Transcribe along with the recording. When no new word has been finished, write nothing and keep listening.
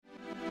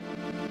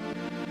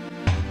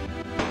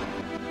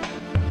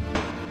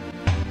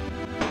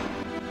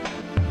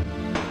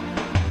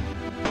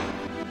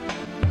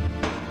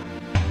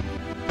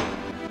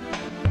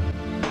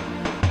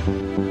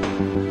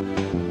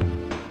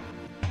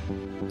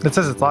It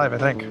says it's live, I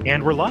think.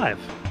 And we're live.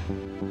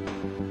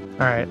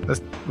 All right,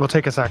 we'll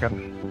take a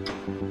second.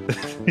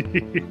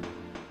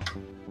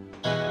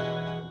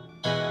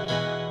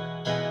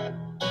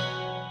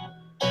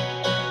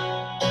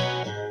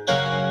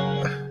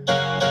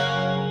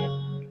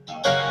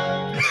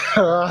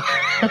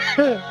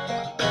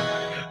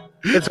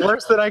 It's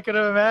worse than I could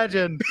have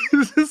imagined.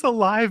 Is this a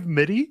live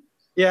MIDI?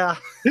 Yeah.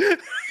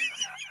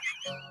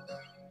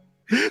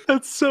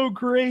 That's so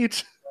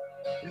great.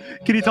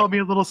 Can you tell me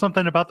a little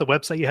something about the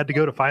website you had to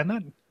go to find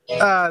that?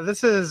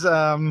 This is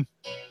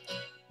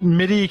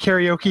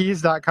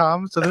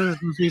midikaraokes.com. So this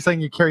is me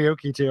saying you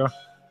karaoke to.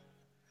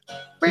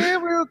 We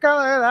will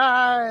color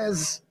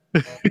eyes.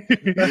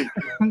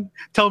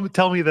 Tell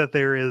me that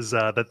there is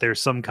that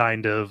there's some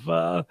kind of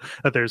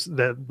there's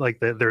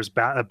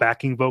a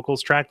backing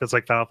vocals track that's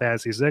like Final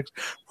Fantasy VI.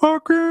 I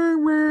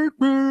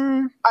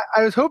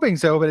was hoping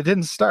so, but it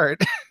didn't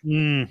start.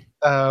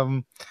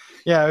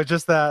 Yeah, it was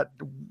just that,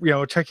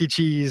 Chuck E.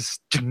 Cheese.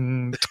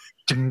 Bongo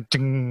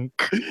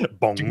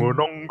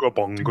donga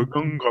bongo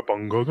gunga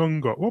bongo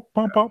gunga. Whoop,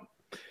 pop, pop.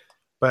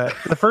 But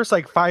the first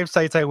 5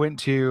 sites I went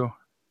to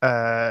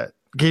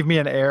gave me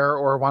an error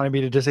or wanted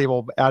me to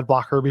disable ad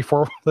blocker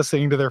before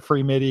listening to their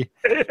free MIDI.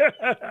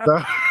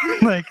 So,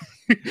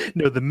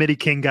 no, the MIDI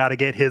king got to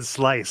get his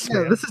slice.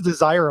 Yeah, this is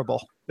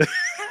desirable.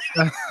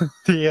 I'm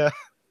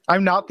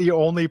not the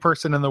only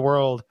person in the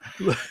world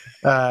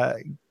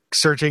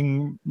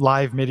searching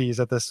live MIDIs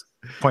at this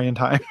point in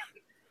time.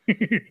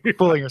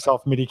 Fooling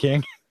yourself, MIDI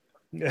king.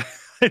 I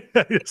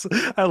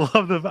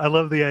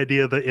love the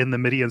idea that in the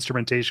MIDI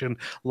instrumentation,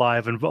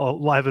 live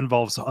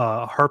involves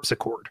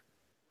harpsichord.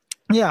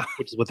 Yeah,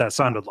 which is what that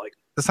sounded like.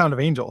 The sound of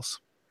angels.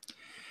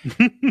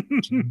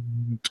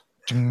 Boom,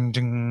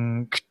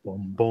 boom,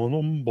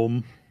 boom,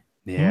 boom.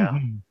 Yeah.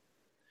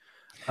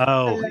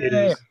 Oh,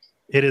 hey.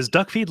 It is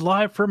Duckfeed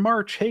Live for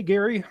March. Hey,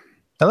 Gary.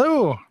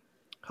 Hello,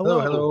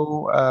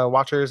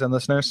 watchers and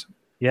listeners.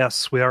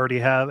 Yes, we already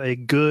have a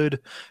good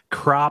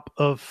crop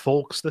of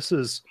folks. This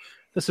is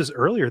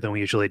earlier than we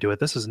usually do it.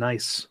 This is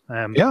nice.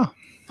 Yeah.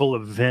 Full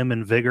of vim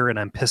and vigor, and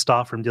I'm pissed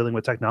off from dealing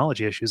with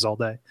technology issues all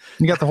day.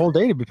 You got the whole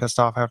day to be pissed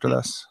off after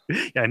this.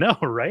 Yeah, I know,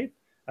 right?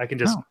 I can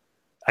just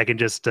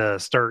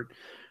start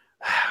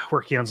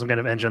working on some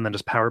kind of engine that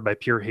is powered by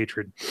pure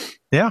hatred.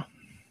 Yeah.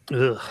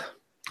 Ugh.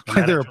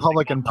 Like the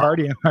Republican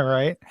Party, am I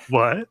right?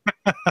 What?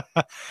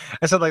 I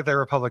said like the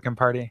Republican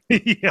Party.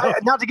 Yeah.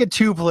 Not to get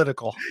too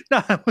political.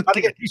 Not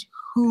to get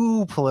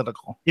too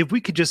political. If we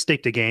could just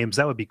stick to games,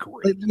 that would be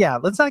great. Yeah,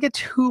 let's not get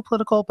too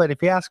political, but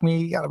if you ask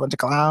me, you got a bunch of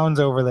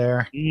clowns over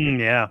there.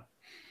 Yeah.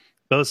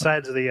 Both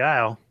sides of the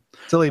aisle.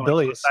 Silly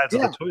Billies. Both sides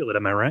of the toilet,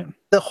 am I right?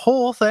 The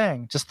whole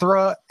thing. Just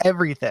throw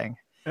everything.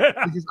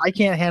 Because I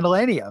can't handle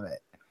any of it.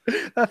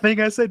 That thing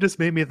I said just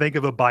made me think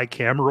of a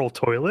bicameral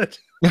toilet.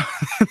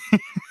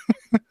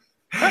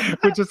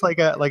 Which is like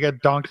a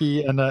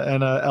donkey and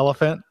an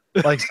elephant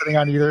sitting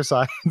on either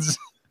sides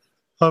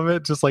of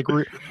it, just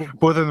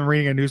both of them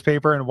reading a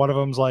newspaper, and one of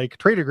them's like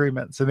trade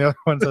agreements and the other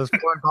one says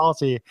foreign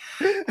policy,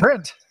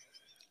 print,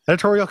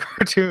 editorial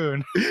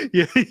cartoon.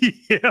 Yeah.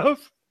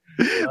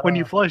 When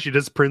you flush, it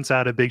just prints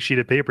out a big sheet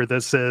of paper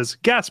that says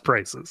gas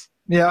prices.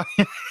 Yeah.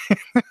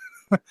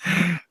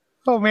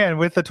 Oh man,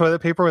 with the toilet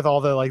paper with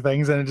all the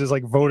things, and it's just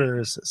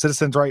voters,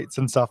 citizens' rights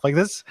and stuff like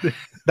this.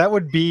 That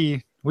would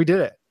be, we did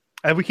it.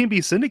 And we can be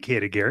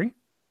syndicated, Gary.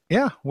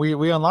 Yeah,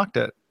 we unlocked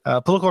it.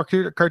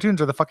 Political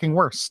cartoons are the fucking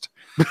worst.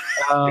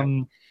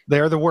 They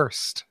are the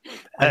worst.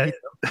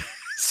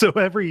 So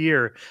every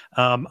year,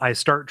 I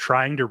start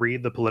trying to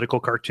read the political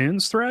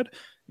cartoons thread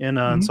in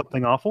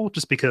Something Awful,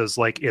 just because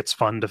it's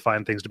fun to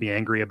find things to be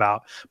angry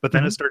about. But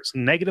then it starts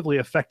negatively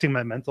affecting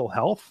my mental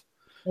health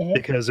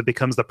because it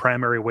becomes the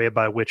primary way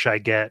by which I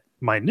get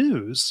my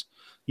news.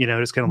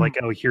 It's kind of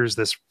oh, here's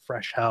this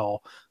fresh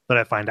hell that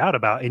I find out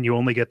about, and you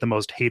only get the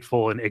most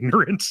hateful and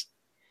ignorant.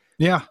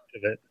 Yeah.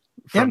 Of it.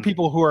 And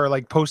people who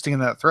are posting in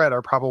that thread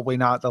are probably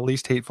not the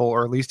least hateful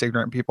or least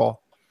ignorant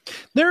people.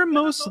 They're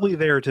mostly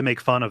there to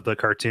make fun of the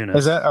cartoonist.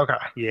 Is that okay?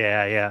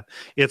 Yeah.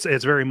 It's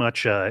very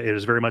much it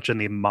is very much in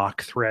the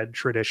mock thread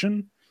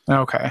tradition.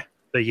 Okay.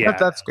 But yeah,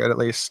 that's good at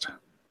least.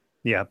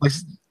 Yeah.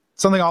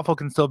 Something Awful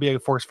can still be a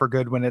force for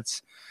good when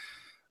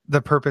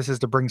the purpose is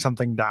to bring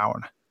something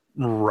down.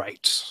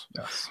 Right.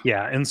 Yes.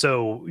 Yeah, and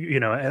so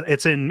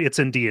it's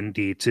in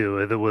D&D too.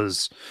 If it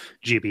was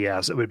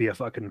GBS, it would be a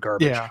fucking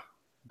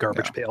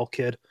garbage pail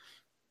kid.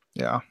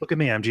 Yeah. Look at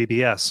me, I'm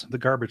GBS, the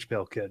garbage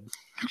pail kid.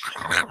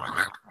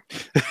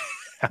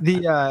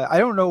 I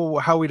don't know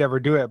how we'd ever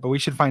do it, but we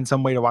should find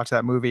some way to watch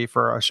that movie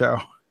for a show.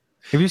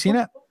 Have you seen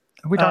it?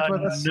 Have we talked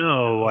about this?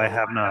 No, I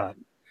have not.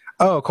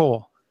 Oh,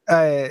 cool.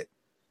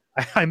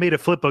 I made a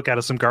flip book out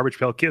of some Garbage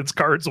Pail Kids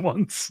cards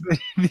once.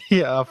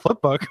 Yeah,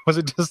 flip book. Was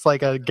it just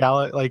like a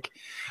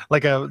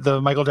the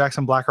Michael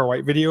Jackson black or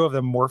white video of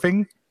them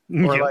morphing?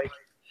 Or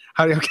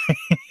how do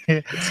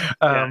okay.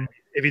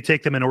 If you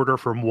take them in order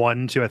from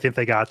 1 to, I think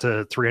they got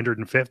to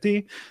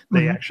 350,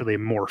 they actually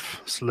morph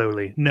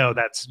slowly. No,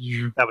 that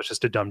was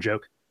just a dumb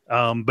joke.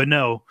 But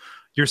no,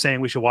 you're saying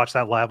we should watch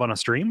that live on a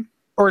stream?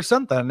 or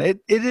something. It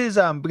is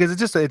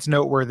because it's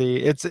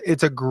noteworthy.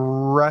 It's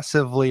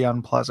aggressively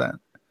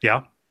unpleasant.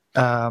 Yeah.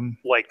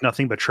 Like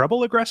Nothing But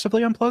Trouble,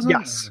 aggressively unpleasant?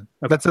 Yes.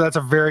 Okay. That's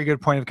a very good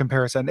point of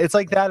comparison. It's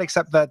like that,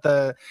 except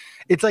that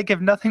it's like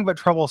if Nothing But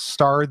Trouble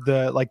starred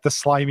the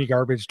slimy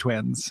garbage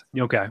twins.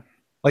 Okay.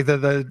 Like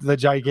the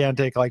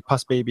gigantic like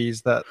pus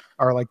babies that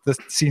are like the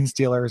scene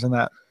stealers in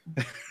that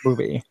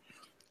movie.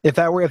 If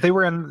they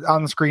were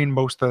on the screen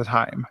most of the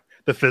time.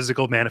 The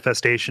physical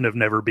manifestation of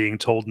never being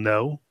told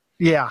no.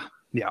 Yeah.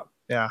 Yeah.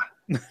 Yeah.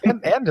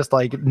 and just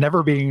like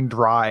never being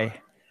dry.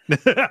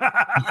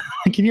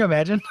 Can you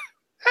imagine?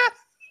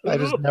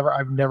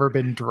 I've never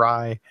been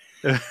dry.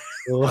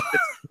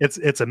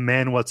 It's a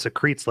man what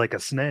secretes like a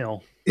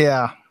snail.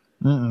 Yeah.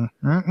 Mm-mm.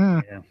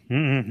 Mm-mm. Yeah.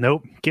 Mm-mm.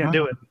 Nope. Can't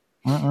do it.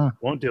 Mm-mm.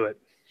 Won't do it.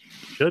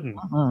 Shouldn't.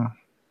 Mm-mm.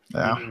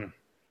 Yeah. Mm-mm.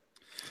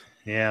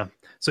 Yeah.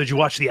 So did you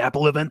watch the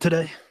Apple event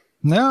today?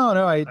 No.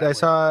 I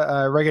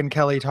saw Reagan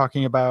Kelly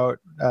talking about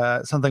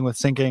something with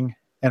syncing,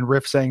 and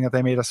Riff saying that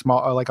they made a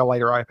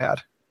lighter iPad.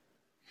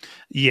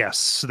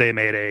 Yes, they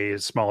made a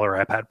smaller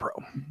iPad Pro.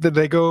 Did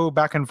they go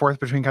back and forth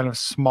between kind of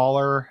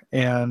smaller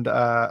and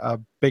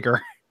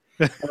bigger?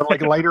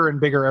 Like lighter and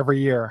bigger every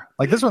year.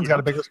 Like this one's got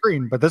a bigger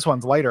screen, but this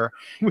one's lighter,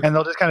 and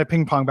they'll just kind of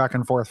ping pong back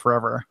and forth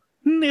forever.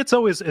 It's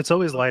always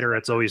lighter.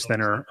 It's always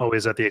thinner.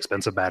 Always at the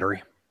expense of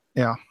battery.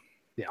 Yeah,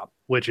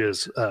 which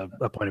is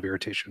a point of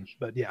irritation.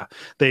 But yeah,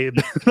 they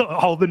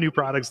all the new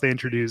products they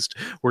introduced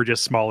were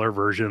just smaller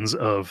versions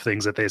of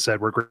things that they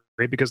said were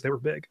great because they were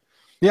big.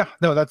 Yeah,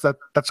 no, that's what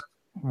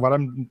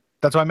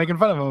that's why I'm making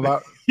fun of them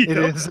about. It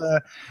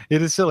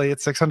is silly.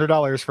 It's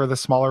 $600 for the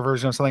smaller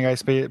version of something I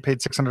paid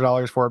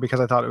 $600 for because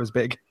I thought it was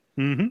big.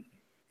 Mm-hmm.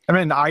 I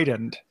mean, I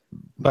didn't,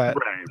 but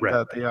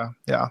right.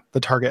 The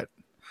Target,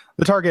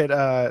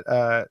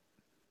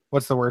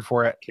 what's the word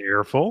for it?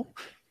 Careful.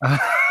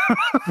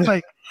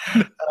 The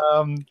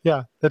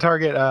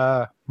Target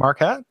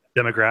market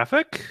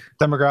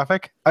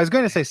demographic. I was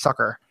going to say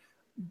sucker.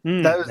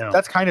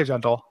 That's kind of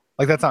gentle.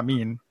 Like that's not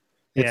mean.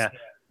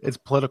 It's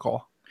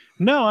political.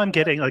 No, I'm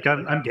getting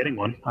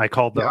one. I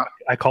called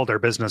our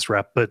business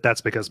rep, but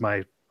that's because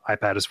my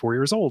iPad is 4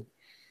 years old.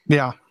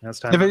 Yeah, that's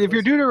time. If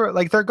you're due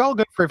to they're all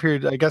good for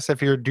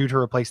if you're due to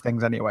replace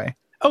things anyway.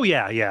 Oh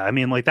yeah. I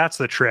mean, like that's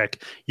the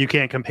trick. You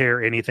can't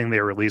compare anything they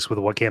released with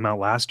what came out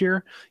last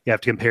year. You have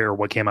to compare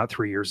what came out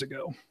 3 years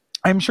ago.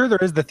 I'm sure there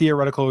is the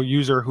theoretical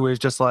user who is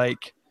just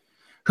like,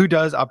 who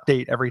does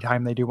update every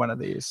time they do one of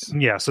these.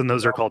 Yes, and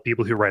those are called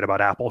people who write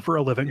about Apple for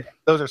a living. Yeah,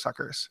 those are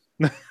suckers.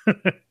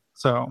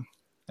 So,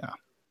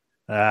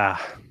 yeah.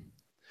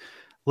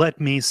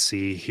 Let me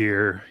see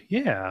here.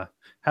 Yeah.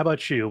 How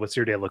about you? What's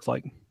your day look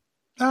like?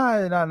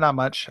 Not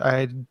much.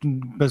 I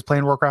was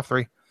playing Warcraft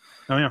 3.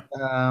 Oh yeah.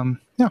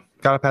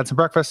 Got up, had some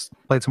breakfast,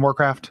 played some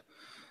Warcraft.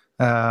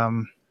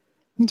 That's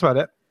about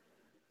it.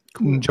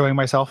 Cool. Enjoying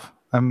myself.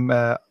 I'm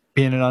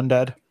being an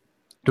undead,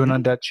 doing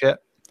undead shit.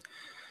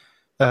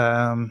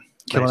 Killing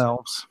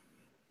elves.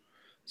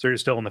 So you're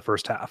still in the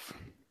first half.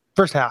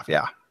 First half,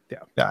 yeah.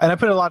 And I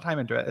put a lot of time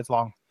into it. It's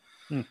long,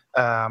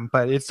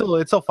 but it's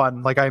still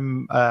fun. Like I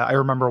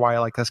remember why I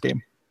like this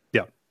game.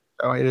 Yeah.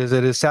 So it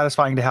is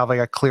satisfying to have like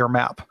a clear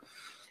map,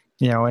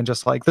 and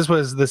just like this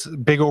was this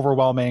big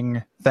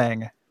overwhelming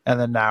thing, and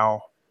then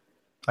now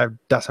I've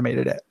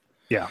decimated it.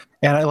 Yeah.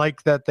 And I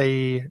like that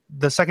the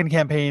second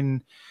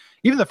campaign,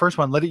 even the first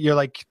one,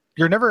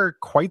 you're never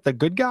quite the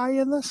good guy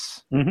in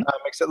this. Mm-hmm.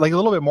 Except like a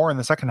little bit more in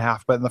the second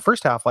half, but in the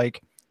first half,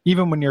 like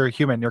even when you're a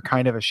human, you're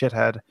kind of a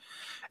shithead,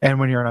 and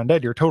when you're an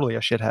undead, you're totally a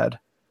shithead.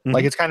 Mm-hmm.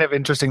 Like it's kind of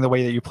interesting the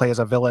way that you play as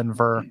a villain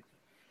for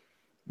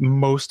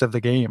most of the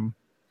game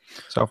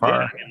so far. Yeah,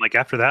 I mean, like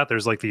after that,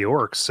 there's like the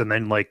orcs, and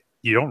then like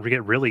you don't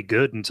get really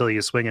good until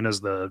you swing in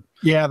as the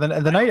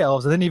the night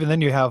elves, and then even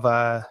then you have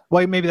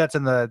maybe that's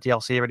in the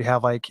DLC, but you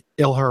have like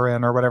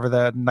Ilhurin or whatever,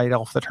 the night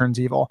elf that turns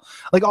evil.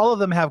 Like all of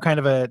them have kind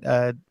of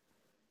a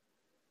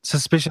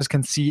suspicious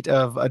conceit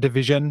of a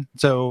division,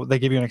 so they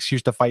give you an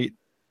excuse to fight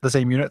the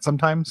same unit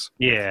sometimes.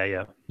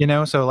 Yeah.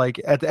 So like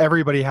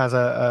everybody has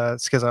a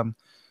schism,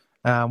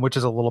 which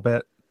is a little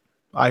bit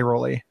eye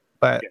rolly,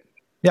 but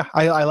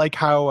I like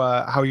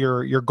how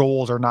your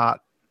goals are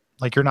not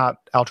like you're not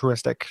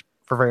altruistic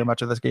for very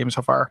much of this game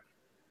so far.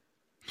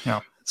 Yeah,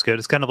 it's good.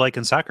 It's kind of like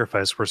in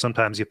Sacrifice, where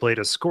sometimes you played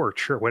as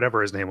Scorch or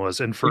whatever his name was,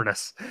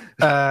 Infernus.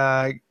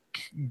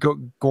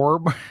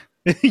 Gorb.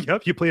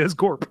 Yep, you played as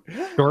Gorb.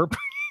 Gorb.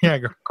 Yeah,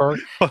 Gorb.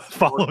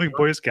 Following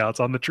Boy Scouts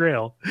on the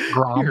trail.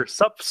 Grom. Here,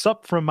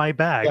 sup from my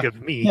bag of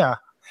meat. Yeah.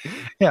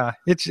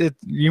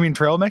 You mean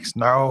trail mix?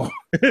 No.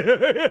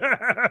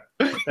 That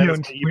is my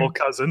evil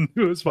cousin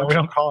who is we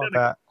don't call it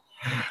that.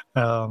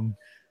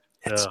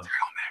 It's trail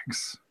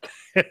mix.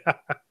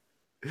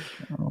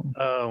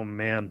 Oh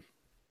man.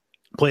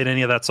 Played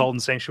any of that Salt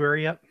and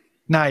Sanctuary yet?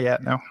 Not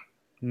yet, no.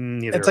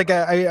 Neither. It's like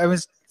I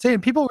was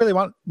saying, people really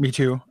want me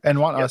to and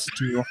want us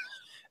to.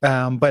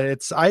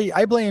 But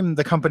I blame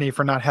the company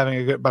for not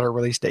having a better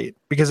release date,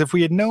 because if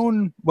we had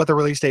known what the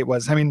release date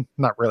was, I mean,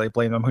 not really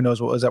blame them, who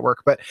knows what was at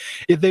work, but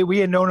if we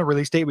had known a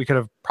release date, we could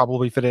have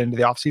probably fit it into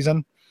the off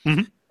season.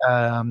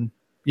 Mm-hmm.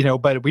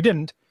 But we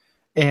didn't.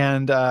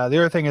 And the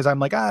other thing is I'm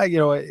like,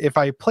 if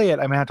I play it,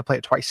 I'm gonna have to play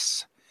it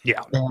twice.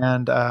 Yeah.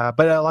 And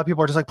but a lot of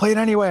people are just like, play it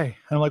anyway.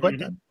 And I'm like, what?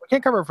 We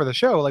can't cover it for the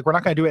show. Like, we're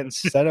not gonna do it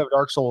instead of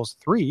Dark Souls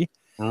 3.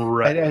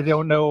 Right. I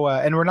don't know.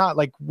 And we're not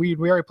like we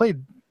already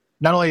played.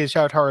 Not only is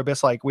Shadow Tower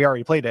Abyss, like, we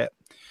already played it,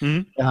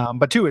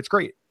 but 2, it's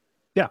great.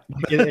 Yeah,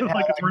 it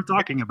like it's worth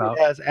talking about.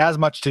 It has as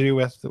much to do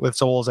with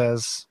Souls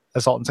as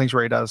Assault and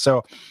Sanctuary does.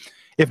 So,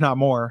 if not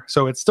more,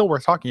 so it's still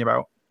worth talking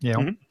about.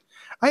 I'm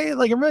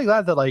really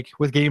glad that, like,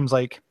 with games,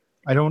 like,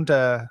 I don't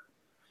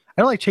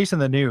like chasing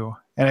the new,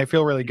 and I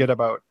feel really good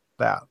about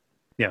that.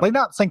 Yeah, like,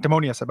 not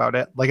sanctimonious about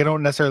it. Like, I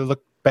don't necessarily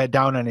look bad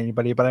down on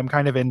anybody, but I'm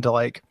kind of into,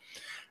 like,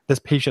 this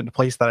patient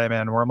place that I'm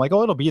in, where I'm like,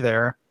 oh, it'll be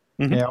there.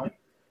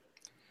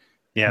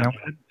 Yeah.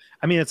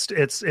 I mean, it's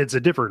a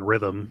different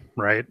rhythm,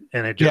 right?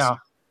 And it just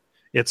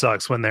it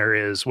sucks when there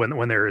is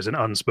an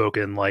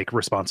unspoken, like,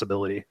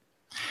 responsibility.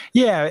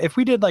 Yeah, if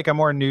we did, like, a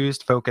more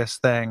news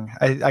focused thing,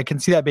 I can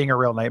see that being a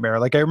real nightmare.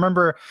 Like, I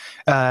remember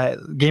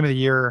Game of the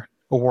Year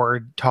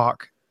award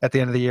talk at the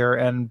end of the year,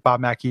 and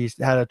Bob Mackey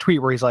had a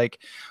tweet where he's like,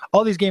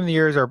 all these Game of the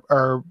Years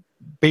are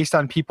based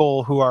on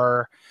people who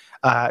are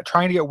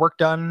trying to get work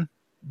done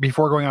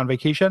before going on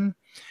vacation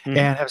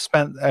and have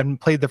spent and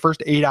played the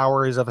first 8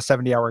 hours of a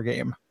 70-hour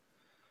game.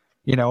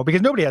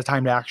 Because nobody has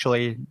time to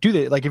actually do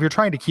that. Like, if you're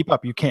trying to keep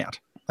up, you can't.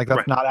 Like,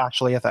 that's not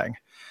actually a thing.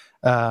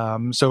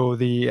 So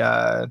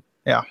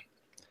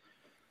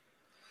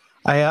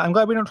I'm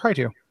glad we don't try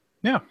to.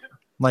 Yeah.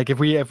 Like, if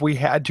we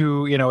had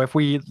to, if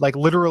we, like,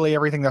 literally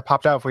everything that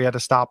popped out, if we had to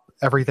stop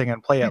everything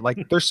and play it,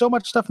 like, there's so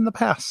much stuff in the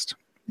past.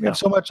 We have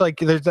so much,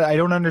 like, I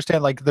don't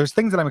understand. Like, there's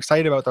things that I'm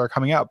excited about that are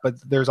coming out, but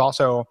there's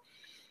also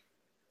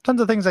tons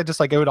of things I just,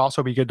 like, it would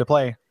also be good to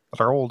play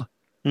that are old.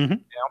 I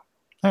don't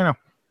know.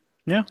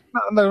 Yeah.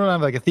 I don't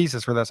have, like, a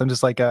thesis for this. I'm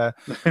just, like,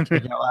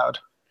 thinking out loud.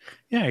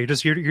 Yeah, you're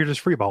just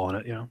freeballing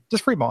it,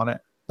 Just freeballing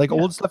it. Like,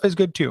 old stuff is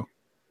good too.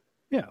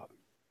 Yeah.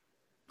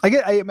 I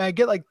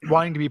get like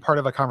wanting to be part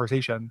of a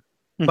conversation,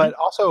 but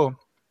also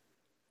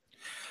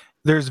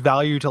there's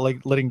value to,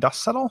 like, letting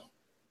dust settle,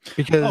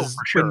 because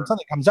when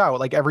something comes out,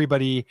 like,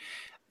 everybody,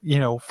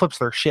 flips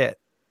their shit.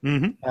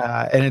 And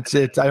it's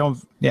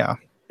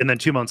and then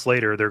 2 months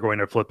later, they're going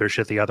to flip their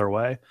shit the other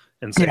way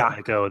and say,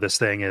 like, oh, this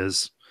thing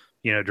is,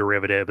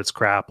 derivative, it's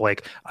crap.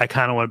 Like, I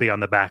kind of want to be on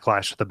the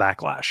backlash. The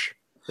backlash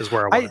is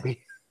where I want to be.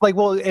 Like,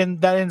 well,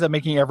 and that ends up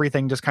making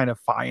everything just kind of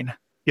fine.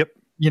 Yep.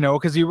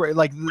 Because you were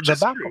like,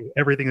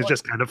 everything is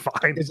just kind of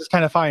fine. It's just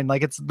kind of fine.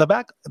 Like, it's the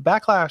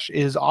backlash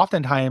is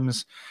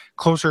oftentimes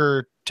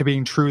closer to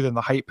being true than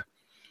the hype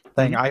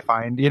thing, I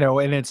find,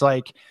 and it's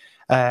like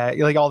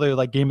all the,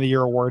 like, Game of the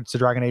Year awards to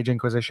Dragon Age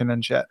Inquisition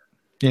and shit.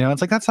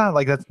 It's like, that's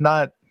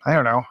not, I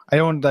don't know. I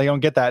don't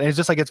get that. And it's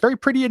just like, it's very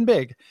pretty and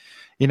big,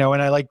 and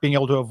I like being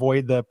able to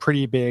avoid the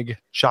pretty big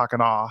shock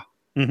and awe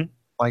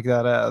like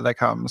that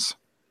comes.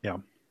 Yeah.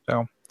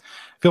 So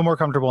feel more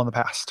comfortable in the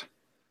past.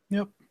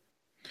 Yep.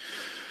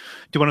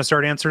 Do you want to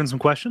start answering some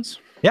questions?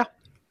 Yeah.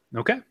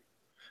 Okay.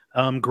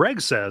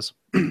 Greg says,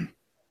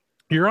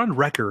 you're on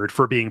record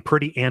for being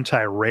pretty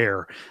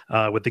anti-Rare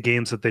with the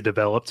games that they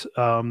developed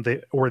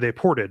they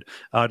ported,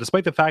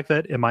 despite the fact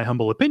that, in my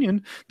humble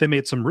opinion, they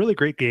made some really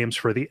great games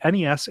for the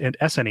NES and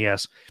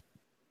SNES,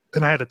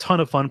 and I had a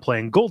ton of fun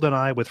playing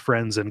GoldenEye with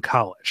friends in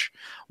college.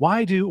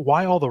 Why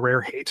all the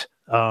Rare hate?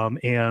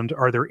 And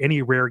are there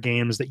any Rare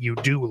games that you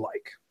do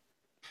like?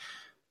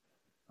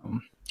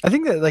 I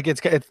think that, like,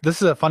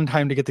 this is a fun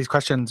time to get these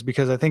questions,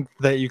 because I think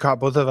that you caught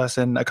both of us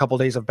in a couple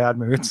days of bad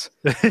moods.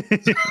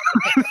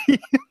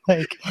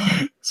 Like,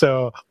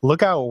 so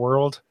look out,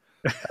 world.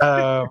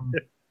 I'm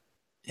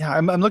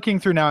looking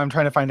through now. I'm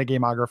trying to find a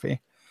gamography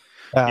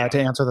to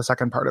answer the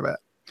second part of it.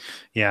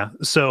 Yeah.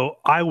 So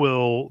I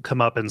will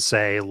come up and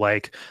say,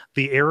 like,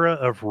 the era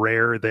of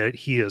Rare that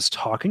he is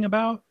talking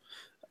about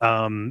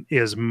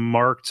is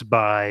marked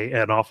by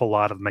an awful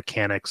lot of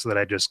mechanics that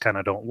I just kind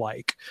of don't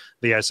like.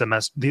 The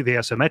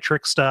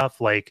isometric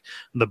stuff, like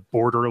the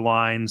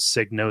borderline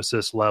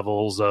Psygnosis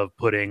levels of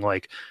putting,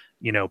 like,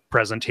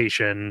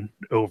 presentation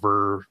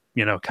over,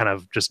 kind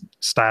of just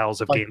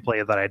styles of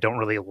gameplay that I don't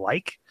really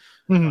like.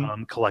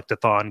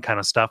 Collectathon kind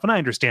of stuff. And I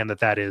understand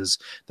that is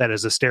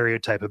a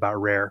stereotype about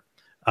Rare.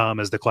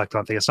 As the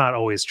collectathon thing, it's not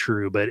always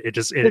true, but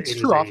it's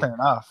true often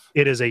enough.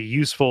 It is a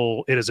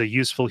useful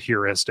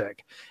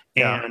heuristic.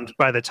 Yeah. And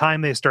by the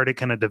time they started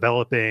kind of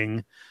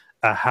developing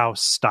a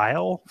house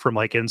style from,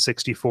 like,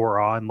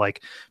 N64 on,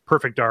 like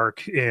Perfect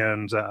Dark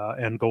and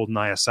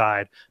GoldenEye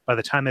aside, by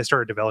the time they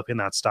started developing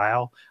that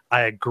style,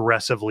 I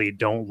aggressively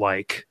don't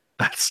like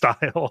that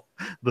style,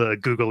 the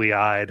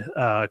googly-eyed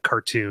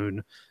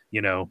cartoon,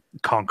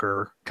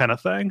 conquer kind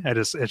of thing.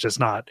 It's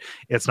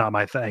not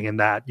my thing. And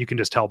that you can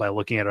just tell by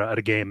looking at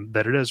a game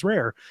that it is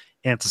Rare,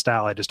 and it's a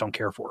style I just don't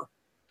care for.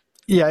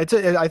 Yeah, I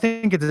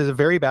think it is a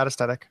very bad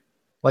aesthetic.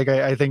 Like,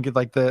 I think,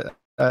 like, the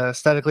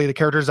aesthetically, the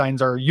character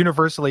designs are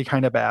universally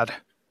kind of bad,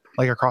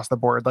 like, across the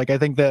board. Like, I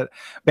think that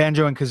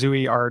Banjo and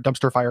Kazooie are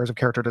dumpster fires of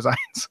character designs.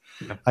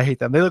 Yeah. I hate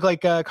them. They look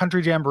like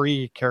Country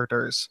Jamboree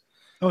characters.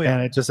 Oh yeah.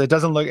 And it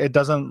doesn't like,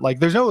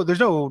 there's no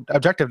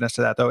objectiveness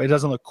to that, though. It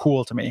doesn't look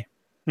cool to me.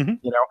 Mhm.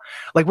 You know,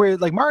 like where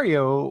like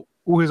Mario,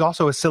 who is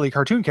also a silly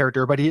cartoon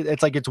character, but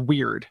it's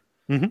weird.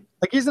 Mhm.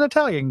 Like he's an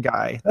Italian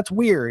guy. That's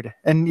weird,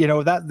 and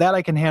that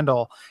I can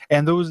handle.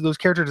 And those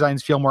character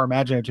designs feel more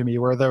imaginative to me.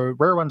 Where the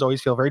rare ones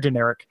always feel very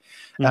generic.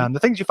 Mhm. The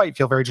things you fight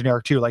feel very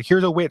generic too. Like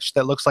here's a witch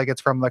that looks like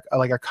it's from like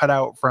a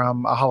cutout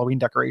from a Halloween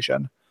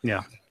decoration.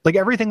 Yeah. Like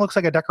everything looks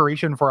like a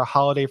decoration for a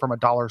holiday from a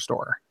dollar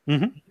store.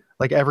 Mhm.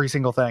 Like every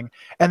single thing.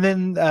 And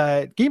then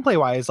gameplay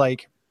wise,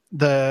 like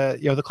the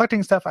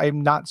collecting stuff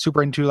I'm not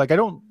super into. Like I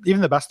don't,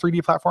 even the best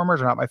 3D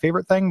platformers are not my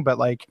favorite thing, but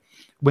like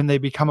when they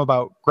become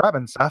about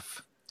grabbing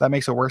stuff, that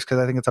makes it worse because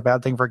I think it's a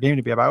bad thing for a game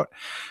to be about.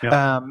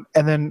 Yeah.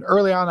 And then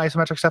early on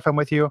isometric stuff, I'm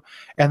with you.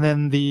 And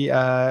then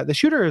the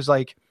shooter is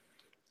like,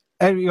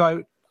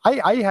 I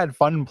had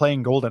fun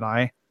playing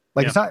GoldenEye.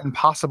 Like it's not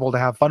impossible to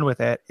have fun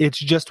with it. It's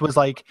just was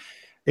like,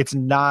 it's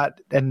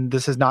not, and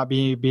this is not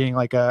being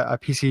like a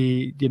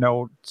PC,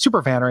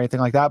 super fan or anything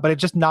like that, but it's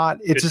just not,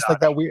 it's just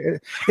like that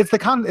weird, it's the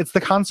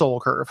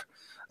console curve,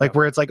 like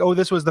where it's like, oh,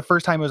 this was the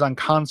first time it was on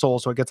console,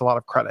 so it gets a lot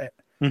of credit.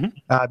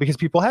 Because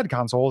people had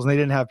consoles and they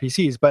didn't have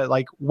PCs, but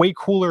like way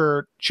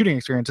cooler shooting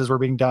experiences were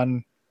being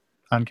done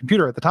on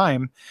computer at the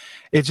time.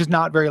 It's just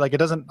not very like, I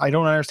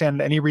don't understand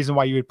any reason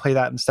why you would play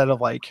that instead of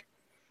like,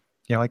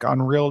 like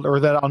Unreal or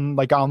that on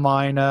like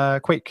online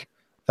Quake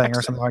thing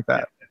or something like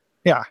that.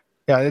 Yeah.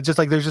 It's just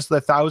like there's just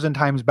 1,000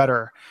 times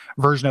better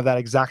version of that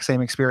exact same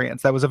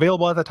experience that was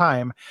available at the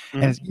time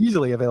and is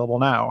easily available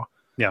now.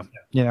 Yeah.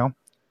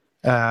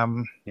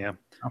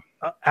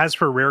 As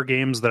for rare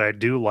games that I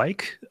do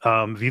like,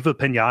 Viva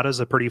Pinata is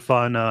a pretty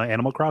fun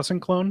Animal Crossing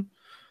clone.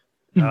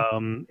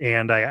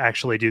 And I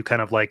actually do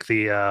kind of like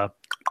the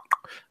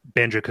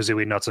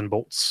Banjo-Kazooie Nuts and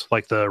Bolts,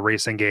 like the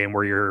racing game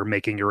where you're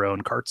making your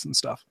own carts and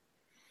stuff.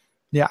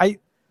 Yeah,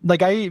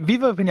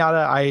 Viva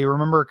Pinata, I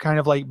remember kind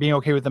of like being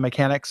okay with the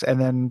mechanics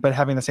but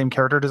having the same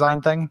character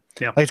design thing.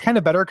 Yeah. Like it's kind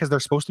of better because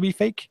they're supposed to be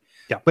fake.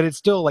 Yeah. But it's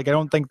still like, I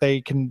don't think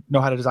they can know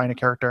how to design a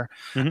character.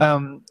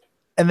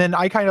 And then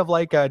I kind of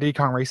like Diddy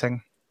Kong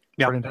Racing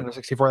for Nintendo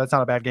 64. That's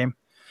not a bad game.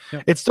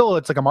 Yeah. It's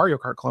like a Mario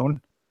Kart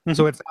clone.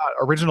 So it's not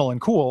original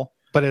and cool,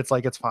 but it's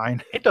like, it's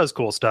fine. It does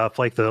cool stuff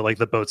like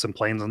the boats and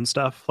planes and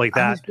stuff like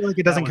that. I feel like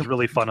it doesn't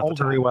really fun at the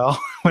time. Very well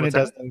when it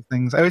does those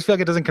things. I always feel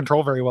like it doesn't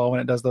control very well when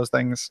it does those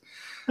things.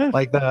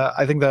 Like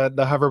I think the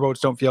hoverboats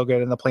don't feel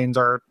good and the planes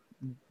are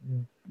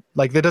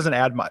like, that doesn't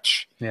add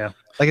much. Yeah.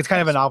 Like it's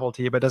kind of a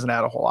novelty, but it doesn't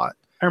add a whole lot.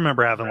 I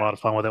remember having a lot of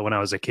fun with it when I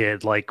was a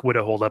kid. Like, would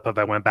it hold up if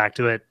I went back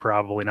to it?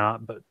 Probably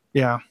not, but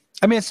yeah.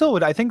 I mean, it still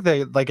would. I think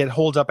it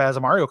holds up as a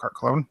Mario Kart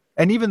clone,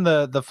 and even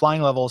the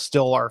flying levels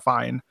still are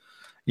fine.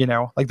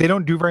 Like they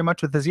don't do very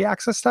much with the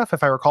Z-axis stuff,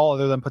 if I recall,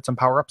 other than put some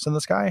power-ups in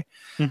the sky.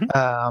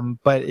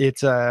 But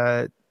it's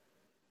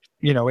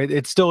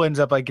it still ends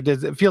up like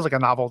it feels like a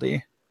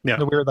novelty. Yeah,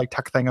 the weird like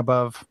tech thing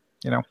above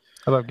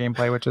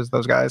gameplay, which is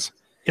those guys.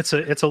 It's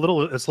a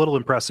little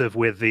impressive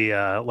with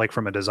the like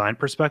from a design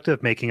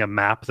perspective, making a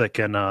map that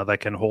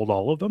can hold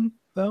all of them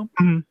though,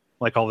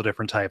 like all the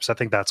different types. I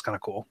think that's kind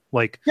of cool.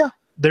 Like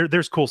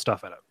there's cool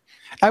stuff in it.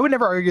 I would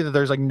never argue that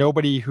there's like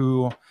nobody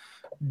who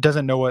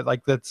doesn't know it,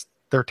 like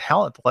they're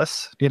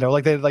talentless,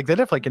 like they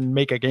definitely can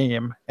make a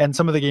game, and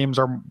some of the games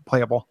are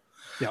playable.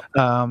 Yeah.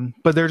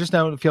 But they're just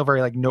don't feel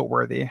very like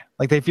noteworthy.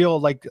 Like they feel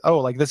like, oh,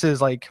 like this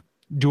is like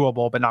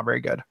doable, but not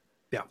very good.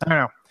 Yeah. I don't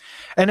know.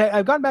 And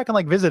I've gone back and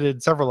like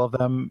visited several of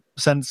them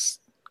since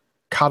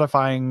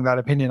codifying that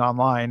opinion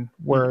online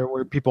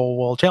where people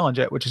will challenge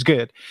it, which is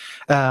good.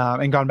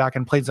 And gone back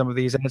and played some of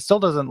these, and it still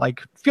doesn't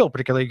like feel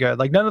particularly good.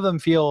 Like none of them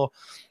feel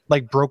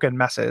like broken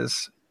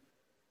messes,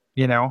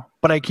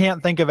 but I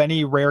can't think of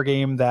any rare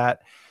game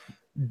that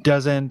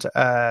doesn't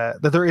that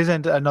there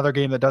isn't another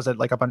game that does it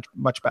like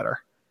much better.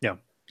 Yeah.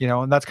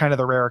 And that's kind of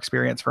the rare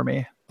experience for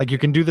me. Like you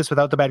can do this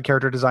without the bad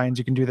character designs,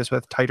 you can do this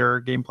with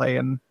tighter gameplay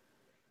and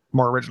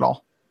more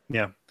original.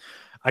 Yeah.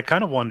 I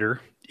kind of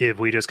wonder if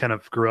we just kind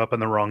of grew up in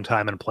the wrong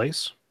time and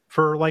place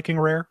for liking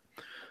rare.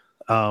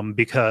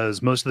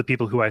 Because most of the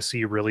people who I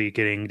see really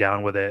getting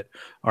down with it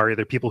are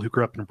either people who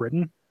grew up in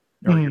Britain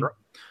or Europe,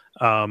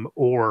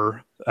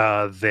 or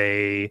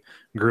they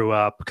grew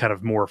up kind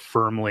of more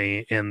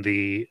firmly in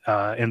the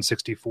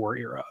N64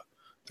 era.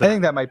 I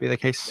think that might be the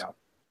case. Yeah.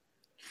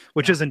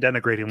 Which isn't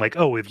denigrating, like,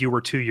 oh, if you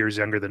were 2 years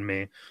younger than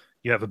me,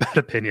 you have a bad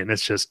opinion.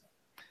 It's just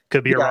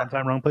could be a wrong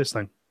time, wrong place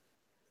thing.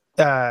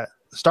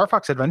 Star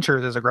Fox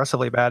Adventures is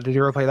aggressively bad. Did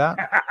you ever play that?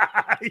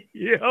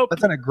 Yep.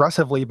 That's an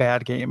aggressively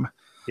bad game.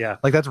 Yeah.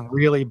 Like that's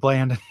really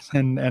bland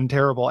and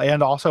terrible.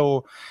 And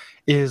also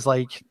is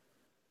like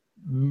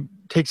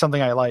take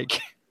something I like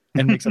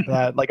and makes it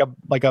bad, like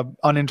a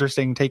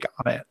uninteresting take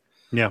on it.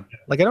 Yeah.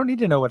 Like I don't need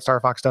to know what Star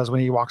Fox does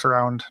when he walks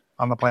around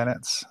on the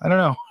planets. I don't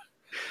know.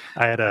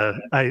 I had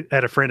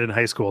a friend in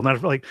high school,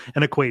 not like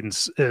an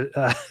acquaintance,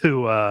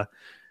 who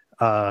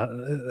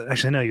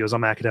actually no, he was on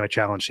my academic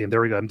challenge team.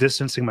 There we go. I'm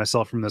distancing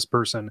myself from this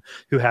person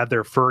who had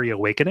their furry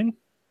awakening.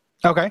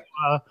 Okay.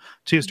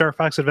 To Star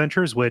Fox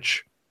Adventures,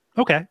 which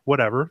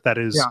whatever. That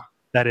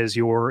is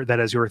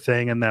your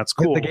thing, and that's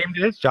cool. The game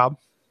did its job.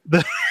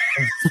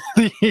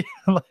 the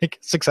like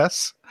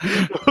success.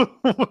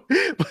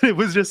 But it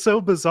was just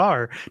so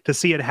bizarre to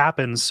see it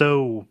happen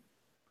so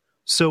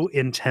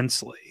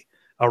intensely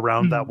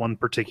around that one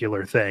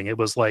particular thing. It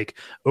was like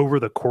over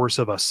the course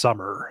of a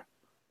summer.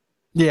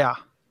 Yeah.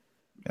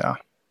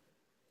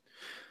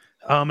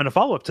 And a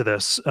follow-up to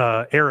this,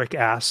 Eric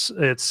asks,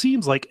 it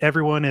seems like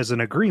everyone is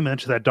in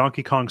agreement that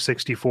Donkey Kong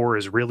 64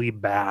 is really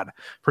bad.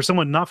 For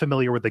someone not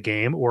familiar with the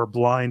game or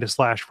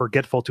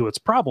blind/forgetful to its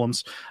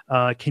problems,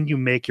 can you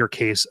make your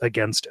case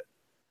against it?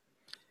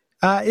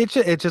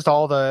 It's just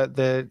all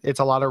it's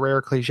a lot of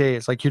rare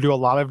cliches. Like you do a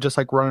lot of just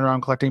like running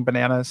around collecting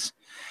bananas,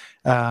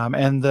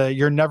 and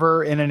you're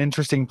never in an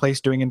interesting place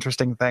doing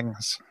interesting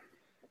things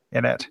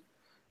in it.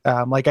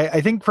 Like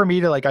I think for me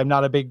to like, I'm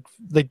not a big,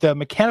 like the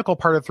mechanical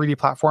part of 3D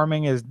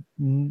platforming is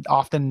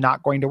often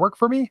not going to work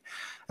for me,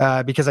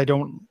 because I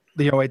don't,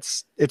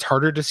 it's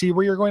harder to see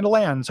where you're going to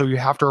land. So you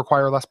have to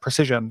require less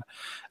precision,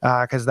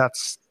 cause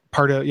that's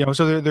part of,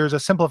 so there's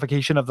a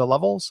simplification of the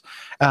levels.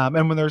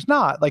 And when there's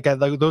not, like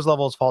those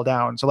levels fall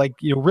down. So like,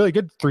 really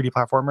good 3D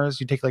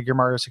platformers, you take like your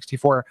Mario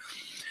 64,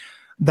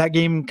 that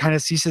game kind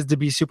of ceases to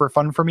be super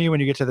fun for me when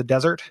you get to the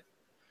desert.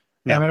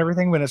 And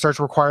everything, when it starts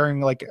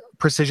requiring like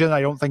precision, I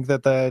don't think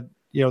that the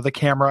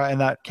camera and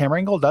that camera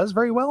angle does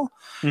very well.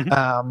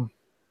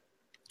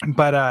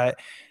 But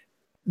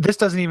this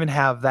doesn't even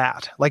have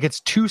that. Like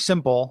it's too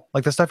simple.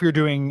 Like the stuff you're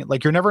doing,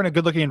 like you're never in a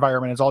good looking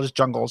environment. It's all just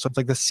jungle. So it's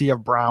like the sea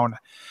of brown,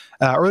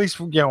 or at least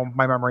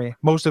my memory.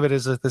 Most of it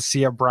is the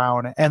sea of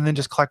brown, and then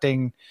just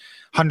collecting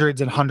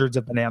hundreds and hundreds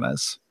of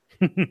bananas,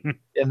 and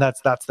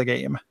that's the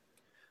game.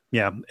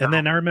 Yeah, and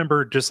then I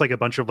remember just like a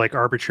bunch of like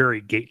arbitrary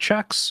gate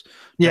checks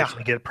to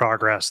actually get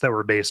progress that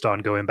were based on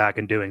going back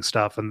and doing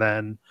stuff. And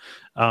then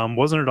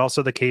wasn't it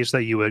also the case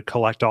that you would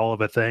collect all of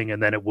a thing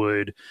and then it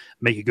would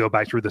make you go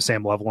back through the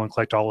same level and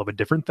collect all of a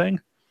different thing?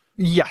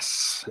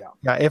 Yes.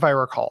 Yeah, if I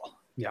recall.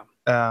 Yeah.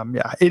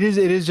 It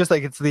is just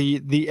like it's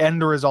the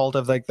end result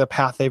of like the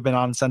path they've been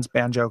on since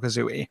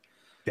Banjo-Kazooie.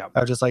 Yeah.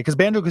 Just like, because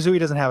Banjo-Kazooie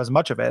doesn't have as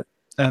much of it,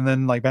 and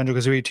then like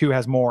Banjo-Kazooie 2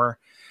 has more.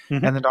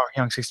 And then Donkey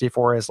Kong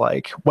 64 is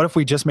like, what if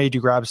we just made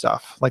you grab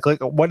stuff? Like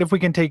what if we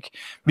can take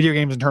video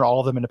games and turn all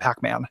of them into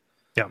Pac-Man?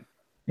 Yeah.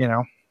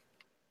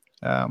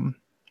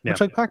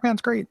 Which like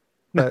Pac-Man's great.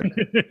 But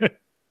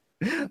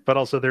but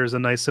also there's a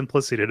nice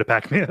simplicity to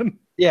Pac-Man.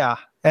 Yeah.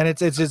 And it's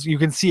just, you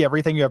can see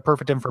everything. You have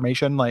perfect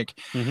information. Like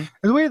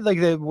the way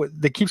like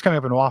that keeps coming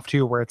up in WAF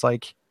too, where it's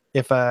like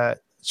if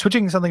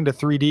switching something to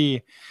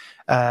 3D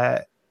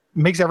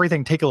makes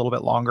everything take a little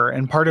bit longer.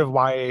 And part of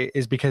why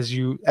is because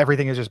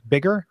everything is just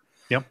bigger.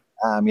 Yep.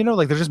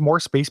 Like there's just more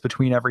space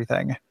between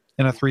everything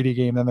in a 3D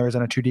game than there is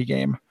in a 2D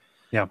game.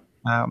 Yeah.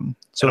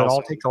 So it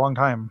all takes a long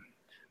time.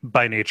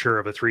 By nature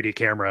of a 3D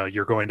camera,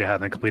 you're going to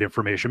have incomplete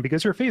information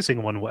because you're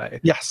facing one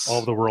way. Yes. All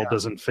of the world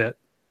doesn't fit.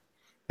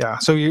 Yeah.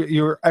 So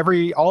you're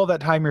all of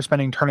that time you're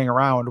spending turning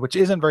around, which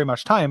isn't very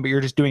much time, but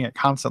you're just doing it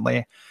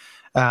constantly.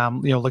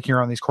 Looking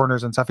around these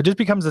corners and stuff. It just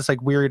becomes this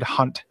like weird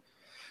hunt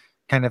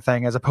kind of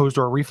thing, as opposed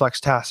to a reflex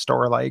test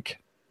or like,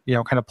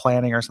 kind of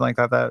planning or something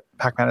like that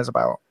Pac-Man is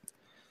about.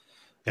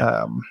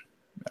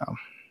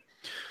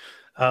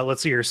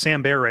 Let's see here.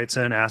 Sam Bear writes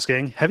in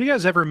asking, have you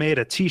guys ever made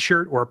a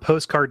t-shirt or a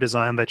postcard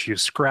design that you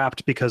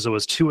scrapped because it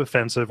was too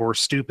offensive or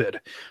stupid?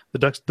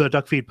 The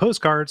Duck Feed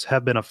postcards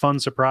have been a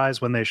fun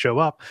surprise when they show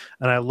up,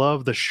 and I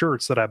love the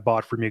shirts that I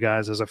bought from you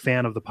guys as a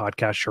fan of the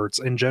podcast shirts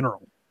in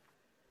general.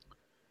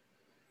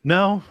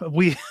 No,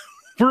 we're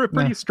a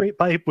pretty straight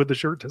pipe with the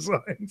shirt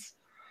designs.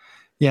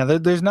 Yeah,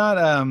 there's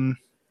not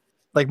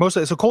like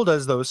mostly. So Cole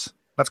does those.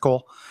 That's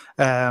cool.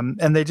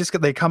 And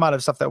they come out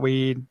of stuff that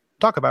we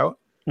talk about.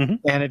 And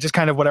it just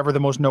kind of whatever the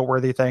most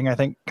noteworthy thing, I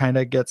think, kind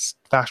of gets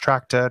fast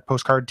tracked to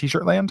postcard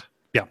t-shirt land.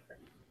 Yeah.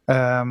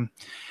 And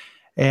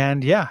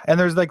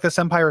there's like the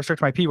Senpai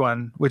Restrict My P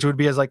one, which would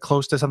be as like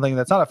close to something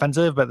that's not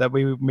offensive, but that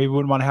we maybe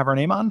wouldn't want to have our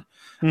name on.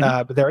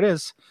 But there it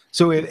is.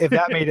 So if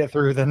that made it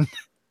through, then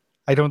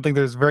I don't think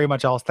there's very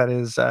much else that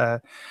is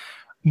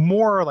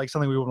more like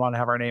something we would want to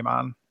have our name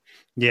on.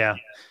 Yeah.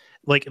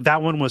 Like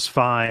that one was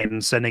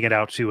fine sending it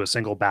out to a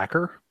single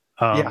backer.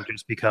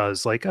 Just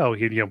because like, oh,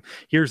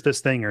 here's this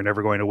thing you're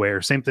never going to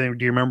wear. Same thing.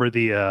 Do you remember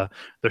the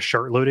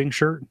shart loading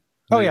shirt?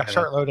 Oh yeah.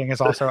 Shart loading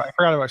is also, I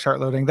forgot about shart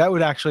loading. That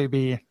would actually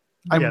be,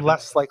 I'm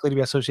less likely to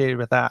be associated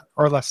with that,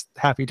 or less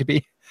happy to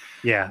be.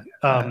 Yeah.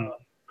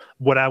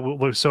 What I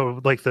would,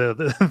 so like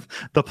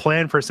the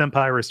plan for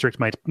Senpai Restrict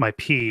my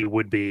P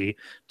would be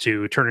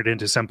to turn it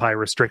into Senpai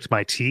Restrict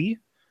My T,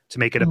 to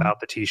make it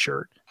about the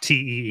t-shirt.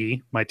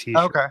 TEE, my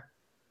t-shirt. Okay.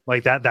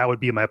 Like that would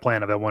be my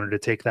plan if I wanted to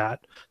take that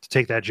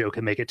joke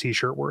and make it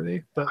t-shirt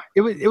worthy. But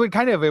it would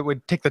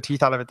take the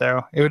teeth out of it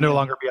though. It would no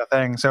longer be a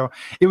thing. So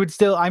it would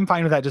still, I'm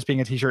fine with that just being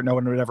a t-shirt no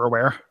one would ever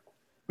wear.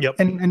 Yep.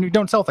 And you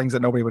don't sell things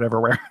that nobody would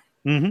ever wear.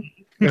 And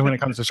when it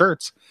comes to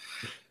shirts.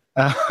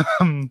 Yeah.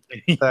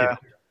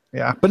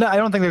 But no, I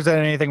don't think there's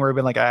anything where we've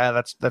been like,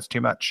 that's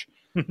too much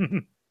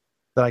that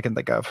I can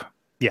think of.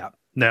 Yeah.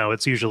 No,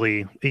 it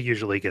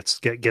usually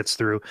gets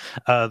through.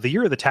 The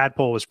Year of the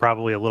Tadpole was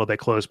probably a little bit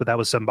close, but that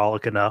was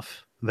symbolic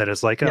enough that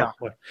it's like, Yeah.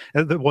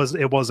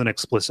 it wasn't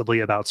explicitly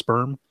about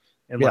sperm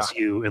unless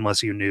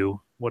you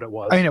knew what it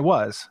was. I mean, it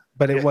was,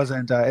 but it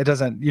wasn't. It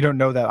doesn't. You don't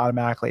know that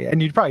automatically,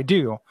 and you probably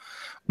do,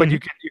 but you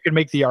can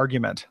make the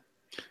argument.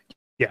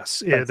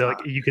 Yes,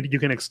 you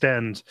can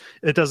extend.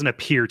 It doesn't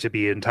appear to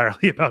be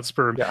entirely about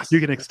sperm. Yes. You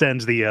can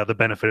extend the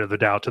benefit of the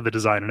doubt to the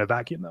design in a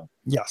vacuum, though.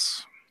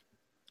 Yes.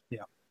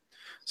 Yeah.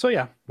 So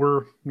yeah,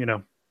 we're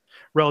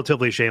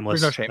relatively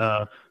shameless. There's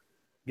no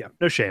shame.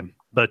 No shame.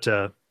 But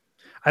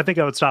I think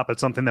I would stop at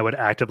something that would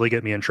actively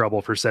get me in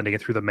trouble for sending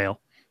it through the mail.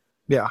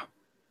 Yeah.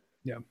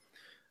 Yeah.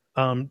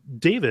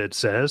 David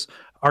says,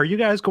 are you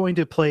guys going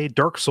to play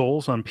Dark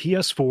Souls on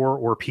PS4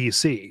 or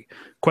PC?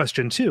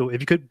 Question 2,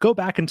 if you could go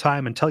back in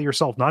time and tell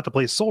yourself not to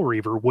play Soul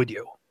Reaver, would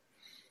you?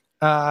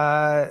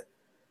 PS4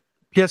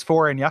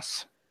 and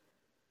yes.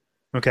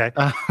 Okay.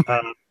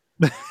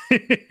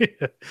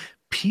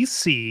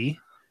 PC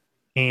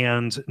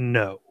and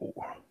no.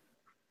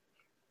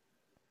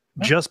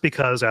 Just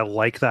because I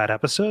like that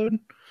episode,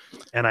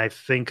 and I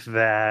think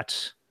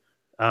that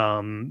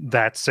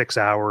that 6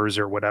 hours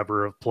or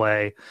whatever of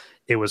play,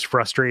 it was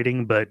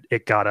frustrating, but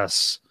it got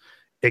us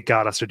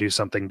to do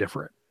something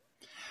different.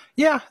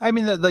 Yeah, I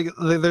mean,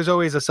 there's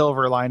always a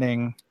silver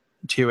lining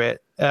to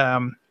it.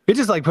 It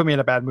just like put me in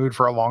a bad mood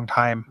for a long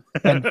time,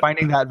 and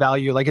finding that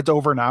value, like it's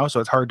over now, so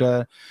it's hard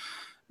to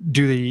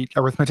do the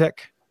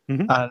arithmetic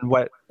on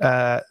what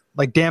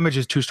like damage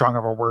is too strong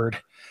of a word.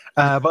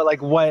 But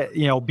like what,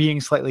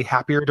 being slightly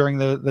happier during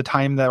the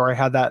time that where I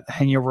had that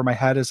hanging over my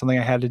head is something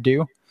I had to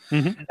do.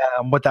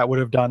 What that would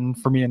have done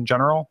for me in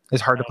general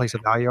is hard to place a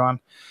value on.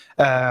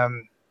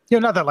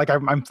 Not that like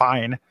I'm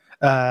fine.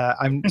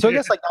 I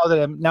guess like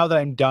now that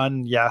I'm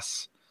done,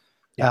 yes,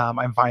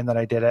 I'm fine that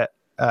I did it.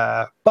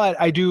 But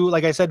I do,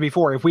 like I said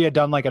before, if we had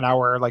done like an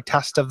hour like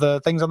test of the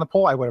things on the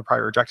poll, I would have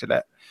probably rejected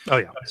it. Oh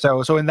yeah.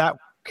 So in that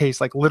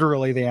case, like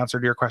literally the answer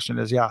to your question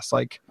is yes.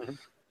 Like,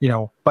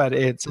 but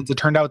since it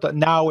turned out that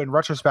now in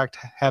retrospect,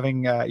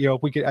 having,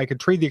 if I could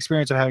trade the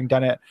experience of having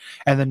done it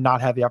and then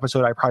not have the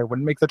episode, I probably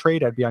wouldn't make the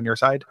trade. I'd be on your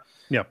side.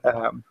 Yeah.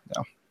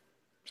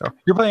 So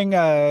you're playing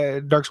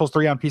Dark Souls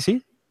 3 on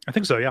PC? I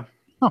think so. Yeah.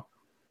 Oh.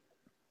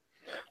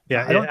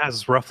 Yeah. It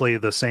has roughly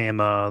the same,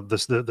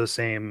 the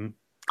same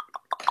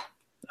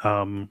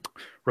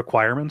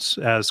requirements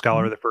as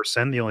Scholar of the First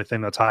Sin. The only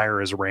thing that's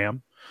higher is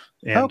RAM,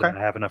 and I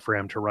have enough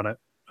RAM to run it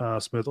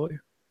smoothly.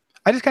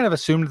 I just kind of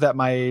assumed that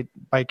my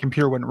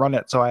computer wouldn't run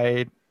it, so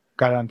I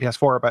got it on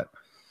PS4. But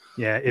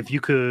yeah, if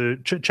you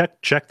could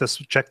check the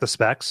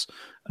specs,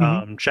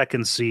 check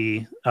and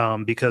see,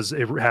 because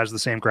it has the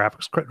same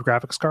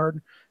graphics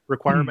card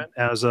requirement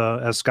as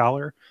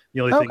Scholar.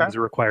 The only thing is it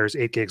requires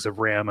 8 gigs of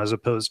RAM as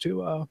opposed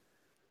to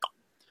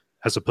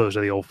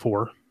the old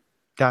 4.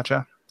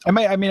 Gotcha. I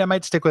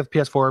might stick with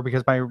PS4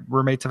 because my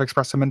roommates have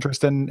expressed some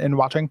interest in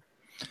watching.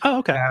 Oh,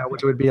 okay.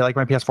 Which would be like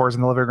my PS4 is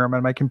in the living room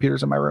and my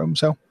computer's in my room.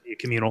 So a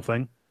communal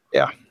thing.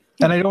 Yeah,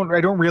 and I don't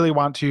really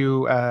want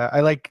to. I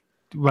like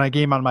when I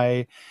game on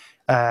my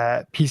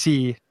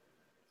PC.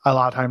 A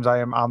lot of times I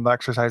am on the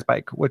exercise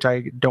bike, which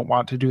I don't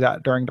want to do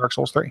that during Dark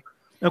Souls 3.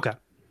 Okay.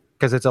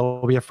 Because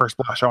it'll be a first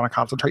blush. I want to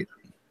concentrate.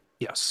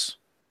 Yes.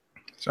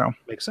 So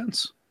makes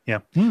sense. Yeah.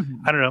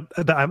 I don't know.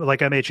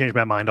 I may change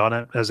my mind on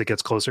it as it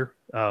gets closer.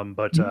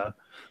 But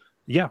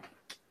yeah.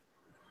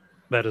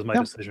 That is my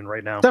decision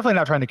right now. Definitely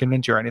not trying to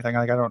convince you or anything.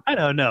 Like I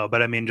don't know,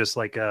 but I mean, just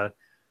like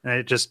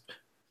if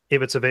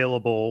it's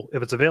available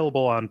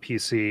on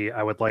PC,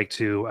 I would like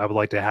to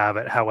have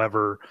it.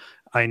 However,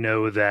 I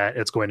know that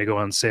it's going to go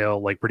on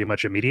sale like pretty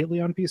much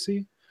immediately on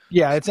PC.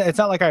 Yeah, it's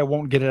not like I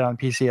won't get it on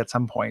PC at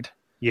some point.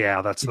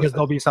 Yeah, that's because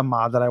there'll be some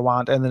mod that I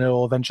want, and then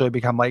it'll eventually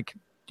become like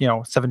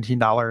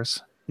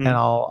 $17, and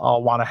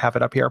I'll want to have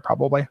it up here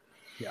probably.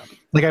 Yeah,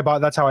 like I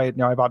bought. That's how I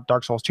bought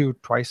Dark Souls 2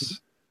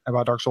 twice. I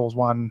bought Dark Souls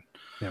 1.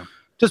 Yeah.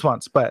 Just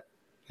once, but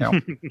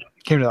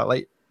came to that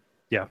late.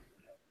 Yeah,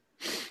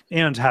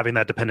 and having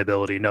that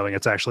dependability, knowing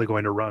it's actually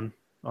going to run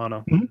on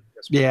a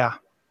yeah.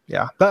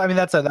 But I mean,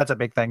 that's a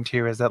big thing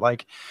too. Is that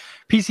like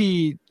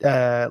PC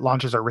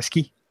launches are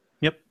risky.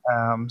 Yep.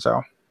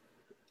 So,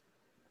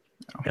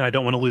 and I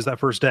don't want to lose that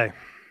first day.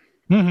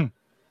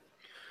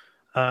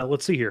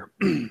 Let's see here.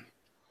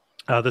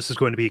 This is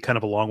going to be kind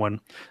of a long one.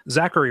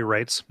 Zachary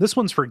writes, this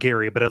one's for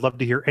Gary, but I'd love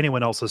to hear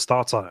anyone else's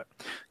thoughts on it.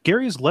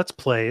 Gary's Let's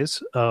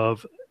Plays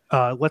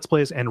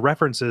and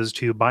references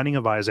to Binding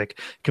of Isaac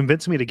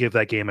convinced me to give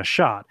that game a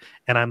shot,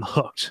 and I'm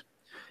hooked.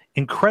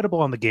 Incredible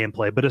on the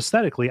gameplay, but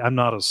aesthetically, I'm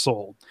not as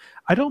sold.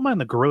 I don't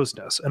mind the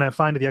grossness, and I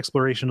find the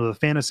exploration of the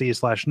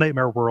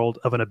fantasy/nightmare world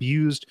of an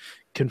abused,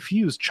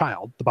 confused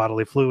child, the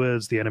bodily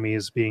fluids, the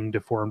enemies being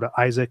deformed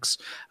Isaacs,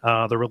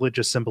 the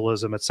religious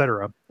symbolism,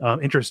 etc.,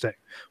 interesting.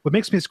 What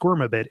makes me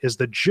squirm a bit is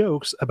the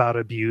jokes about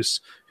abuse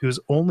whose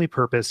only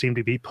purpose seem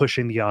to be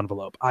pushing the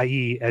envelope,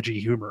 i.e. edgy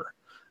humor.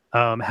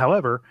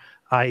 However,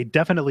 I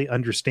definitely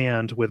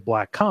understand with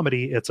black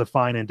comedy, it's a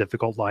fine and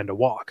difficult line to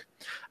walk.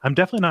 I'm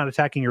definitely not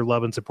attacking your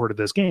love and support of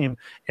this game,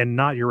 and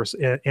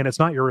it's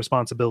not your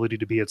responsibility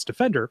to be its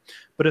defender.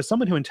 But as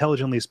someone who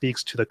intelligently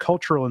speaks to the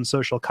cultural and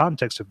social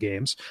context of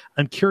games,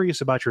 I'm curious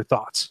about your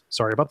thoughts.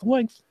 Sorry about the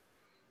length.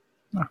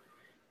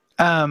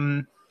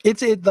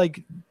 It's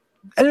like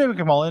Edmund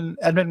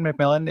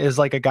McMillen is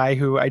like a guy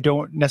who I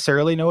don't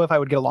necessarily know if I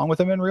would get along with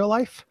him in real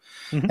life.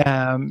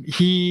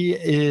 He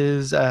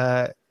is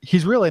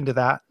he's real into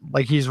that.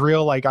 Like he's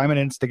real like I'm an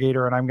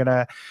instigator and I'm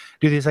gonna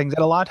do these things.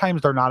 And a lot of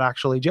times they're not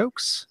actually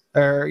jokes,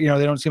 or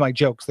they don't seem like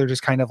jokes. They're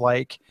just kind of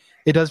like,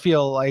 it does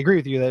feel, I agree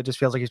with you that it just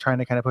feels like he's trying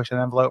to kind of push an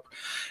envelope.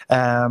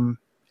 And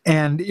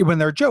when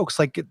they're jokes,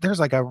 like there's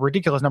like a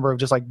ridiculous number of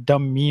just like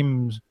dumb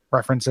memes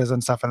references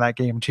and stuff in that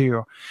game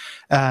too.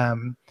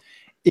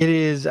 It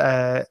is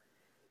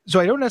so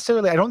I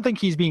don't think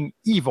he's being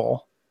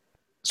evil.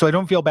 So I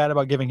don't feel bad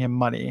about giving him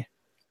money.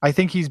 I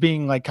think he's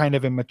being like kind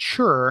of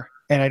immature,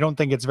 and I don't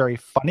think it's very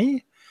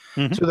funny.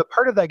 So the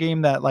part of that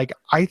game that like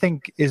I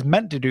think is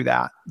meant to do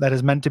that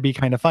is meant to be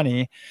kind of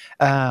funny,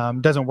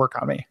 doesn't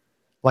work on me.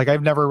 Like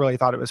I've never really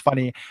thought it was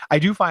funny.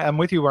 I'm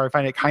with you where I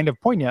find it kind of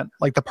poignant.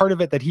 Like the part of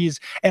it that he's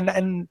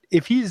and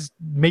if he's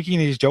making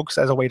these jokes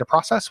as a way to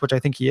process, which I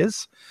think he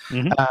is,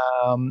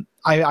 I'm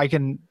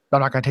not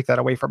going to take that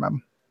away from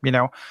him.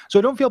 So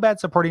I don't feel bad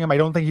supporting him. I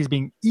don't think he's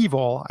being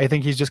evil. I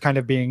think he's just kind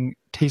of being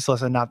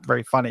tasteless and not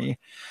very funny.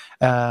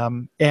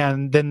 And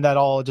then that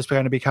all just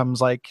kind of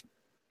becomes like,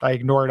 I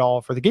ignore it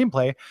all for the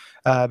gameplay,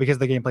 because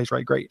the gameplay is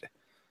really great.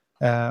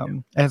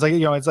 And it's like,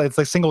 it's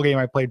like single game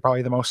I played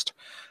probably the most,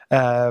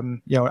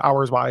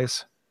 hours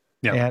wise.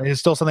 Yeah. And it's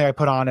still something I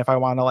put on if I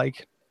want to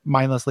like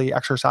mindlessly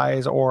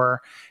exercise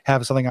or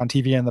have something on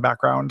TV in the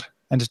background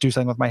and just do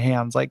something with my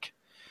hands. Like,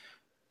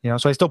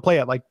 so I still play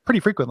it like pretty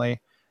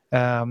frequently.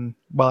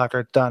 Well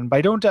after it's done, but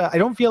I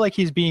don't feel like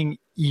he's being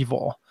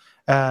evil.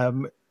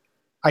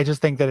 I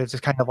just think that it's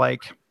just kind of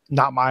like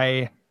not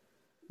my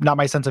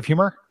sense of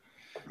humor.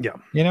 Yeah.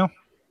 Yeah.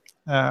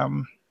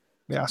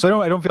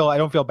 So I don't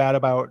feel bad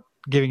about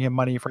giving him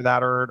money for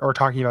that or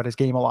talking about his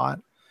game a lot.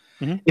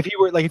 If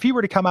he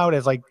were to come out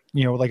as like,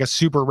 like a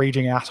super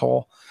raging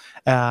asshole,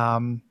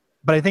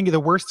 but I think the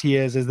worst he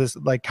is this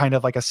like kind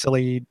of like a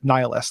silly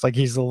nihilist. Like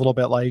he's a little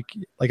bit like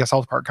a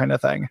South Park kind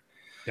of thing.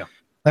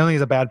 I don't think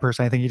he's a bad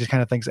person. I think he just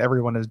kind of thinks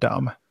everyone is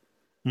dumb,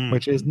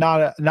 which is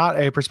not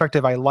a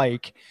perspective I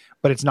like,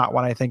 but it's not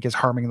one I think is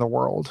harming the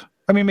world.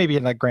 I mean, maybe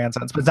in a grand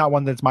sense, but it's not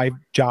one that's my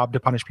job to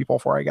punish people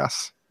for, I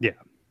guess. Yeah.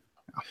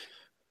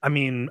 I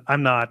mean,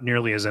 I'm not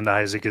nearly as into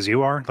Isaac as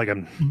you are. Like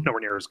I'm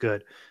nowhere near as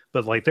good,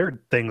 but like there are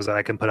things that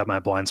I can put up my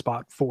blind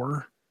spot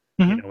for,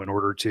 in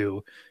order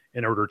to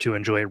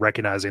enjoy it,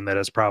 recognizing that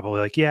it's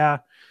probably like, yeah,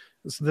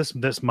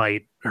 this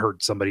might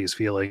hurt somebody's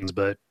feelings,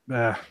 but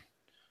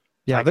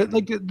yeah,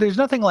 like there's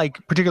nothing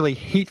like particularly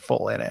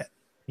hateful in it.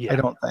 Yeah. I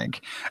don't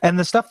think. And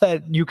the stuff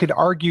that you could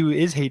argue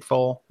is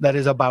hateful, that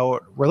is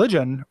about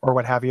religion or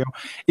what have you,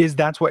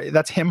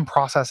 that's him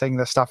processing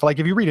this stuff. Like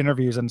if you read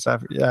interviews and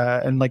stuff,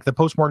 and like the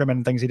postmortem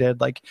and things he did,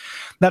 like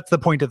that's the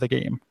point of the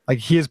game. Like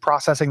he is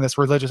processing this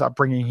religious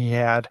upbringing he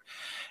had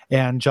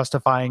and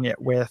justifying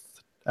it with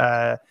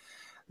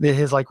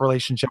his like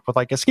relationship with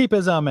like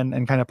escapism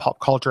and kind of pop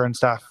culture and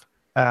stuff.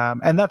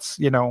 And that's,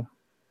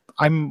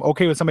 I'm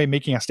okay with somebody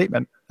making a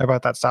statement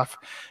about that stuff.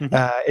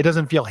 It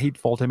doesn't feel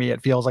hateful to me.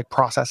 It feels like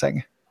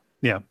processing.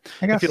 Yeah.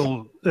 I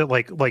feel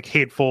like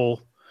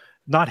hateful,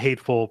 not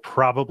hateful,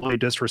 probably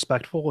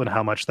disrespectful, and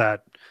how much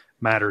that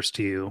matters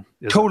to you.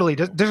 Totally.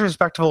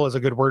 Disrespectful is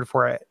a good word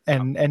for it.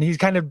 And he's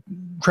kind of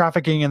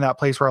trafficking in that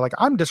place where like,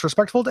 I'm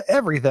disrespectful to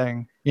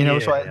everything,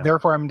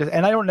 therefore and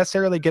I don't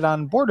necessarily get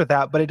on board with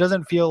that, but it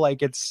doesn't feel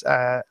like it's,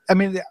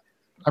 I'm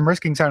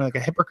risking sounding like a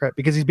hypocrite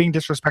because he's being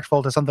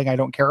disrespectful to something I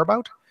don't care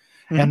about.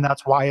 And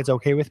that's why it's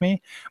okay with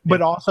me.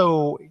 But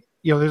also,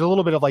 there's a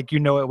little bit of like,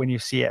 it when you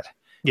see it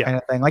kind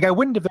of thing. Like I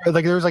wouldn't, if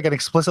like there was like an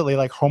explicitly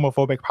like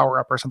homophobic power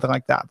up or something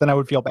like that, then I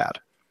would feel bad.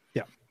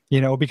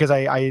 Yeah. Because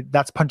I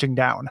that's punching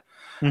down.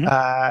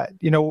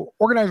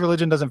 Organized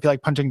religion doesn't feel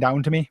like punching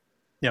down to me.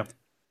 Yeah.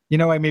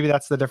 Maybe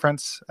that's the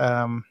difference.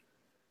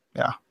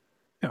 Yeah.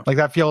 Like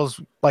that feels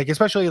like,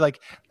 especially like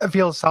it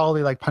feels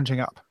solidly like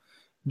punching up,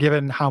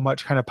 given how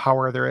much kind of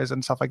power there is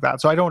and stuff like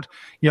that. So I don't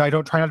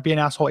try not to be an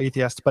asshole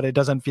atheist, but it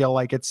doesn't feel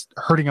like it's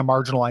hurting a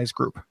marginalized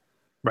group.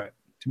 Right.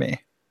 To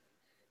me.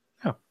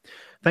 Yeah.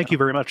 Thank you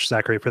very much,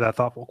 Zachary, for that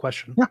thoughtful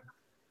question.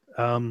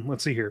 Yeah.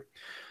 Let's see here.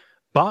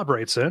 Bob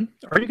writes in,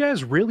 are you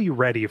guys really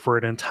ready for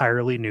an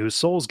entirely new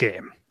Souls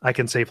game? I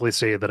can safely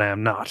say that I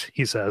am not,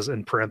 he says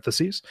in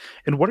parentheses.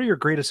 And what are your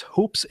greatest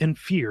hopes and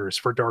fears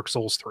for Dark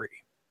Souls 3?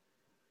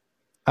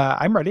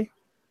 I'm ready.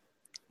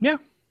 Yeah.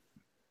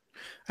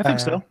 I think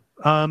so.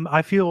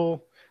 I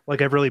feel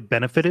like I've really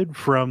benefited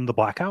from the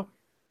blackout.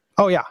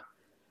 Oh yeah.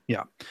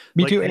 Yeah.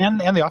 Me too. And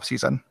the off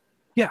season.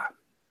 Yeah.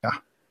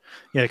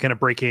 Yeah. Kind of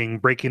breaking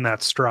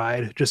that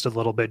stride just a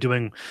little bit,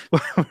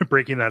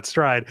 breaking that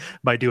stride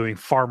by doing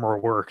far more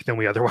work than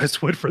we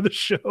otherwise would for the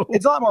show.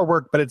 It's a lot more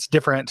work, but it's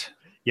different.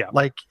 Yeah.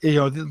 Like,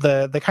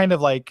 the kind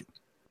of like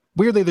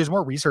weirdly, there's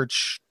more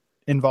research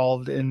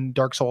involved in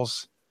Dark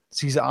Souls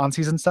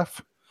season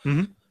stuff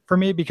for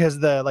me, because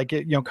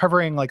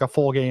covering like a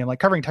full game, like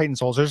covering Titan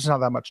Souls, there's just not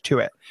that much to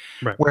it.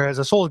 Right. Whereas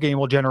a Souls game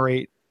will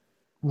generate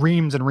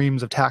reams and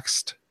reams of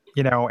text,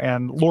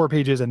 and lore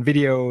pages and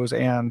videos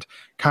and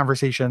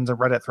conversations and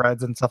Reddit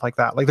threads and stuff like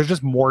that. Like there's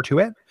just more to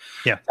it.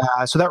 Yeah.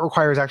 So that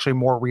requires actually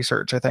more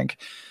research, I think.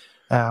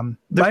 Good. I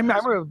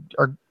was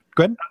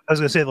going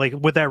to say, like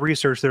with that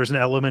research, there's an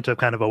element of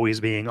kind of always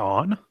being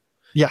on.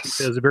 Yes.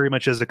 Because it very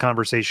much is a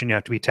conversation you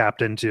have to be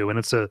tapped into. And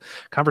it's a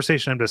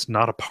conversation I'm just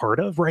not a part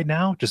of right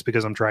now, just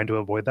because I'm trying to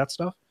avoid that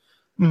stuff.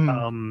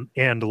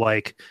 And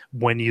like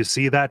when you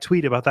see that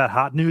tweet about that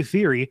hot new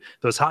theory,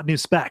 those hot new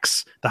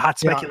specs, the hot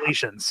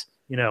speculations,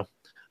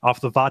 off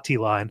the Vati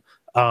line,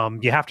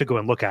 you have to go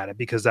and look at it,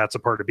 because that's a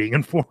part of being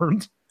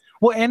informed.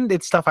 Well, and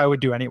it's stuff I would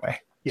do anyway.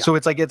 Yeah. So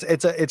it's like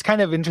it's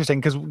kind of interesting,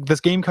 because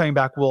this game coming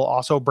back will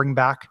also bring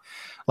back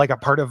like a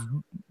part of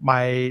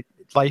my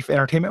life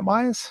entertainment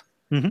wise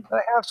that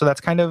I have. So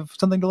that's kind of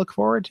something to look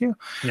forward to.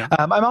 Yeah.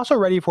 I'm also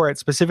ready for it,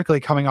 specifically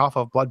coming off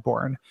of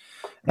Bloodborne,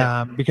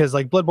 because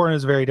like Bloodborne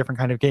is a very different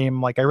kind of game.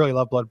 Like I really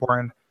love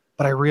Bloodborne,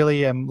 but I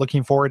really am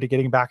looking forward to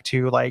getting back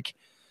to like,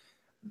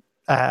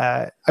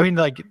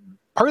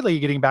 partly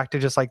getting back to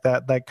just like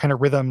that kind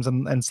of rhythms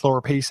and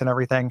slower pace and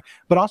everything,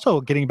 but also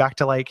getting back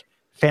to like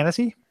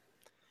fantasy.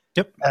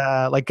 Yep.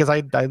 Because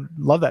I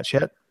love that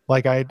shit.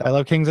 Like I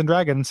love Kings and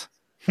Dragons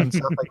and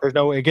stuff. Like there's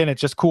again,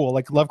 it's just cool.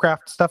 Like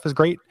Lovecraft stuff is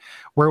great.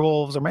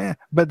 Werewolves are meh.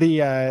 But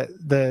I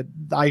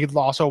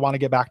also want to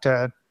get back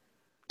to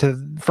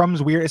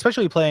From's weird,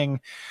 especially playing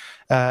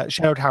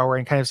Shadow Tower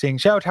and kind of seeing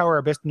Shadow Tower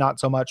a bit, not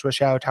so much with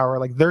Shadow Tower.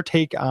 Like their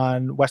take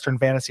on Western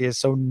fantasy is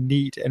so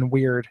neat and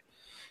weird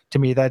to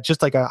me that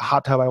just like a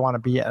hot tub I want to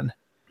be in.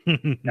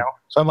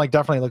 So I'm like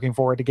definitely looking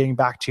forward to getting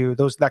back to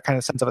that kind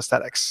of sense of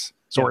aesthetics.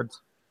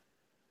 Swords.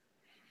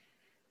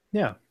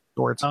 Yeah.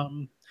 Swords.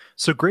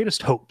 So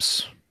greatest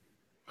hopes.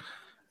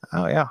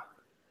 Oh yeah.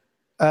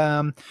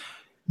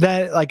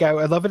 That like I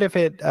love it if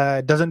it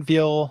doesn't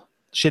feel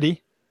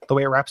shitty the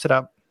way it wraps it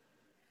up.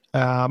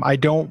 I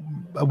don't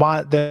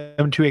want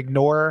them to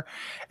ignore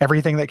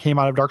everything that came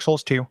out of Dark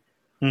Souls 2.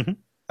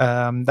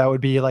 That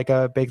would be like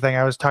a big thing.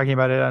 I was talking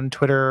about it on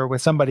Twitter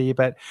with somebody,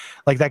 but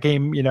like that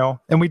game,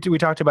 and we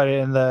talked about it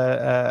in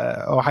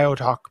the Ohio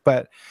talk,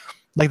 but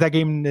like that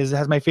game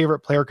has my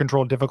favorite player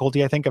controlled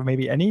difficulty, I think, of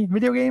maybe any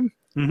video game.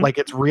 Like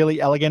it's really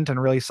elegant and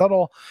really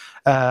subtle.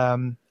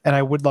 And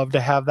I would love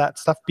to have that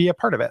stuff be a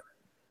part of it.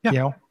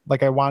 Yeah.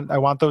 Like I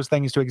want those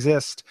things to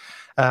exist.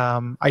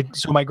 So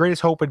my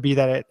greatest hope would be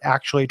that it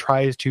actually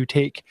tries to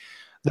take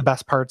the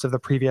best parts of the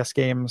previous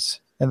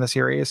games in the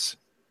series,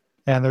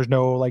 and there's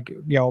no like,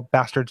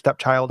 bastard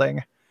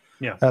stepchilding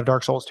of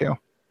Dark Souls 2.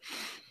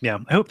 Yeah.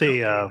 I hope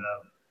they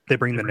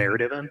bring the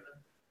narrative in.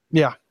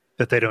 Yeah.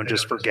 That they don't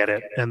just forget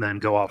it and then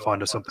go off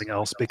onto something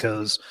else,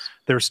 because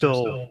I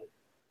still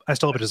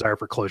have a desire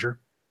for closure.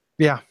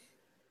 Yeah.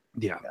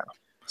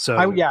 So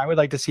I would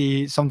like to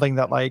see something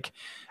that like,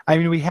 I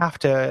mean, we have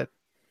to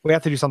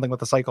do something with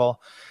the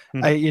cycle.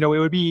 It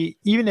would be,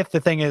 even if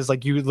the thing is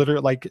like you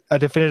literally like a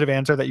definitive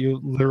answer that you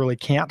literally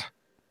can't,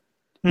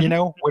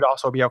 would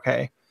also be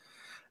okay.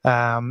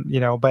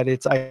 But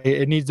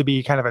it needs to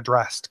be kind of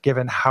addressed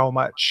given how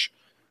much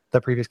the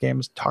previous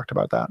games talked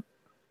about that.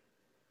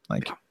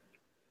 Like,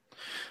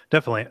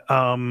 definitely.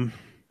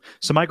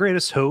 So my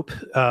greatest hope,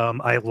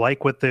 I like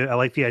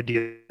the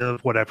idea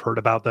of what I've heard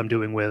about them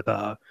doing with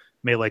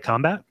melee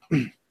combat.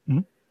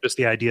 Just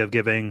the idea of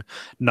giving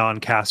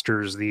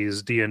non-casters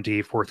these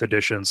D&D 4th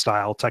edition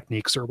style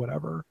techniques or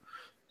whatever.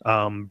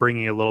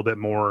 Bringing a little bit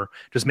more,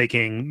 just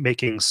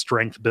making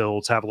strength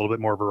builds have a little bit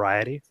more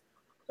variety.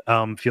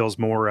 Feels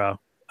more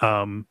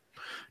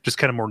just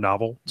kind of more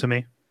novel to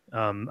me.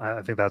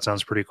 I think that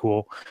sounds pretty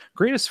cool.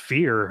 Greatest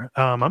fear,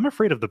 I'm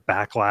afraid of the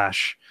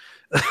backlash.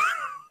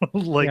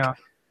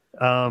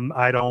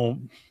 I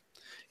don't,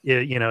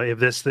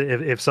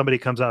 if somebody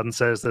comes out and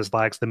says this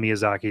lacks the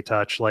Miyazaki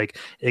touch, like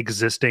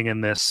existing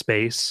in this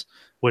space,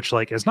 which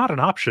like is not an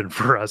option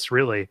for us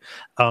really,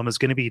 is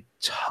going to be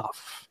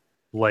tough.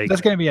 Like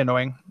that's going to be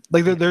annoying.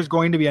 Like there's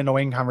going to be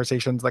annoying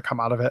conversations that come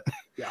out of it.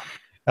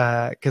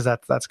 Because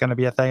that's going to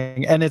be a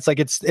thing, and it's like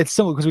it's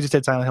similar because we just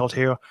did Silent Hill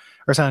 2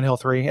 or Silent Hill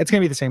 3. It's going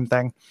to be the same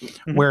thing,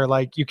 where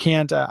like you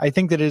can't. I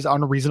think that it is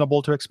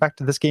unreasonable to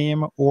expect this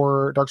game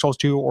or Dark Souls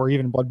 2 or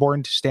even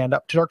Bloodborne to stand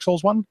up to Dark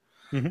Souls 1,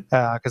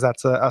 because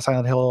that's a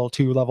Silent Hill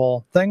 2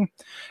 level thing.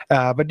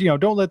 But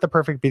don't let the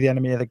perfect be the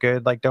enemy of the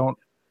good. Like don't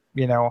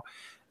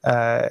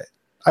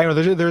I know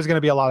there's going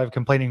to be a lot of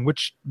complaining,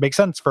 which makes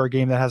sense for a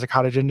game that has a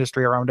cottage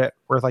industry around it,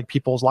 where like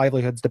people's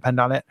livelihoods depend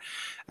on it.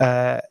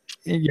 But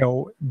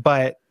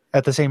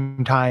at the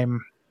same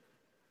time,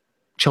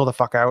 chill the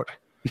fuck out.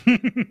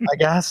 I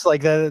guess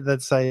like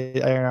that's I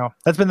don't know.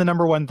 That's been the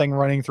number one thing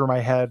running through my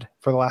head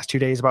for the last 2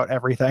 days about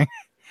everything.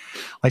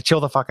 Like chill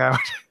the fuck out.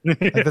 Like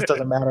this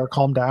doesn't matter.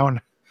 Calm down.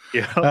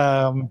 Yeah.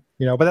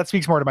 But that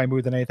speaks more to my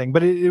mood than anything.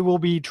 But it will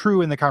be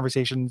true in the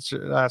conversations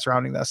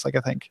surrounding this. Like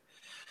I think,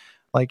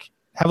 like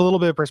have a little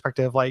bit of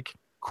perspective. Like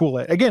cool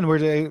it again.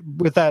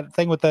 With that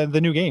thing with the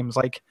new games,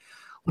 like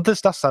let this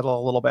stuff settle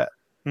a little bit,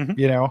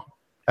 you know,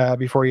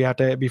 before you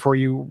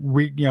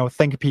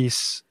think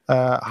piece,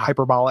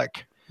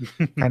 hyperbolic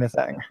kind of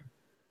thing.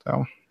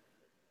 So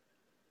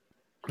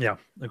yeah,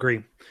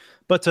 agree.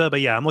 But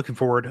yeah, I'm looking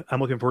forward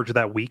to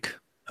that week.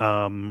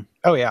 Oh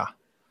yeah.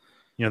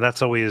 You know,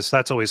 that's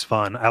always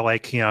fun. I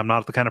like, I'm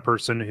not the kind of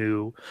person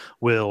who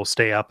will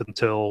stay up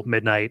until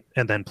midnight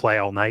and then play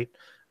all night.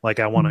 Like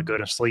I want to go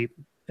to sleep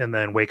and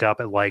then wake up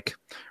at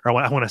I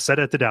want to set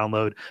it to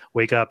download,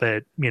 wake up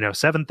at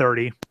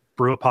 7:30,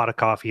 brew a pot of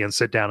coffee and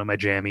sit down in my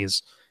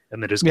jammies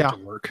and then just get to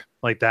work.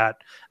 Like that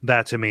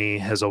to me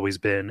has always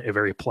been a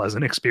very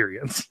pleasant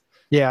experience.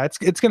 Yeah, it's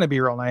going to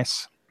be real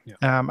nice. Yeah.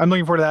 I'm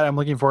looking forward to that. I'm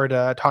looking forward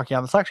to talking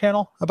on the Slack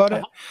channel about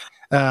it.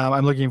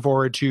 I'm looking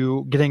forward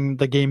to getting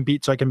the game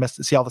beat so I can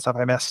see all the stuff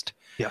I missed.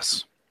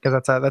 Yes,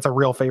 because that's a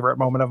real favorite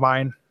moment of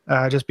mine.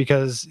 Just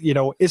because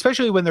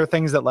especially when there are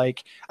things that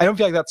like I don't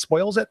feel like that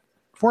spoils it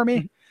for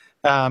me.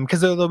 Because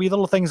there'll be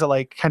little things that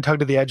like kind of tug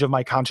to the edge of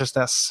my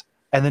consciousness,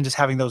 and then just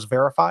having those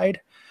verified,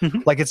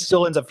 like it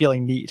still ends up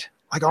feeling neat.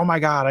 Like, oh my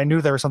god, I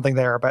knew there was something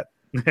there, but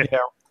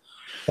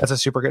that's a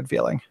super good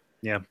feeling.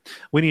 Yeah,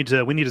 we need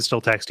to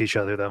still text each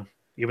other though,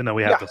 even though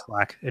we have the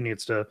Slack. It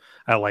needs to.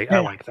 I like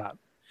that.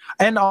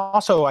 And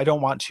also, I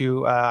don't want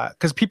to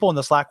because people in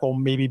the Slack will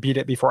maybe beat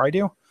it before I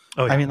do.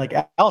 Oh, yeah. I mean, like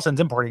Allison's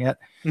importing it.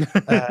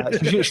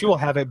 She will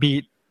have it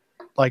beat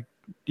like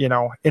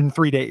in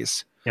 3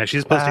 days. Yeah,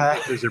 she's posting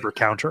pictures of her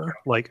counter.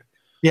 Like,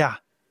 yeah.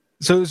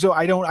 So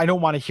I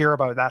don't want to hear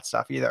about that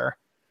stuff either.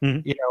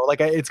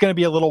 Like it's going to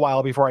be a little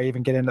while before I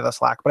even get into the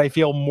Slack, but I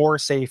feel more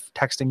safe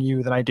texting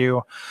you than I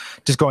do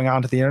just going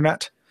onto the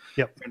internet.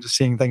 Yep. And just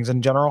seeing things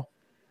in general.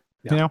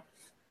 Yep.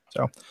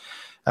 So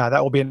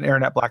that will be an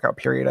internet blackout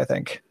period, I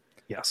think.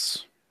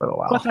 Yes. For a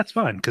while. But that's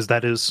fine because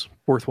that is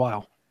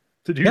worthwhile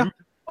to do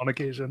on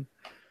occasion.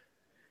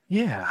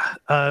 Yeah.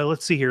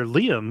 Let's see here.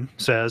 Liam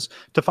says,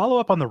 to follow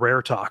up on the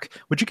Rare talk,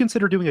 would you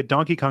consider doing a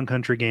Donkey Kong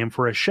Country game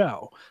for a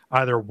show,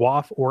 either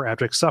WAF or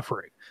Abject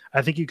Suffering?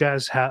 I think you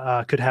guys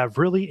could have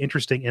really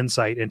interesting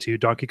insight into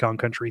Donkey Kong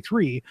Country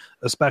 3,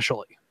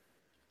 especially.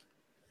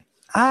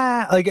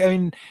 I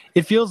mean,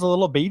 it feels a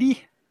little baity.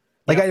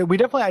 Like I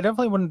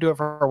definitely wouldn't do it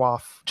for a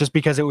WAF just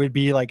because it would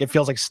be like, it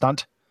feels like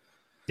stunt.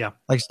 Yeah.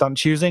 Like stunt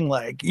choosing.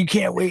 Like you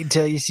can't wait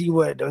until you see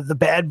what the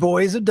bad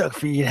boys of Duck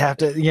Feed have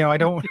to, I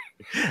don't.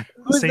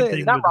 Who's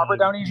not Robert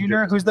Downey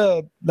Jr.? Who's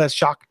the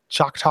shock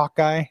talk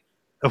guy?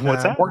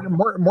 What's that?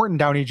 Morton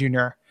Downey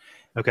Jr.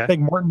 Okay. Like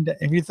Morton,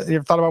 have you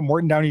ever thought about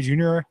Morton Downey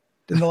Jr.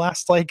 in the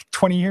last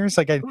 20 years?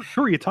 Like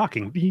who are you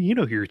talking? You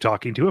know who you're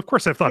talking to. Of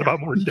course I've thought about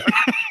Morton Downey.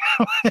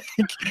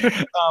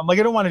 Like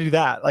I don't want to do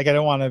that. Like I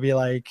don't want to be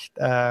like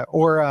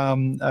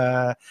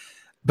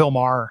Bill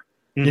Maher,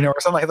 or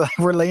something like that.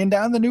 We're laying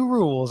down the new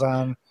rules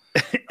on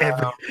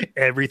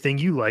everything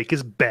you like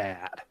is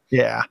bad.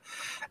 Yeah.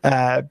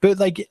 But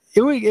like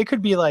it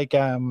could be like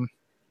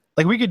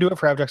we could do it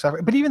for Abject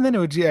Suffering, but even then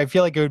I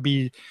feel like it would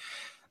be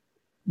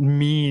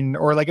mean,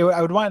 or like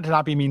I would want it to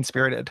not be mean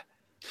spirited.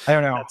 I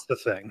don't know. That's the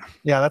thing.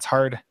 Yeah, that's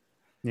hard.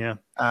 Yeah.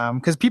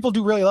 Because people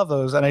do really love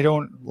those, and I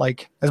don't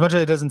like, as much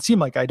as it doesn't seem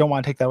like, I don't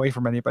want to take that away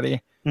from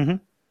anybody.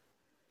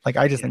 Like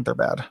I just think they're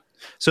bad.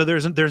 So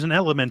there's an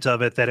element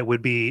of it that it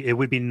would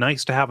be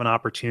nice to have an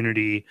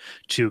opportunity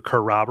to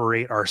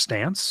corroborate our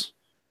stance.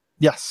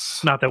 Yes.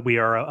 Not that we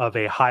are of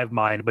a hive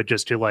mind, but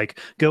just to like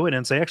go in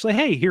and say, actually,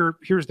 hey,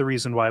 here's the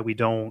reason why we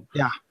don't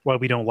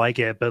like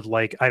it. But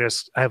like I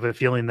have a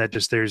feeling that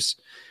just there's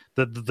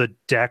the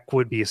deck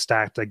would be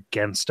stacked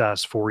against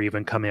us for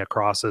even coming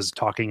across as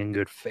talking in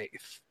good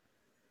faith.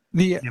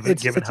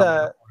 Given how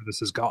far this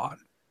has gone.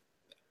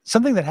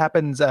 Something that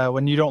happens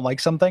when you don't like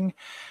something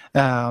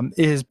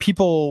is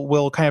people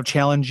will kind of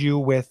challenge you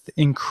with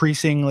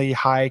increasingly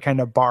high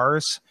kind of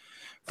bars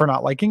for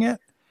not liking it.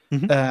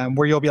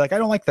 Where you'll be like, I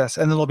don't like this,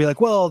 and then they'll be like,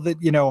 well,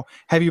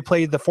 have you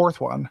played the fourth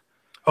one?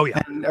 Oh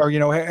yeah. Or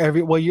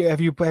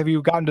have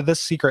you gotten to this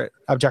secret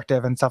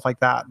objective and stuff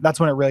like that? That's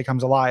when it really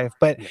comes alive.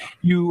 But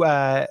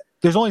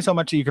there's only so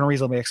much that you can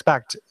reasonably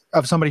expect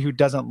of somebody who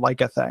doesn't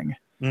like a thing.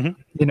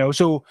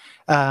 So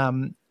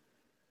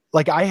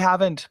like I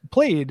haven't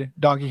played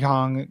Donkey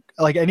Kong,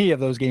 like any of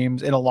those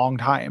games, in a long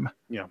time.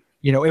 Yeah.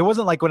 It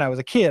wasn't like when I was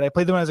a kid. I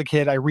played them when I was a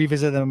kid. I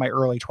revisited them in my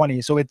early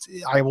 20s. So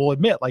I will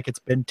admit, like it's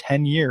been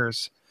 10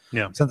 years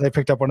since I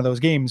picked up one of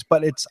those games,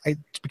 but it's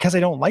because I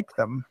don't like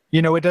them.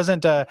 It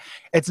doesn't,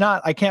 it's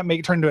not, I can't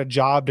turn into a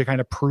job to kind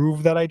of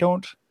prove that I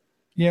don't,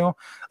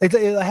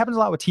 it happens a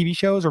lot with TV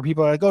shows where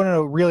people are like, oh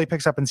no, it really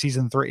picks up in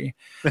season 3.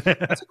 It's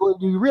like, well,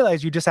 you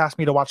realize you just asked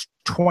me to watch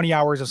 20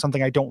 hours of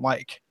something I don't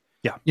like.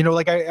 Yeah.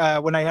 Like I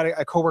when I had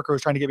a coworker who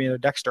was trying to get me into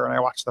Dexter, and I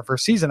watched the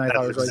first season,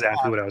 thought it was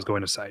exactly what I was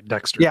going to say.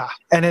 Dexter. Yeah.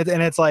 And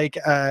it's like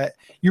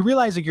you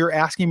realize that you're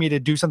asking me to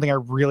do something I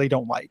really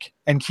don't like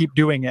and keep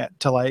doing it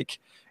to like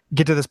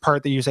get to this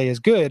part that you say is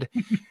good.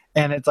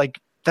 And it's like,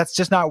 that's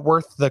just not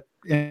worth the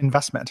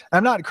investment.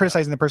 I'm not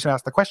criticizing the person who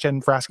asked the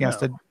question for asking us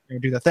to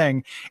do the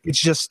thing. It's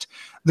just,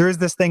 there is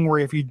this thing where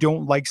if you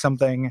don't like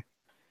something,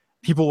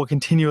 people will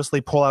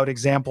continuously pull out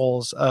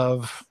examples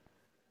of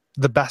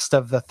the best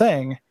of the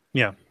thing.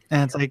 Yeah.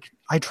 And it's like,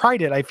 I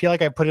tried it. I feel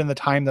like I put in the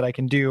time that I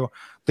can do.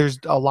 There's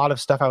a lot of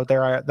stuff out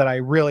there that I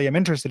really am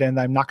interested in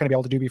that I'm not going to be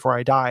able to do before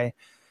I die.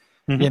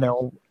 Mhm. You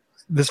know,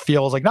 this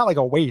feels like not like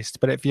a waste,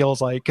 but it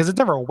feels like, because it's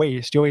never a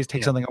waste. You always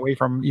take something away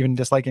from even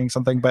disliking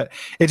something, but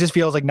it just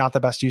feels like not the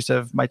best use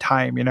of my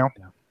time, you know?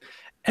 Yeah.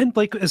 And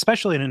like,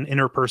 especially in an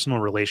interpersonal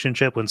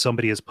relationship, when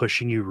somebody is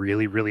pushing you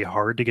really, really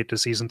hard to get to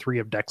season 3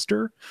 of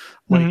Dexter,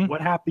 like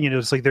what happened? You know,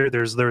 it's like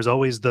there's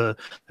always the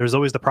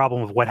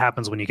problem of what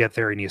happens when you get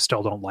there and you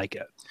still don't like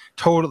it.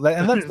 Totally.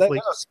 And that's Like-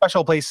 a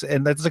special place,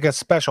 and that's like a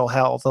special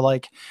hell to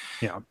like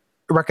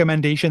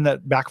recommendation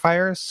that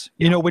backfires,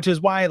 you know, which is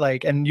why,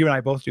 like, and you and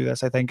I both do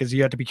this, I think, is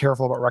you have to be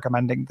careful about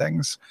recommending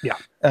things. Yeah.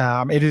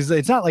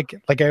 It's not like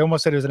I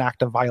almost said it was an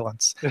act of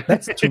violence.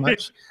 That's too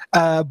much.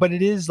 But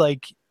it is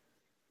like,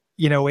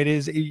 you know,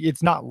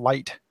 it's not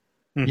light.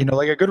 Mhm. You know,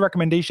 like a good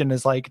recommendation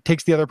is like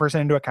takes the other person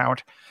into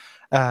account.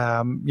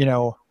 You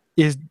know,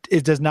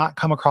 it does not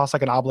come across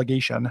like an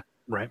obligation.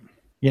 Right.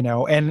 You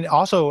know, and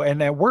also,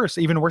 and at worse,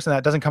 even worse than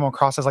that, doesn't come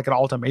across as like an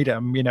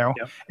ultimatum, you know.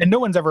 Yeah. And no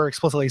one's ever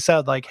explicitly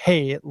said like,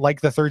 hey,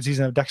 like the 3rd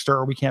season of Dexter,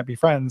 or we can't be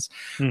friends.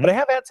 Mhm. But I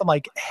have had some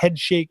like head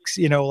shakes,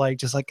 you know, like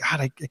just like,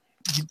 God,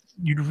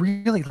 you'd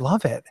really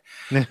love it.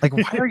 Like,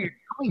 why are you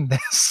doing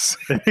this?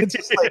 It's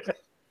just like,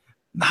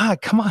 nah,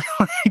 come on.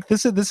 Like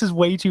this is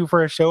way too,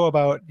 for a show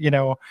about, you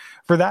know,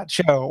 for that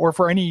show or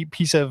for any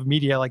piece of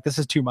media, like this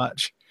is too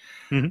much.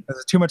 Mhm.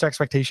 There's too much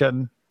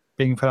expectation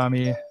being put on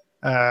me.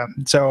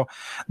 So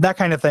that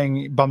kind of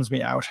thing bums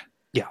me out.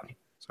 Yeah.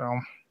 So,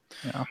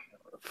 yeah.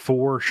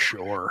 For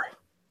sure.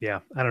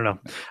 Yeah. I don't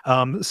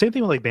know. Same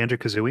thing with like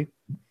Banjo-Kazooie.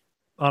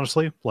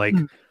 Honestly, like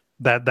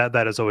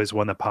that is always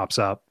one that pops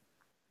up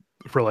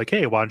for like,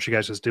 hey, why don't you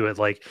guys just do it?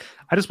 Like,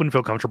 I just wouldn't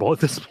feel comfortable at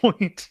this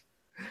point.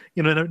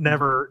 You know,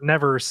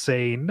 never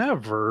say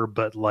never,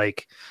 but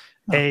like,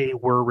 A,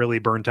 we're really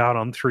burnt out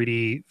on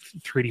 3D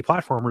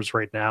platformers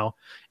right now,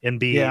 and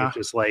B, it's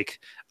just like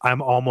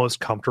I'm almost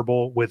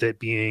comfortable with it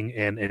being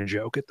an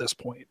in-joke at this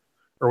point,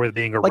 or with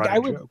being a like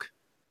running joke.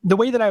 The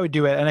way that I would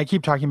do it, and I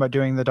keep talking about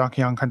doing the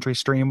Donkey Kong Country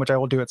stream, which I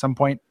will do at some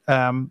point.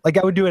 Like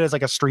I would do it as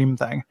like a stream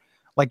thing,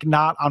 like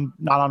not on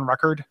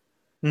record,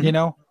 you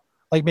know,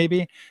 like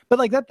maybe, but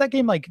like that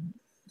game, like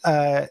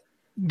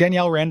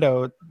Danielle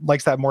Rando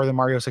likes that more than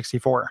Mario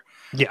 64.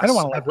 Yes, I don't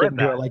want to like I've read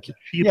do that. it like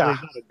She lays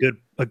out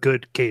a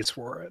good case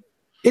for it.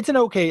 It's an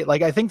okay,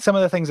 like I think some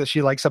of the things that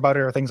she likes about it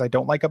are things I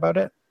don't like about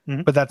it,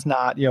 but that's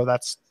not, you know,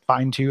 that's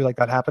fine too. Like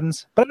that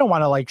happens, but I don't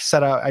want to like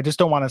set up. I just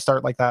don't want to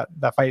start like that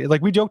fight.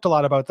 Like we joked a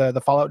lot about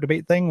the Fallout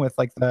debate thing with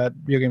like the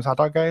Video Games Hot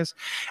Dog guys.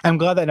 I'm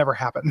glad that never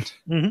happened,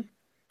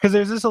 because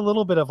there's just a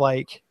little bit of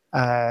like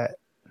I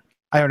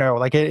don't know,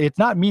 like it's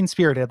not mean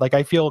spirited. Like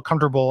I feel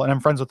comfortable and I'm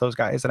friends with those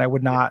guys, and I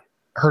would not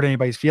hurt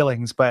anybody's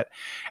feelings. But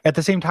at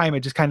the same time, it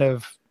just kind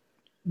of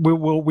we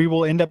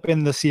will end up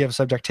in the sea of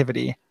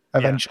subjectivity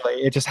eventually.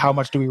 It's just how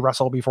much do we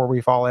wrestle before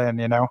we fall in,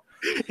 you know?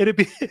 It'd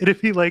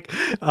be like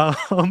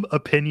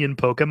opinion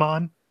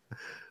Pokemon.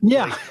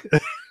 Yeah.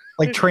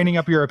 Like training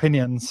up your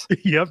opinions.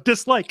 Yep,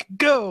 dislike,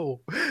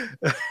 go.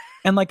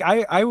 And like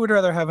I would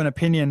rather have an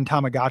opinion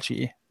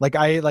Tamagotchi. Like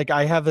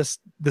I have this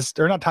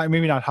or not time,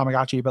 maybe not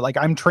Tamagotchi, but like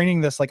I'm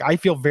training this. Like I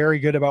feel very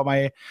good about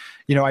my,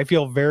 you know, I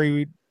feel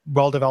very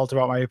well developed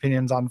about my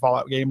opinions on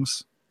Fallout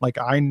games. Like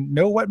I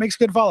know what makes a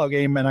good Fallout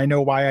game, and I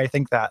know why I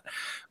think that.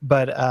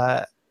 But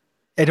I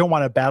don't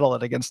want to battle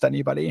it against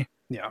anybody.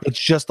 Yeah, it's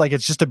just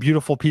a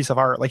beautiful piece of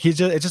art. Like it's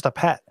just a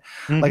pet.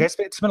 Like I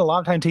spent a lot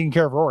of time taking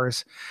care of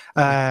Roars,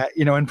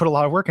 you know, and put a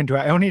lot of work into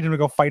it. I don't need him to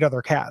go fight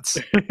other cats.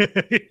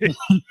 You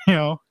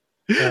know.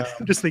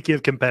 Just thinking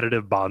of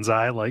competitive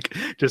bonsai, like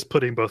just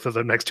putting both of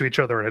them next to each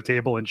other on a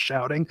table and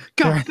shouting,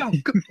 "Go, go,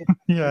 go!"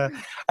 Yeah,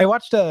 I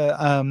watched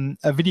a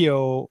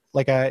video,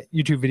 like a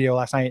YouTube video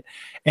last night,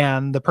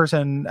 and the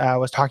person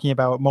was talking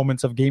about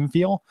moments of game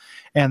feel,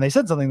 and they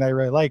said something that I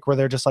really like, where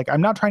they're just like,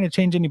 "I'm not trying to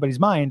change anybody's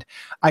mind.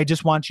 I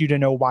just want you to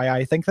know why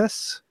I think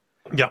this."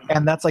 Yeah,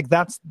 and that's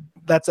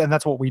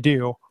what we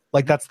do.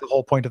 Like that's the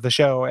whole point of the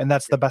show, and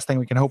that's the best thing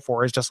we can hope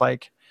for. Is just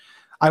like,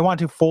 I want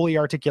to fully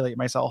articulate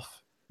myself.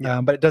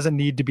 But it doesn't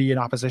need to be in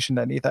opposition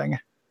to anything.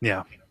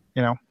 Yeah,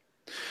 you know.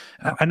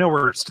 I know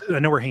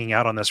we're hanging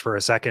out on this for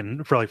a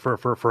second, for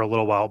a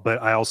little while, but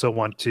I also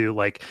want to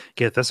like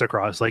get this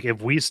across. Like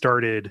if we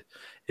started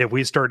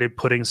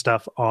putting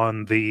stuff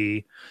on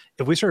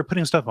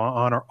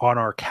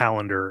our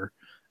calendar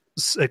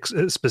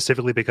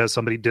specifically because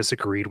somebody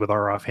disagreed with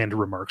our offhand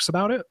remarks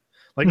about it.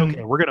 Like,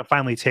 okay, we're going to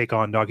finally take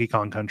on Donkey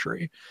Kong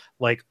Country.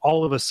 Like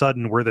all of a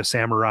sudden we're the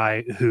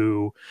samurai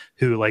who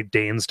like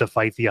deigns to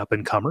fight the up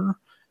and comer.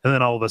 And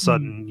then all of a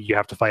sudden you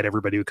have to fight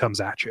everybody who comes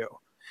at you.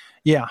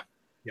 Yeah.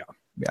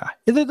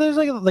 There's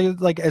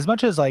like as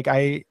much as like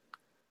I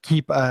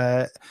keep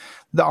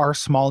our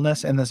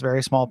smallness in this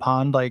very small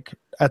pond, like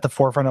at the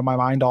forefront of my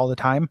mind all the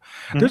time.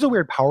 There's a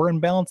weird power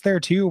imbalance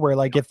there too, where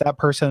like if that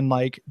person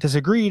like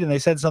disagreed and they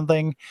said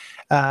something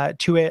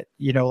to it,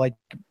 you know, like,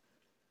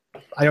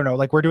 I don't know,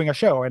 like we're doing a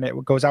show and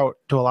it goes out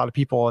to a lot of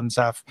people and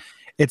stuff.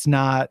 It's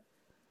not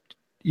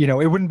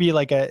it wouldn't be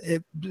like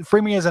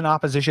framing as an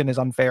opposition is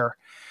unfair.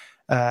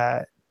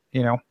 So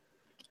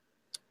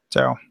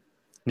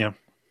yeah.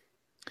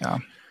 Yeah.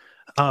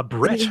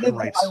 Brett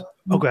writes.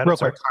 Oh, go ahead. Real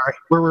quick,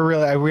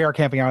 sorry. We are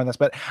camping out on this,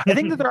 but I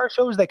think that there are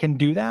shows that can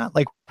do that,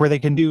 like where they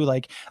can do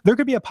like there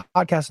could be a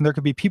podcast and there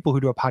could be people who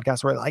do a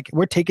podcast where like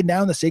we're taking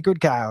down the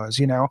sacred cows.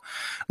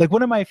 Like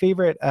one of my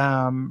favorite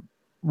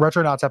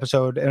Retronauts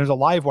episode, and it was a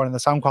live one, and the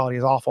sound quality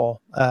is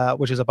awful,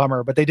 which is a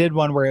bummer. But they did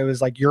one where it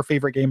was like your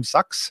favorite game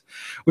sucks,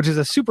 which is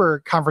a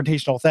super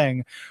confrontational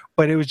thing.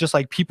 But it was just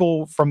like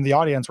people from the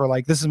audience were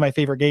like, "This is my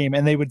favorite game,"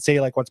 and they would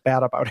say like what's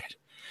bad about it.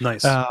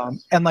 Nice.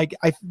 And like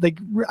I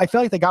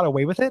feel like they got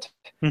away with it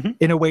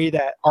in a way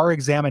that our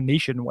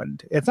examination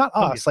wouldn't. It's not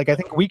us. Like I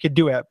think we could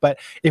do it, but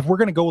if we're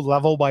gonna go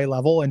level by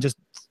level and just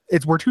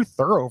we're too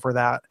thorough for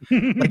that.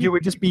 Like it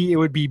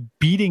would be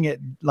beating it,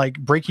 like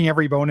breaking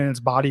every bone in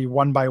its body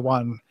one by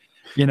one,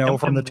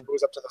 from the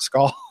toes up to the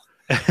skull.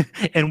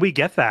 And we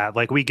get that.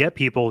 Like we get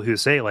people who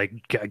say like,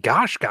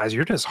 "Gosh, guys,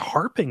 you're just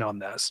harping on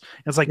this."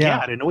 And it's like,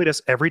 yeah, it annoyed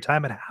us every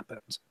time it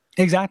happens.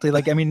 Exactly.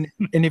 Like, I mean,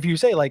 and if you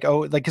say like,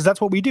 oh, like, cause that's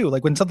what we do.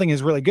 Like when something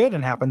is really good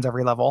and happens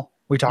every level,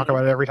 we talk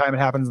about it every time it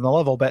happens in the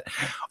level, but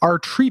our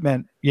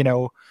treatment,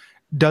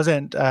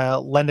 doesn't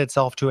lend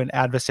itself to an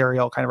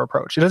adversarial kind of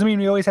approach. It doesn't mean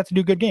we always have to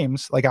do good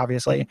games, like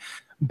obviously,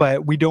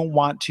 but we don't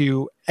want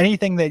to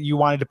anything that you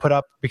wanted to put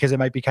up because it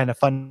might be kind of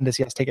fun to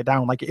see us take it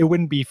down. Like it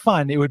wouldn't be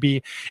fun. It'd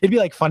be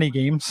like Funny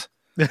Games.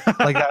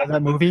 Like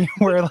that movie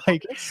where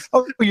like,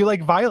 oh, you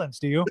like violence,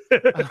 do you?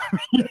 It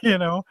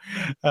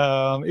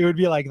would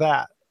be like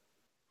that.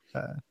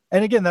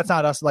 And again, that's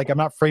not us. Like, I'm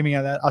not framing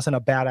us in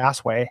a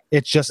badass way.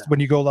 It's just when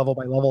you go level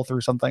by level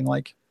through something,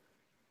 like,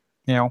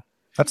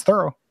 that's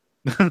thorough.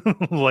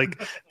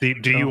 Like,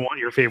 do you want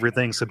your favorite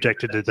thing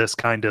subjected to this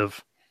kind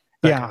of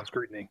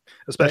scrutiny,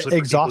 especially for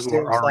exhaustive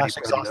people who are already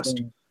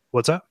exhausting?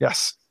 What's that?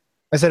 Yes,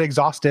 I said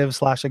exhaustive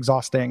 /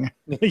 exhausting.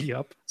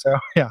 Yep. So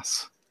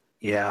yes.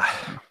 Yeah.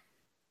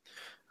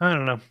 I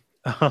don't know.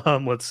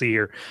 Let's see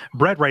here.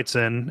 Brett writes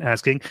in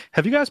asking,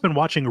 have you guys been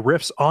watching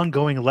Riff's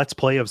ongoing Let's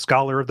Play of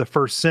Scholar of the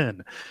First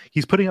Sin?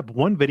 He's putting up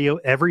one video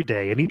every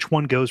day, and each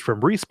one goes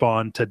from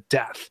respawn to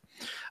death.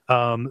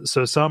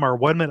 So some are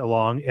 1 minute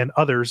long, and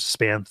others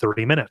span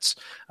 30 minutes.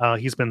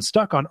 He's been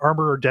stuck on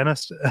Armorer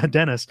Dennis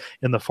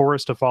in the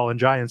Forest of Fallen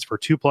Giants for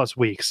 2+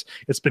 weeks.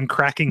 It's been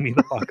cracking me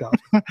the fuck up.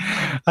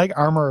 Like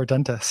Armorer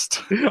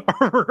Dentist.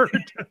 Armorer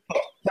Dentist.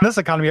 In this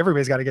economy,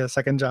 everybody's got to get a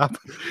second job.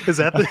 Is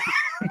that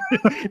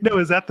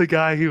is that the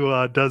guy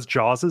who does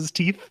Jaws's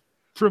teeth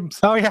from?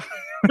 Oh yeah.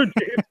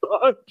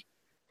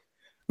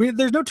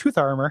 There's no tooth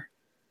armor.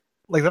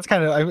 Like that's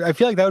kind of, I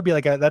feel like that would be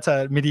like that's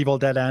a medieval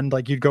dead end.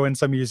 Like you'd go in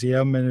some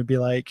museum and it'd be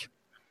like,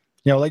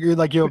 you'll be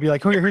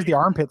like, oh, here's the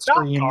armpit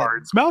screen.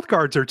 Mouth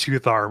guards are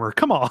tooth armor.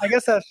 Come on. I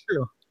guess that's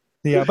true.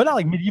 Yeah, but not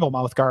like medieval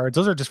mouth guards.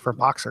 Those are just for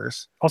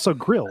boxers. Also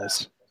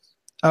grills.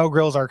 Oh,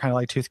 grills are kind of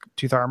like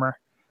tooth armor.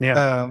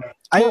 Yeah.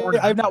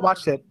 I've not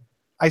watched it.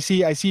 I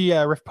see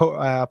Riff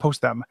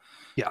post them.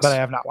 Yes. But I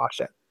have not watched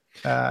it.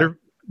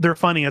 They're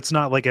funny. It's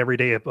not like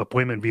everyday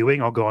appointment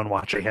viewing. I'll go and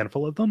watch a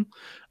handful of them.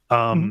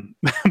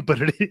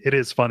 But it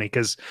is funny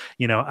because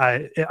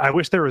I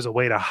wish there was a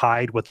way to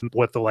hide what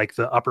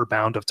the upper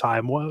bound of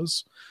time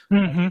was,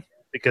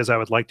 because I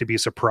would like to be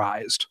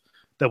surprised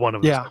that one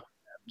of those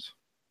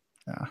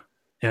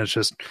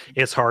and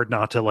it's hard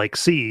not to like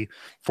see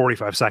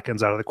 45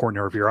 seconds out of the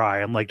corner of your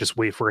eye and like just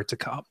wait for it to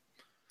come.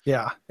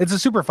 Yeah, it's a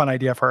super fun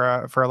idea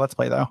for a Let's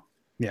Play though.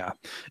 Yeah,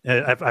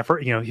 I've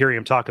heard, hearing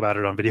him talk about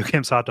it on Video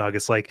Games Hot Dog,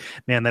 it's like,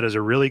 man, that is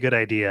a really good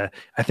idea.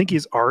 I think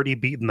he's already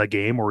beaten the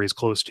game or he's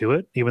close to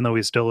it, even though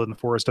he's still in the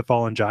Forest of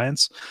Fallen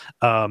Giants.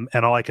 And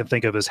all I can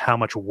think of is how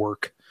much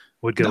work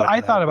would go. I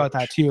thought about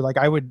that too. Like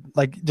I would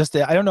like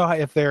I don't know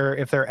if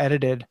they're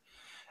edited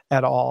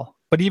at all,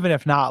 but even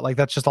if not, like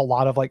that's just a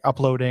lot of like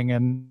uploading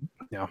and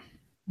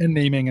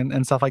naming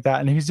and stuff like that.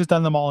 And he's just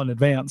done them all in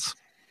advance.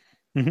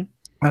 Mm-hmm.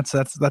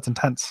 That's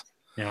intense.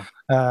 Yeah.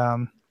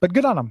 But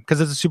good on him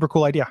because it's a super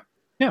cool idea.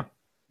 Yeah.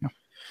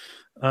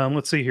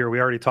 Let's see here. We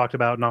already talked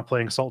about not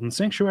playing Salt and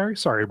Sanctuary.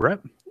 Sorry, Brett.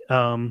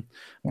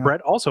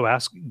 Brett also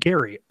asked,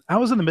 Gary, I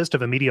was in the midst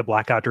of a media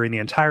blackout during the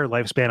entire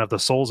lifespan of the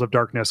Souls of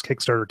Darkness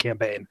Kickstarter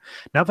campaign.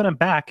 Now that I'm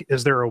back,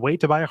 is there a way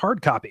to buy a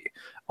hard copy?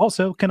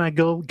 Also, can I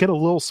go get a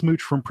little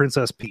smooch from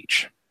Princess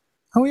Peach?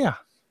 Oh, yeah.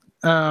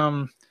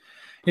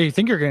 You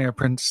think you're getting a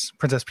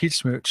Princess Peach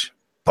smooch,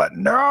 but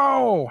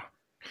no!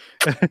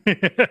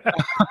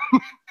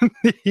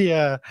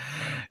 Yeah,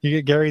 you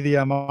get Gary the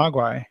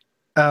Mogwai.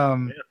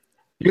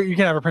 You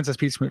can have a Princess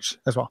Peach smooch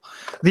as well.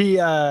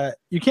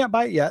 You can't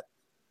buy it yet,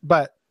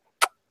 but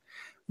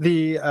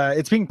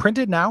it's being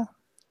printed now.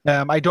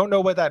 I don't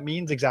know what that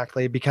means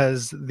exactly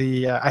because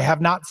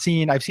I've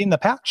seen the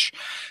patch,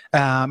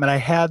 and I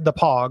had the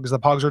Pogs. The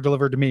Pogs were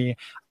delivered to me.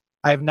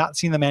 I have not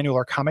seen the manual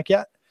or comic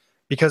yet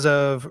because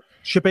of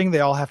shipping.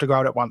 They all have to go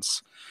out at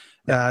once.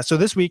 So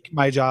this week,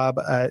 my job,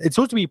 it's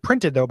supposed to be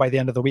printed though by the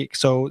end of the week.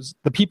 So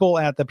the people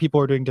who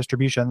are doing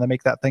distribution, the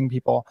Make That Thing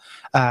people,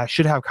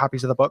 should have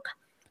copies of the book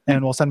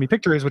and will send me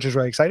pictures, which is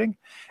really exciting.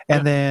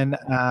 And then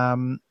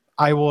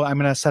I'm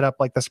going to set up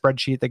like the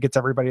spreadsheet that gets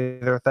everybody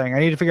their thing. I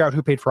need to figure out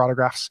who paid for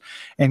autographs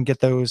and get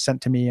those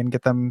sent to me and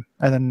get them,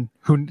 and then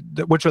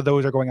which of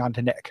those are going on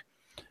to Nick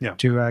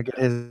to get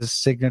his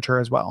signature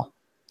as well.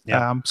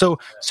 So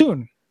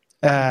soon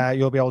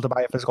you'll be able to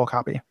buy a physical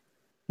copy.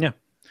 Yeah.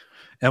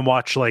 And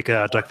watch like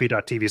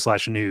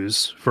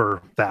duckfeed.tv/news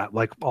for that.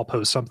 Like I'll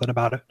post something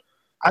about it.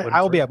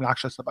 I will be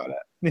obnoxious about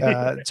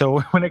it.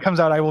 So when it comes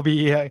out, I will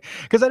be,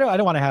 because I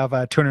don't want to have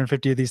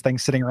 250 of these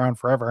things sitting around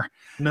forever.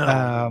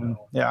 No.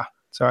 Yeah.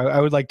 So I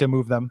would like to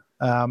move them.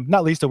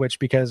 Not least of which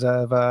because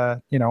of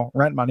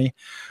rent money,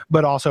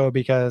 but also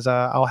because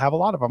I'll have a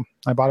lot of them.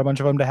 I bought a bunch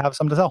of them to have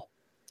some to sell.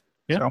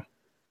 Yeah. So.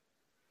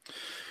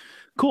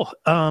 Cool.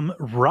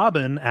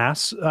 Robin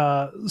asks,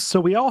 so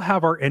we all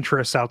have our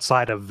interests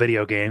outside of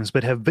video games,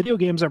 but have video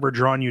games ever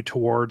drawn you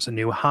towards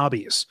new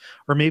hobbies,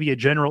 or maybe a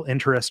general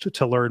interest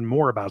to learn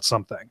more about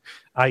something,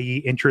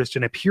 i.e. interest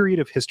in a period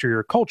of history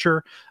or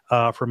culture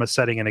from a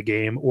setting in a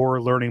game, or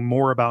learning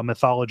more about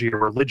mythology or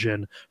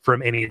religion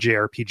from any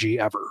JRPG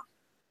ever?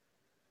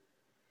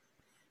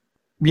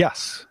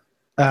 Yes.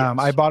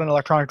 I bought an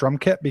electronic drum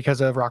kit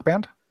because of Rock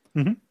Band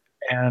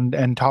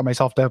and taught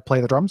myself to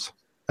play the drums.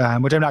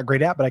 Which I'm not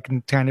great at, but I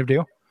can kind of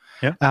do.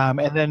 Yeah.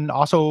 And then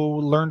also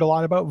learned a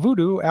lot about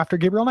voodoo after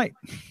Gabriel Knight.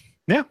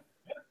 Yeah.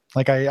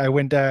 Like I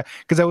went,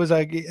 because I was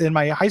in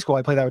my high school,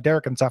 I played that with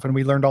Derek and stuff, and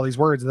we learned all these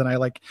words. And then I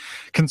like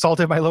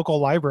consulted my local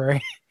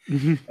library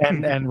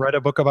and read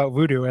a book about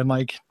voodoo and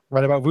like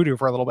read about voodoo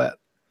for a little bit.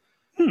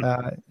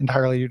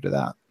 Entirely due to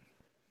that.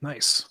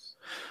 Nice.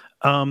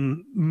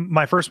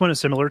 My first one is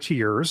similar to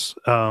yours.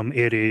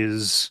 It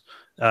is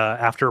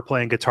after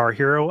playing Guitar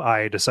Hero,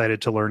 I decided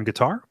to learn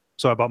guitar.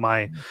 So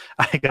I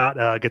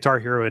got Guitar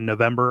Hero in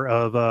November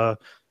of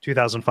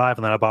 2005,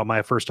 and then I bought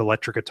my first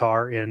electric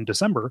guitar in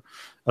December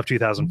of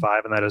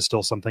 2005, and that is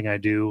still something I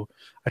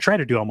try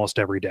to do almost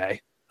every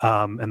day,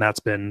 and that's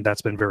been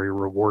very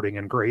rewarding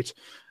and great.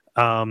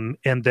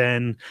 And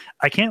then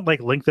I can't like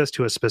link this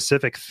to a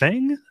specific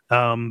thing,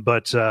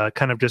 but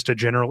kind of just a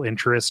general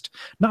interest,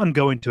 not in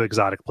going to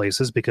exotic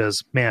places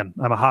because, man,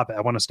 I'm a hobbit.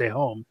 I want to stay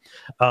home.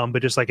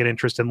 But just like an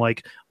interest in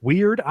like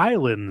weird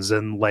islands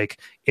and like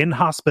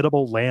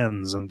inhospitable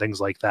lands and things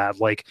like that.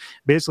 Like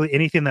basically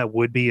anything that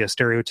would be a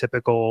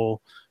stereotypical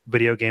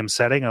video game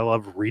setting. I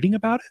love reading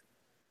about it.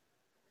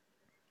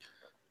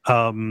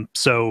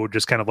 So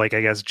just kind of like, I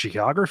guess,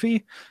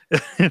 geography,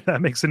 if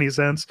that makes any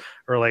sense,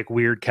 or like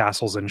weird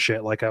castles and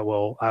shit. Like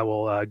I'll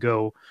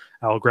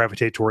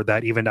gravitate toward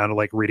that, even down to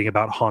like reading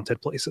about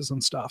haunted places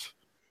and stuff.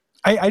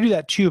 I do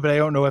that too, but I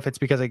don't know if it's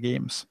because of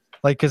games.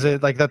 Like, cause a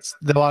lot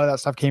of that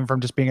stuff came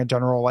from just being a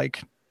general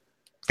like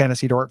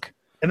fantasy dork.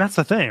 And that's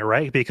the thing,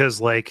 right?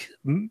 Because like,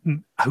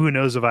 who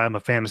knows if I'm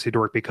a fantasy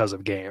dork because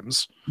of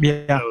games?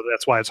 Yeah. So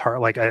that's why it's hard.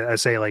 Like I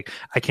say, like,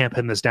 I can't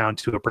pin this down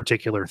to a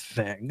particular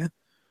thing.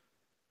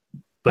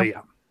 But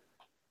yeah.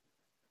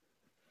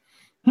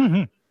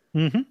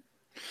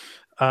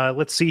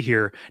 Let's see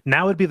here.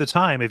 Now would be the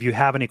time if you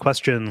have any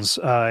questions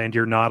and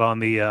you're not on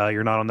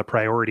the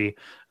priority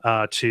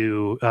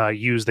to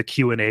use the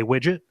Q&A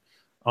widget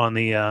on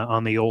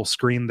the old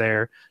screen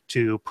there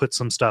to put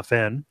some stuff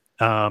in.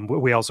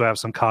 We also have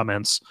some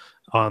comments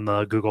on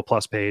the Google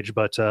Plus page,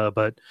 but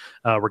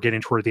we're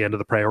getting toward the end of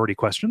the priority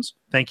questions.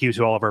 Thank you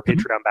to all of our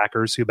Patreon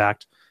backers who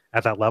backed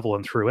at that level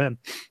and threw in.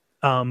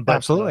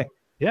 Absolutely.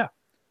 Yeah.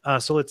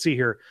 So let's see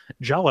here.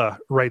 Jala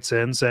writes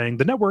in saying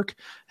the network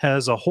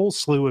has a whole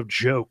slew of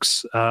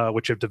jokes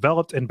which have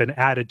developed and been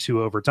added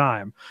to over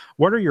time.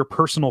 What are your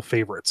personal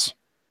favorites?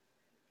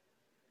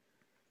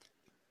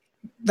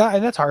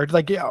 That's hard.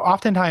 Like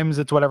oftentimes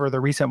it's whatever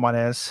the recent one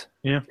is.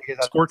 Yeah,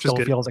 because Scorch is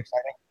good. Feels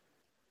exciting.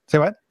 Say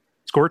what?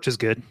 Scorch is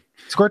good.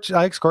 Scorch. I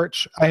like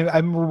Scorch.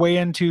 I'm way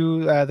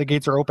into The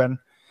Gates Are Open.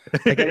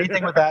 Like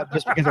anything with that,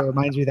 just because it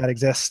reminds me that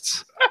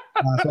exists.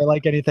 So I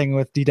like anything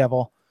with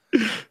D-Devil.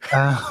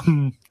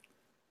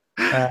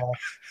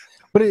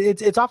 But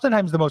it's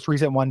oftentimes the most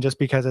recent one just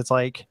because it's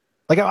like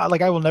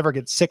I will never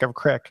get sick of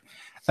Crick,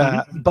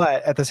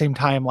 but at the same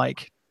time,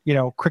 like, you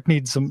know, Crick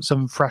needs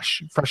some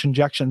fresh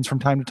injections from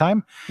time to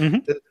time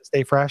to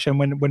stay fresh. And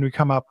when we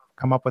come up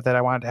with it,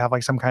 I want it to have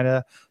like some kind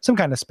of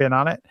spin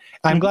on it.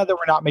 I'm glad that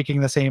we're not making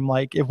the same,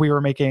 like if we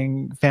were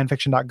making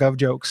fanfiction.gov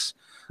jokes,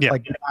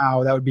 like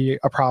now that would be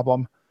a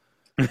problem.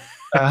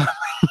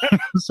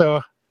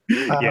 So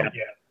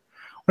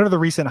what are the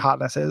recent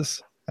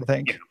hotnesses, I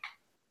think?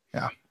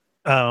 Yeah.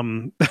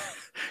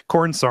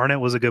 Corn Sarnet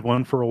was a good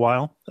one for a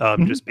while,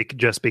 just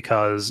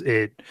because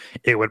it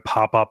would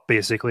pop up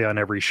basically on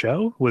every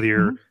show with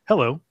your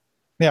hello.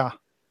 Yeah,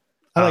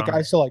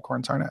 I still like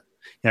Corn Sarnet.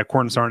 Yeah,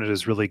 Corn Sarnet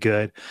is really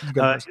good.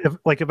 If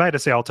I had to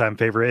say all-time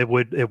favorite,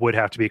 it would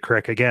have to be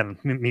Crick again.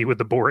 Me with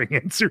the boring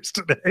answers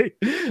today,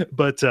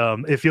 but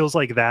it feels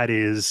like that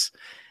is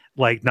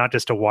like not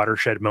just a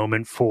watershed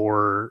moment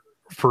for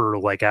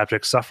like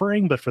abject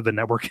suffering, but for the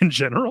network in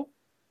general.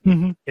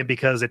 And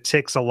because it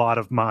ticks a lot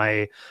of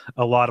my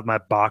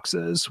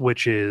boxes,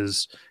 which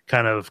is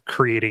kind of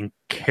creating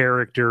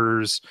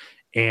characters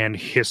and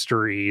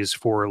histories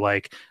for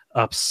like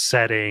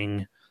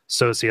upsetting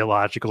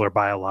sociological or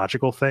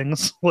biological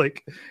things.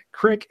 Like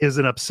Crick is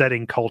an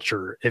upsetting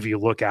culture if you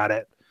look at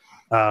it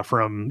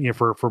from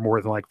for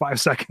more than like 5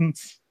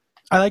 seconds.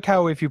 I like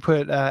how if you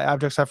put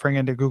abject suffering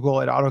into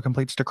Google, it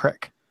auto-completes to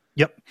Crick.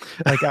 Yep.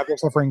 Like abject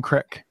suffering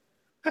Crick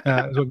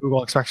is what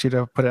Google expects you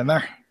to put in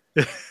there.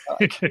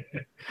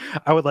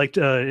 I would like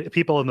to,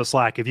 people in the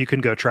Slack, if you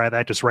can go try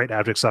that, just write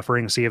abject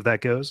suffering, see if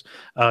that goes,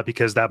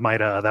 because that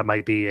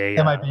might be a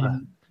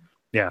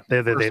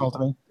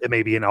it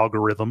may be an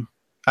algorithm.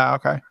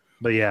 Okay.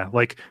 But yeah,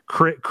 like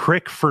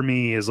Crick for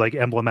me is like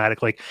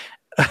emblematic. Like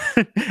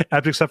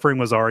abject suffering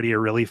was already a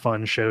really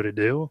fun show to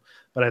do,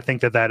 but I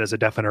think that is a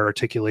definite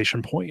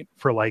articulation point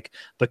for like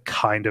the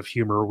kind of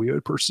humor we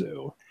would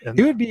pursue. And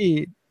it would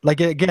be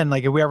like, again,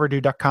 like if we ever do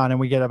DuckCon and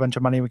we get a bunch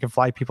of money, we can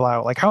fly people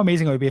out. Like how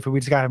amazing it would be if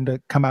we just got him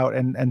to come out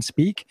and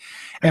speak,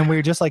 and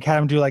we just like had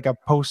him do like a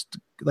post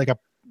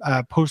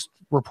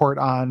report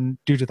on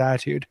Dudes with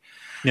Attitude.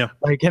 Yeah.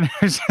 Like, and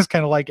it's just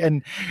kind of like,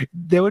 and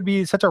there would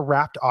be such a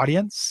rapt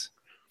audience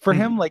for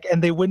him, like,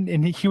 and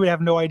he would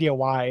have no idea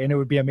why, and it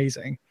would be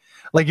amazing.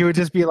 Like it would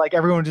just be like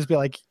everyone would just be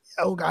like,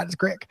 "Oh God, it's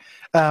Crick,"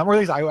 or at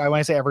least I when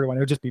I say everyone, it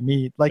would just be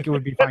me. Like it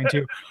would be fine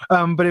too,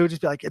 but it would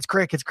just be like, "It's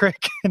Crick,"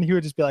 and he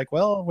would just be like,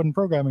 "Well, when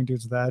programming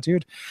Dudes with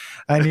Attitude,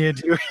 I needed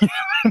to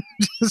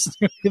just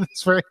do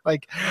this very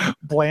like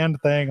bland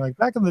thing. Like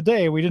back in the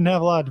day, we didn't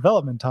have a lot of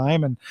development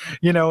time, and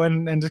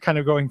and just kind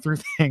of going through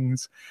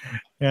things,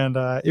 and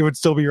it would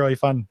still be really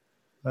fun.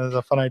 That was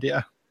a fun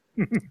idea."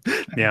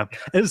 Yeah,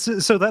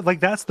 so that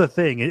like that's the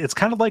thing. It's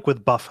kind of like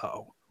with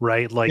Buffo.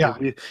 Right, like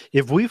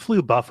if we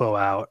flew Buffo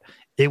out,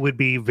 it would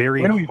be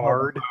very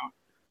hard.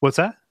 What's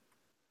that?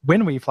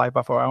 When we fly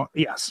Buffo out?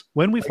 Yes,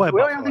 when we fly.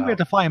 Buffo I don't think we have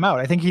to fly him out.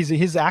 I think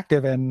he's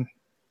active in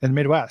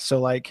Midwest. So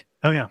like,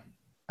 oh yeah,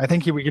 I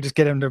think we could just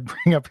get him to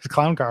bring up his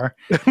clown car,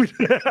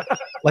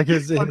 like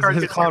his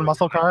clown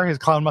muscle car, his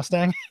clown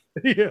Mustang.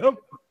 Yep.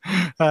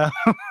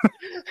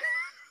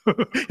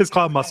 His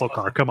clown muscle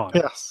car. Come on.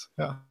 Yes.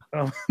 Yeah.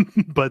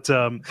 But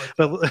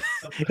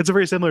it's a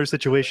very similar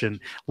situation.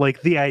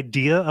 Like the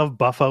idea of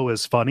Buffo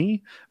is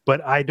funny,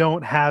 but I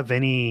don't have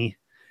any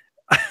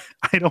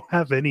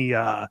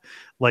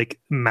like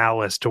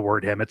malice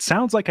toward him. It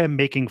sounds like I'm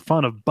making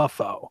fun of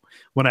Buffo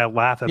when I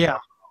laugh at Buffo.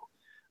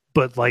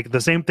 But like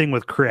the same thing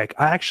with Crick.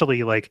 I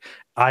actually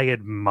I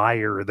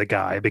admire the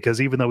guy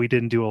because even though he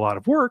didn't do a lot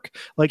of work,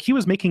 like he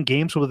was making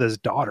games with his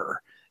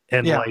daughter.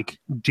 And like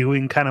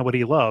doing kind of what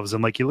he loves.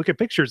 And like you look at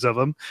pictures of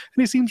him and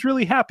he seems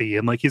really happy.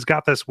 And like he's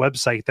got this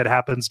website that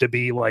happens to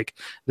be like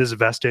this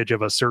vestige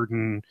of a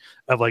certain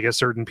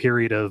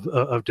period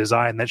of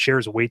design that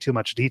shares way too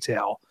much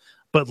detail.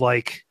 But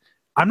like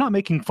I'm not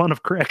making fun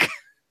of Crick.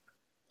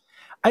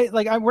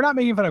 We're not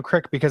making fun of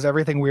Crick because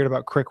everything weird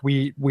about Crick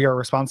we are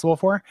responsible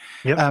for.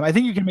 Yep. I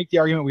think you can make the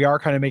argument we are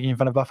kind of making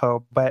fun of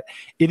Buffo, but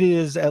it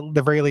is at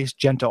the very least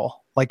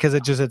gentle. Like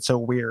because it's so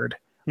weird.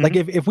 Like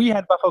if we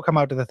had Buffo come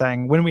out to the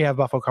thing, when we have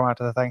Buffo come out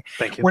to the thing,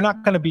 we're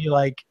not going to be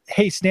like,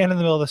 "Hey, stand in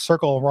the middle of the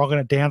circle, and we're all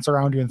going to dance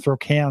around you and throw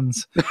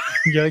cans."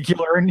 You'll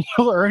earn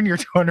your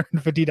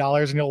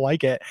 $250 and you'll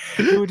like it.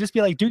 It would just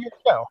be like, do your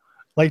show,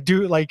 like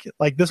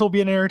this will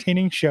be an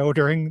entertaining show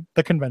during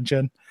the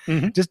convention.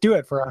 Just do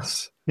it for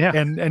us,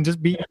 and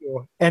just be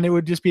you, and it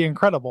would just be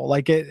incredible.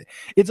 Like it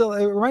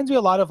reminds me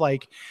a lot of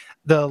like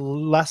the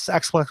less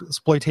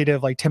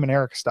exploitative like Tim and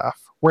Eric stuff,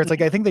 where it's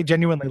like I think they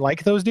genuinely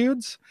like those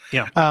dudes.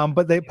 Yeah.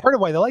 But part of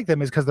why they like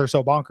them is because they're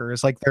so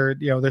bonkers. Like they're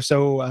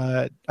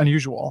so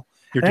unusual.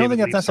 I don't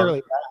think that's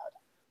necessarily bad.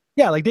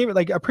 Yeah, like David,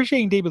 like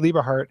appreciating David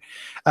Lieberhart,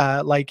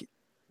 like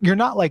you're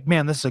not like,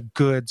 man, this is a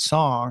good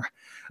song.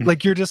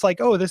 Like you're just like,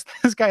 oh, this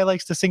guy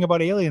likes to sing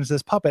about aliens,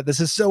 this puppet.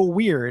 This is so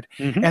weird.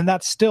 And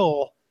that's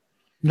still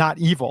not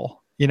evil.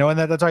 And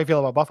that's how I feel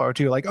about Buffo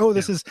too. Like, oh,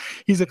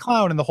 he's a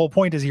clown, and the whole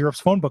point is he rips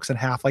phone books in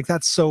half. Like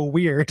that's so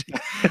weird.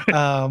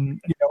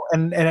 And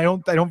I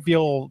don't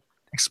feel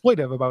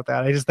exploitive about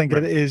that. I just think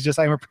it is just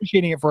I'm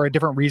appreciating it for a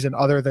different reason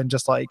other than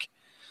just like,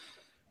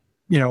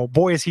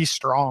 boy is he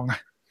strong.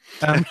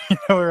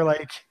 Or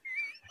like,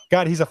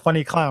 God, he's a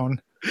funny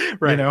clown.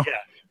 Right. Yeah.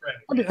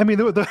 Right. I mean,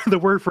 the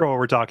word for what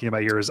we're talking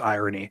about here is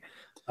irony.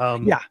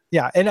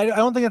 Yeah, and I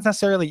don't think it's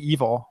necessarily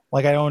evil.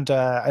 Like I don't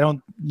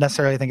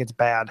necessarily think it's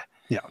bad.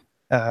 Yeah.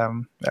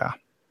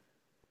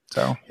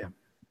 So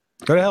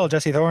go to hell,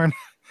 Jesse Thorne.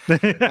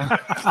 Bowtie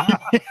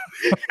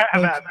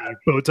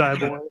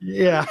boy.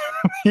 Yeah.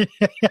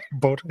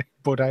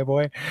 Bowtie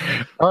boy.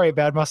 All right,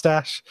 bad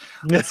mustache.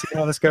 Let's see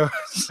how this goes.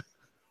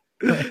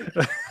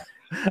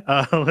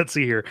 Let's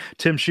see here.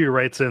 Tim Shue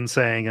writes in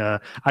saying,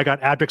 I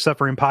got Abject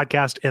Suffering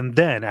podcast and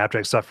then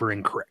Abject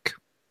Suffering Crick.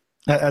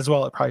 As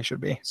well, it probably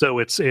should be. So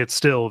it's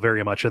still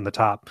very much in the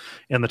top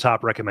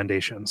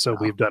recommendation. So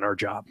we've done our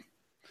job.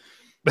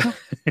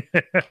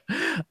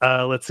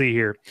 Let's see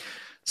here.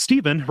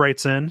 Stephen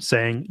writes in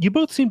saying, you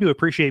both seem to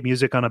appreciate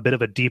music on a bit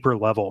of a deeper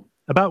level.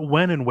 About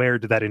when and where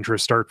did that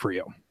interest start for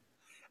you?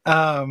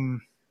 Well,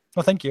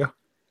 thank you.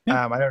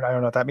 Yeah. I don't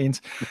know what that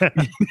means.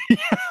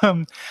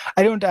 I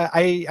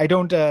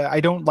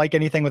don't like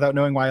anything without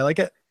knowing why I like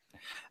it.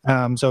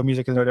 So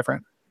music is no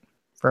different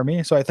for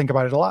me. So I think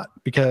about it a lot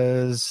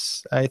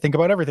because I think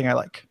about everything I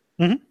like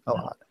a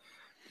lot.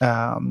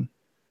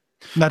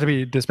 Not to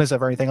be dismissive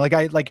or anything.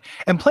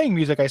 And playing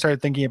music, I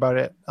started thinking about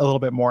it a little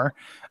bit more,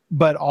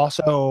 but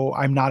also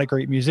I'm not a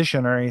great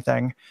musician or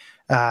anything.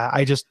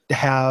 I just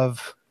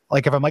have,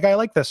 like, if I'm like, I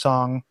like this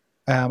song,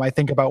 I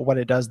think about what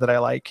it does that I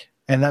like,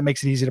 and that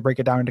makes it easy to break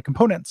it down into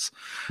components,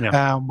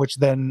 which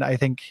then I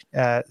think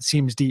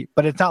seems deep.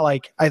 But it's not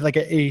like I like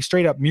a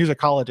straight up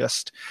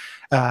musicologist,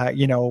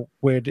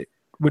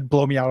 would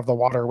blow me out of the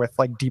water with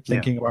like deep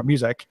thinking about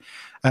music.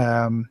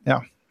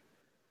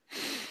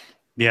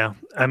 Yeah,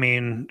 I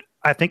mean,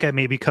 I think I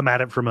maybe come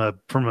at it from a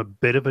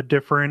bit of a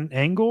different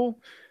angle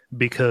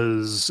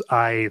because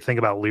I think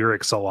about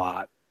lyrics a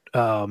lot,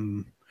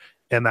 and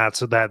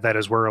that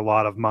is where a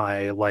lot of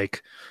my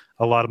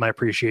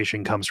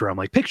appreciation comes from.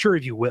 Like, picture,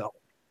 if you will,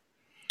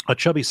 a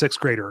chubby sixth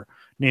grader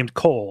named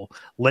Cole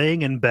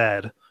laying in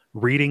bed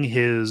reading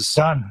his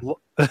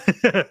with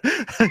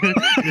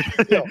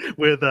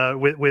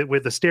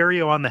the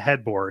stereo on the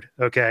headboard,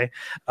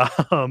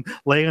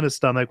 laying on his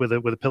stomach with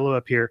a pillow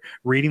up here,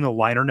 reading the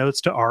liner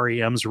notes to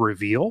REM's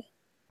Reveal.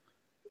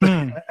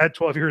 At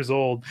 12 years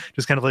old,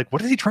 just kind of like,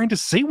 what is he trying to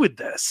say with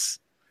this?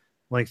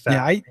 Like that.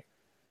 Yeah,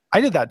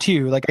 I did that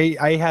too. Like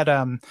I had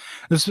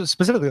this was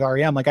specifically with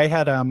REM. Like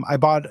I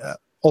bought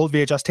old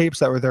VHS tapes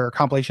that were their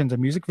compilations of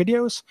music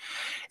videos,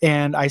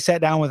 and I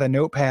sat down with a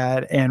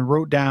notepad and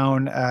wrote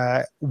down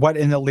what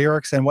in the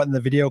lyrics and what in the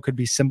video could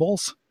be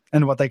symbols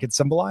and what they could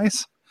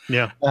symbolize.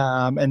 Yeah.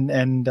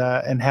 And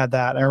had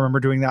that. I remember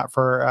doing that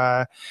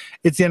for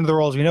It's the End of the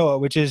World as We Know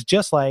It, which is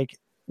just like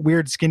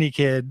weird skinny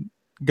kid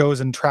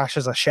goes and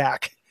trashes a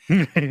shack.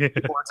 Boards in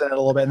it a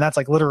little bit, and that's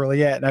like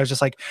literally it. And I was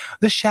just like,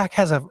 this shack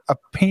has a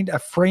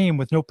frame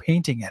with no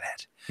painting in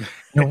it.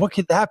 What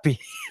could that be?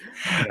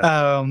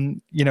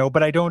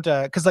 But I don't,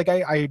 because like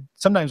I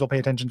sometimes will pay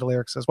attention to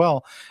lyrics as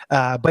well,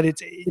 but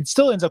it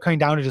still ends up coming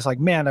down to just like,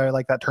 man, I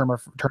like that turn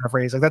of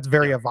phrase. Like, that's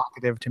very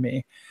evocative to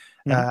me.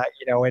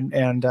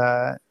 And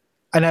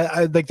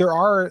I like, there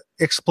are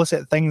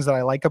explicit things that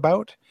I like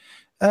about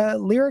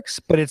lyrics,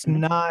 but it's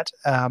not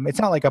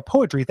like a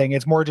poetry thing.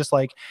 It's more just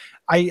like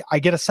I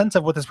get a sense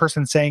of what this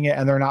person's saying it,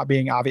 and they're not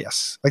being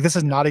obvious. Like, this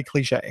is not a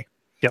cliche.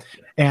 Yep.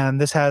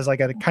 And this has like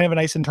a kind of a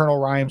nice internal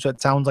rhyme, so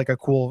it sounds like a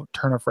cool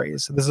turn of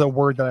phrase. This is a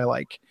word that I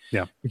like.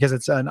 Yeah. Because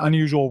it's an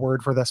unusual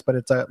word for this, but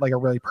it's a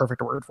really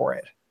perfect word for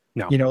it.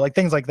 No. Like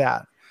things like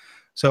that.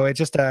 So it's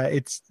just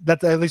that's,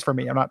 at least for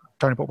me. I'm not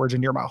trying to put words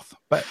into your mouth,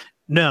 but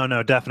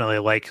no, definitely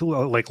like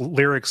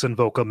lyrics and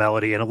vocal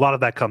melody, and a lot of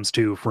that comes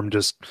too from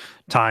just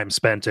time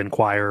spent in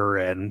choir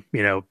and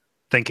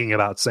thinking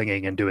about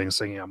singing and doing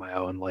singing on my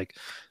own. Like,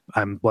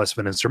 I'm less of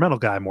an instrumental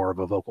guy, more of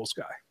a vocals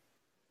guy.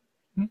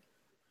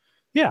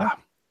 Yeah.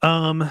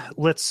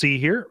 Let's see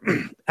here.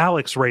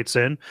 Alex writes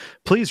in,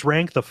 please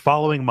rank the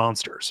following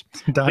monsters: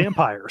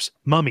 vampires,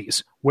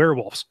 mummies,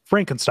 werewolves,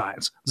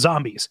 Frankensteins,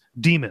 zombies,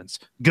 demons,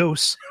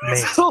 ghosts,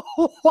 man.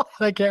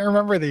 I can't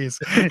remember these.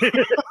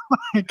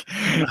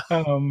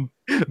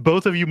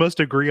 Both of you must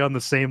agree on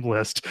the same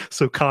list,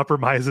 so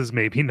compromises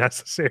may be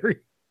necessary.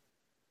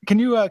 Can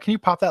you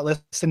pop that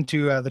list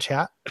into the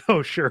chat?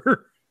 Oh,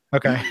 sure.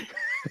 Okay.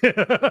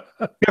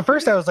 At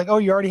first I was like, oh,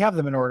 you already have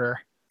them in order.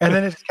 And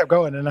then it just kept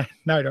going, and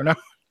now I don't know.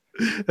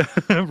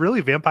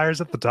 Really? Vampires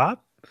at the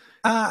top?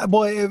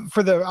 Well,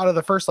 out of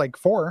the first like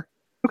 4.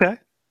 Okay.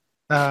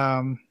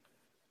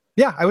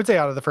 Yeah, I would say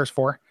out of the first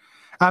 4.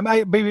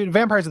 Maybe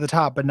vampires at the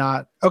top, but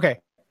not okay.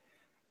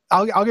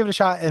 I'll give it a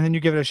shot, and then you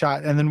give it a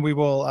shot, and then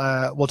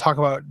we'll talk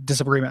about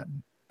disagreement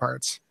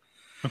parts.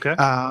 Okay.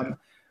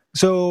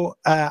 So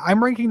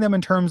I'm ranking them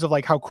in terms of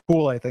like how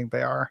cool I think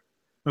they are.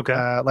 Okay.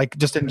 Like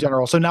just in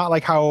general. So not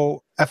like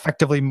how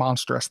effectively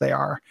monstrous they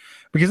are,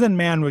 because then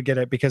man would get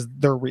it because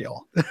they're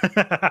real.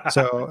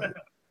 so,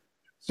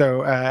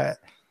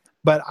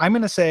 but I'm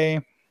going to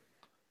say,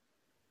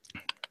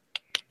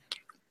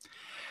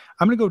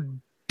 I'm going to go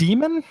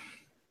demon,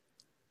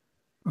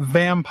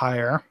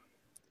 vampire,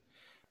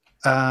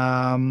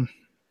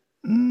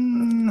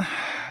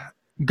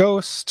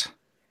 ghost.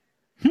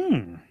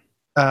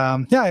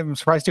 Yeah, I'm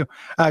surprised too.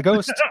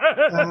 Ghost,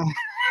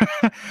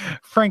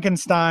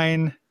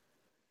 Frankenstein,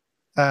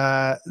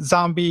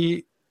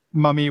 zombie,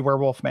 mummy,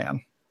 werewolf,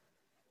 man.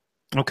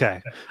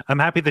 Okay, I'm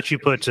happy that you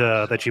put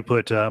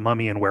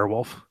mummy and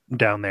werewolf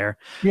down there.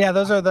 Yeah,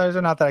 those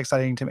are not that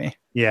exciting to me.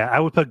 Yeah, I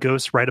would put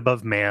ghost right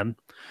above man.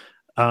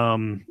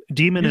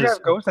 Demon is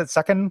have ghost at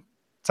second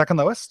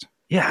lowest.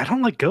 Yeah, I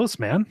don't like ghosts,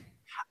 man.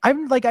 I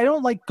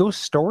don't like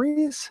ghost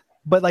stories.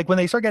 But like when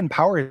they start getting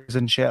powers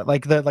and shit,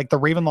 like the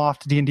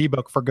Ravenloft D&D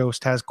book for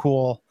Ghost has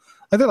cool,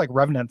 like they're like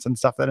revenants and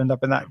stuff that end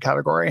up in that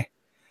category.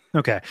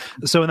 Okay,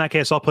 so in that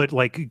case, I'll put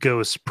like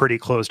Ghost pretty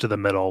close to the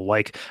middle.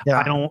 Like, yeah.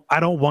 I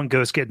don't want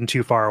Ghost getting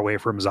too far away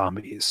from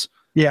zombies.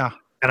 Yeah,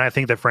 and I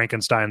think that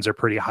Frankensteins are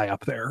pretty high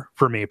up there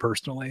for me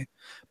personally.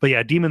 But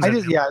yeah, demons.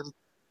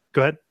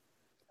 Go ahead.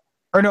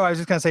 Or no, I was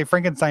just gonna say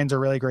Frankensteins are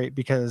really great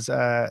because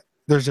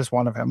there's just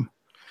one of him.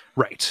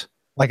 Right.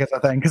 Like it's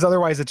a thing, because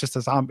otherwise it's just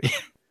a zombie.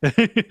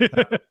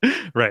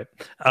 Right.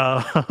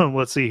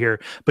 Let's see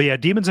here. But yeah,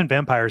 demons and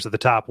vampires at the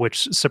top,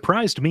 which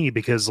surprised me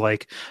because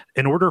like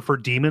in order for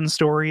demon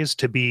stories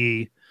to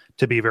be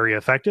very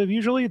effective,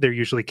 usually they're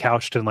usually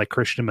couched in like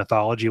Christian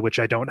mythology, which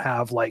I don't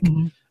have like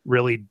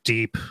really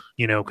deep,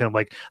 kind of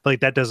like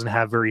that doesn't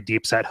have very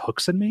deep set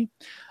hooks in me.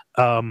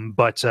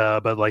 But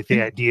like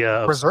the idea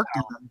of Berserk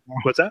demons.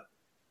 what's that?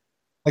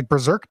 Like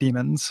berserk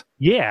demons.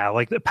 Yeah,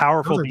 like the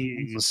powerful Those are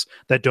beings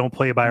that don't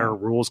play by our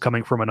rules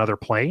coming from another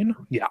plane.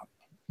 Yeah,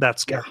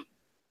 that's scary.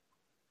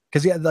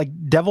 Because like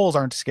devils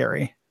aren't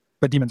scary,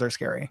 but demons are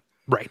scary.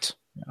 Right.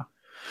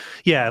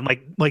 Yeah, and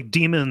like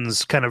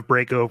demons kind of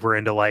break over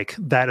into like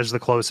that is the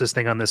closest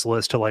thing on this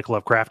list to like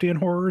Lovecraftian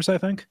horrors, I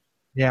think.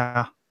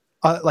 Yeah.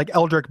 Like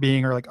Eldritch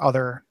being or like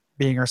other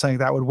being or something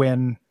that would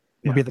win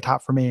would be the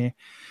top for me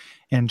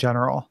in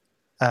general.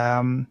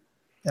 Ghosts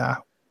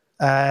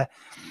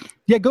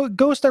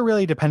are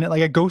really dependent.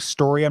 Like a ghost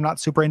story I'm not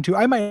super into.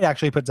 I might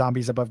actually put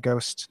zombies above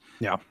ghosts.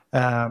 Yeah.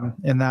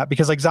 In that,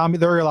 because like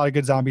there are a lot of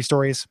good zombie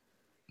stories.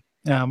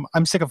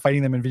 I'm sick of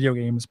fighting them in video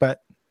games,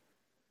 but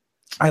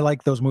I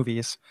like those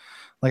movies.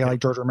 Like I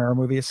like George Romero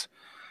movies.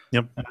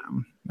 Yep.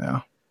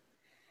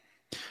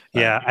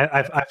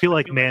 Yeah. I feel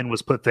like man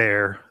was put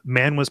there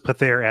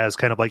as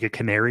kind of like a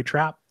canary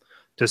trap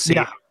to see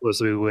how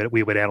closely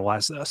we would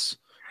analyze this,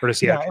 or to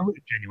see how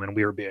genuine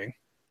we were being.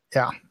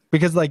 Yeah,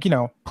 because like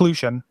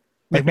pollution,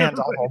 like man's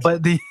awful,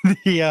 but the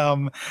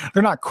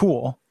they're not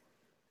cool.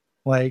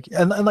 Like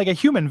and like a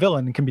human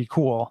villain can be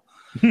cool.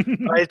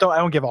 I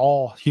don't give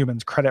all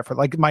humans credit for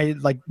like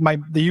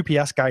the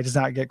UPS guy does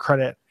not get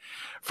credit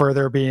for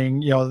there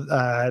being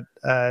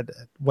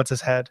what's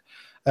his head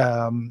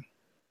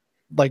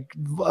like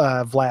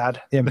Vlad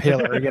the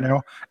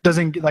Impaler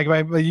doesn't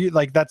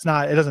like that's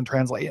not, it doesn't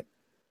translate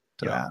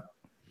to that.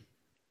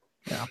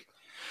 Yeah,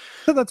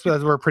 so that's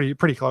we're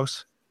pretty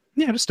close.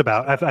 Yeah, just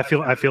about.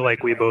 I feel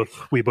like we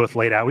both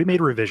laid out. We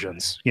made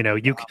revisions.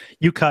 You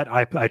cut.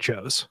 I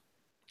chose.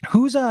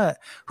 Who's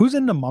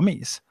into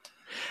mummies?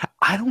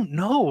 I don't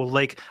know.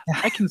 Like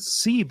I can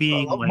see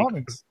being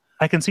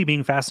I can see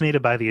being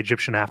fascinated by the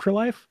Egyptian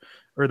afterlife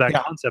or that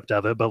concept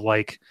of it, but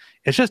like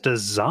it's just a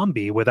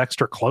zombie with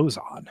extra clothes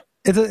on.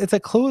 It's a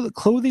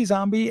clothy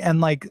zombie,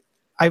 and like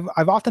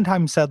I've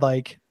oftentimes said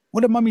like,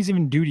 what do mummies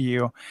even do to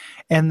you?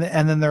 And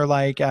then they're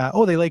like,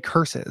 they lay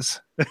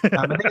curses.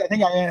 I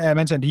think I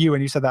mentioned to you,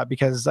 and you said that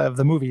because of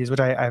the movies, which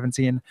I haven't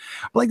seen.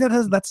 But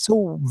like that's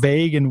so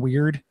vague and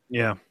weird.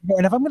 Yeah.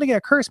 And if I'm gonna get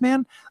a curse,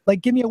 man,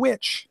 like give me a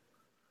witch.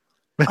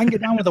 I can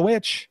get down with a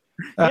witch.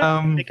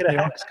 Make it a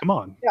hex. Come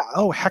on. Yeah.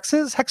 Oh,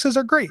 hexes. Hexes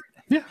are great.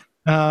 Yeah.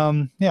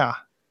 Yeah.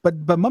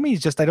 But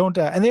mummies just I don't.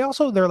 And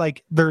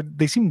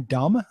they seem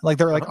dumb. Like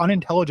they're like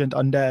unintelligent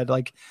undead.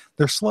 Like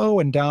they're slow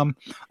and dumb.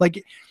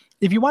 Like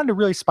if you wanted to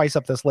really spice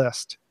up this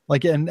list,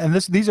 like and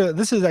this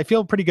is I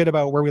feel pretty good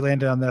about where we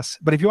landed on this.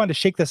 But if you wanted to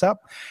shake this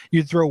up,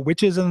 you'd throw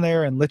witches in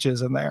there and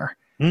liches in there.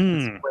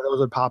 Where those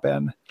would pop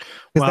in.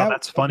 Wow,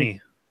 that's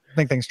funny. I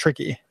think things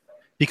tricky.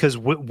 Because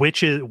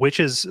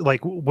witches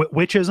like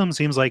witchism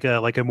seems like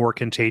a more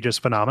contagious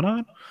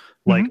phenomenon.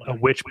 Like a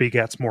witch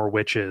begets more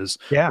witches,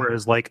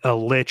 whereas like a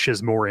lich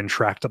is more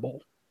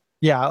intractable.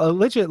 Yeah,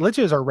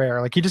 liches are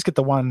rare. Like you just get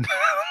the one.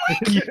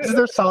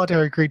 They're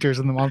solitary creatures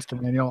in the monster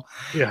manual.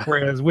 Yeah.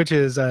 Whereas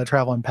witches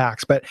travel in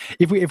packs. But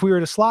if we were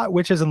to slot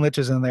witches and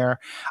liches in there,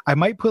 I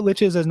might put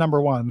liches as number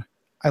one.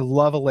 I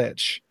love a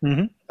lich.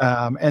 And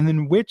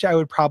then witch I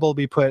would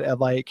probably put at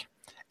like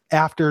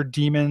after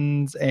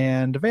demons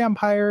and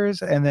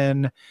vampires, and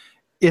then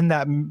in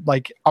that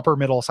like upper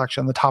middle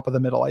section, the top of the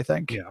middle, I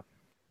think. Yeah.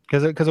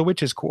 Because a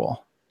witch is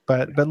cool,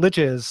 but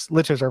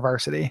liches are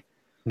varsity.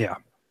 Yeah,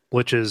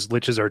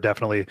 liches are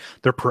definitely,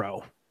 they're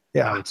pro.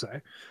 Yeah, I would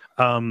say.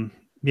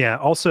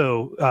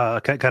 Also,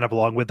 kind of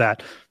along with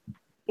that,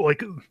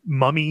 like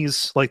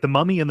mummies, like the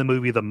mummy in the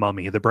movie The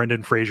Mummy, the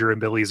Brendan Fraser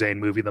and Billy Zane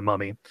movie The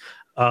Mummy.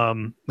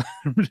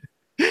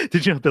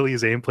 Did you know Billy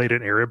Zane played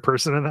an Arab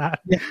person in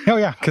that? Yeah. Oh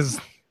yeah, because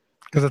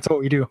that's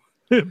what we do.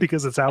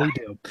 Because it's how we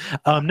do.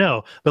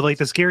 No, but like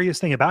the scariest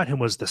thing about him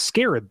was the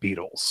scarab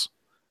beetles.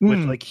 Which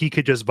like he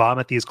could just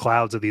vomit these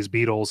clouds of these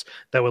beetles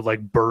that would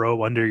like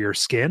burrow under your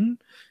skin,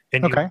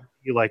 and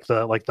you like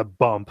the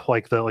bump,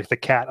 like the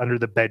cat under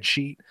the bed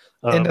sheet,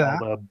 all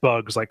the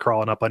bugs like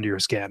crawling up under your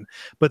skin.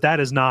 But that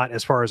is not,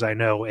 as far as I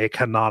know, a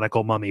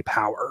canonical mummy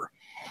power.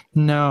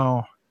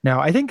 No.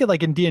 I think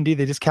like in D&D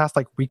they just cast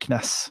like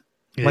weakness,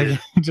 like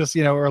just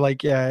or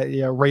like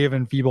ray of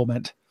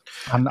enfeeblement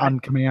on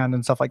command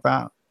and stuff like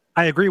that.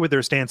 I agree with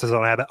their stances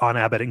on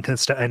Abbott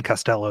and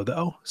Costello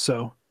though.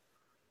 So.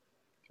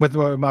 With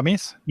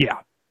mummies? Yeah.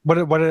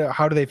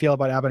 How do they feel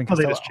about Abbott and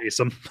Costello? They just chase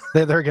them.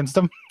 They're against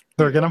them?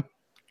 They're against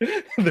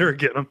them? They're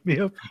against them,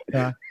 yep.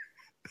 Yeah.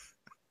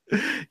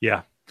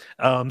 Yeah.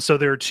 So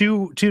there are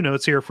two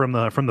notes here from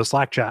the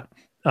Slack chat.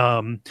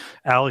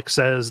 Alex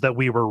says that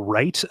we were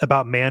right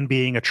about man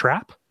being a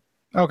trap.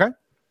 Okay.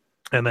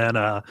 And then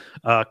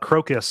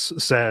Crocus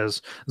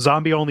says,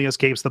 zombie only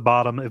escapes the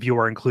bottom if you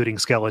are including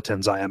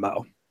skeletons,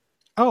 IMO.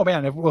 Oh,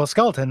 man.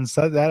 Skeletons,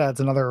 that adds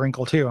another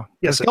wrinkle, too.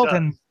 Yes,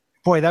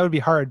 Boy, that would be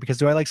hard because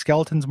do I like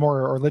skeletons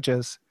more or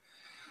liches?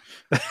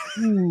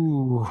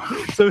 Ooh.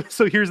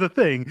 So here's the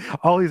thing.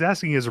 All he's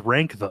asking is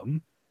rank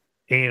them.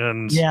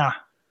 And Yeah.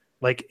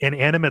 like an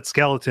animate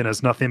skeleton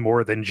is nothing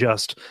more than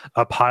just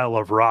a pile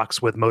of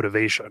rocks with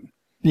motivation.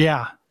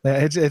 Yeah.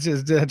 It's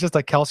just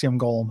a calcium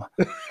golem.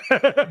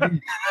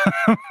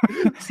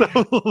 So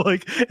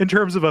like in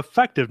terms of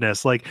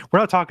effectiveness, like we're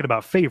not talking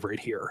about favorite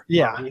here.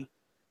 Yeah.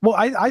 Well,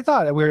 I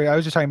thought I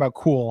was just talking about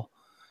cool.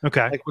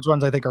 Okay. Like which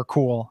ones I think are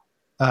cool.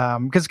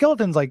 Because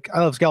skeletons, like I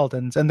love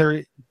skeletons, and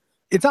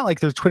it's not like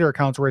there's Twitter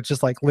accounts where it's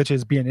just like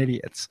liches being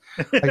idiots.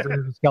 Like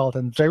there's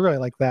skeletons. I really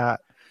like that.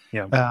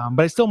 Yeah.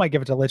 But I still might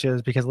give it to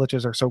liches because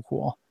liches are so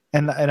cool.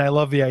 And I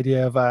love the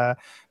idea of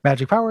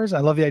magic powers. I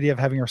love the idea of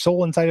having your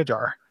soul inside a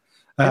jar.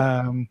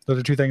 Those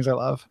are two things I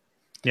love.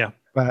 Yeah.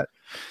 But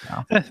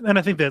and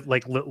I think that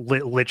like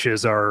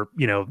liches are,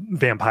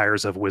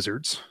 vampires of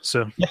wizards.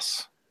 So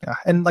yes. Yeah.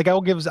 And like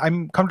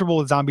I'm comfortable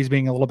with zombies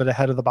being a little bit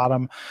ahead of the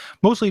bottom,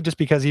 mostly just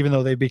because even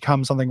though they've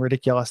become something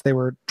ridiculous, they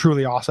were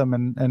truly awesome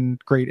and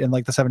great in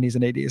like the 70s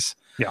and 80s.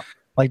 Yeah.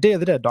 Like Day of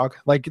the Dead, dog.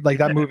 Like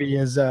that movie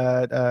is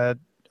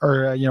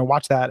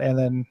watch that and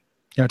then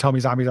tell me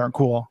zombies aren't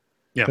cool.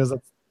 Yeah. Because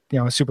that's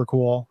a super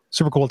cool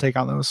take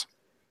on those.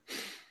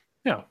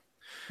 Yeah.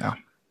 Yeah.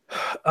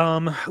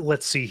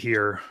 Let's see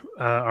here.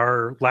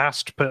 Our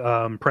last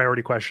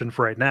priority question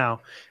for right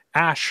now.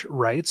 Ash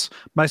writes,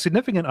 my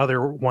significant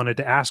other wanted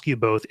to ask you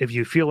both if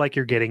you feel like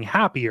you're getting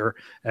happier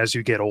as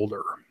you get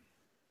older.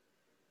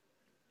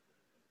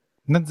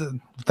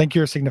 Thank you,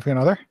 your significant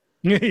other.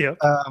 Yeah.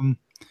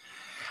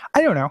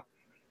 I don't know.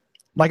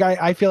 Like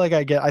I feel like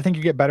I think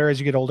you get better as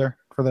you get older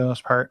for the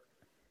most part.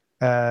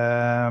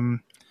 Yeah,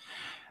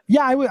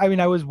 I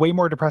was way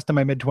more depressed in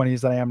my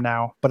mid-20s than I am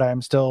now, but I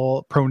am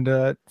still prone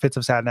to fits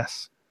of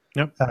sadness.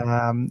 Yep.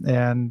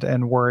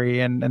 And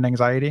worry and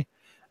anxiety.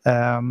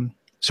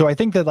 So I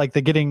think that like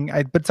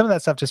but some of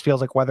that stuff just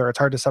feels like weather. It's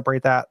hard to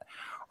separate that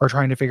or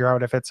trying to figure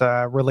out if it's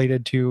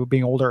related to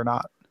being older or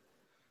not.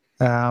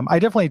 I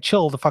definitely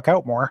chill the fuck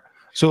out more.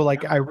 So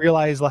like I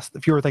realize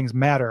fewer things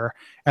matter,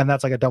 and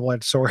that's like a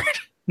double-edged sword.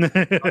 That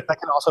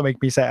can also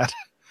make me sad.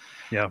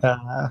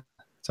 Yeah.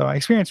 So I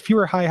experience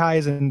fewer high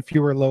highs and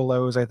fewer low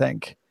lows, I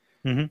think.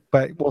 Mm-hmm.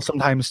 But we'll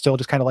sometimes still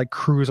just kind of like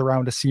cruise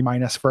around a C-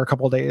 for a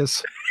couple of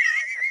days.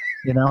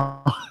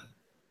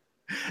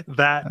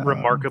 That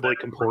remarkably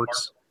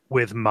comports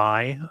with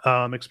my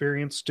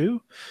experience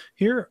too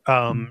here.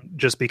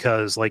 Just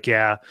because like,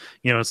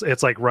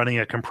 it's like running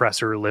a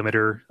compressor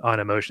limiter on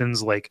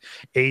emotions. Like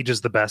age is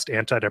the best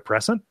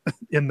antidepressant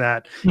in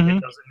that it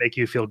doesn't make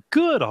you feel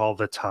good all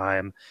the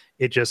time.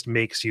 It just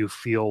makes you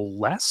feel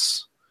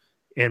less.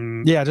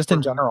 Just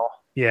in general.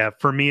 Yeah,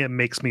 for me, it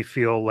makes me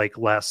feel like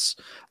less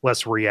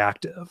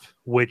reactive,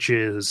 which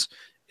is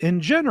in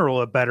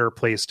general a better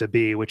place to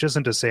be, which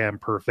isn't to say I'm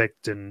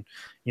perfect and,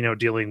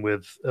 dealing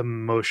with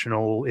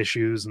emotional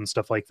issues and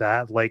stuff like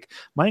that. Like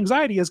my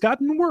anxiety has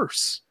gotten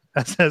worse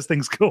as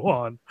things go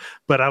on,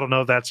 but I don't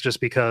know if that's just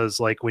because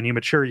like when you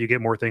mature, you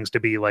get more things to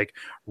be like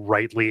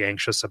rightly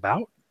anxious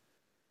about.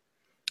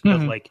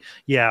 But like,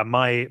 yeah,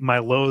 my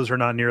lows are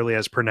not nearly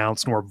as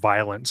pronounced nor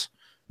violent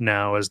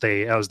now as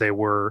they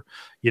were,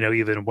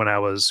 even when I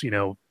was,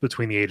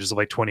 between the ages of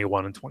like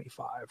 21 and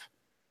 25.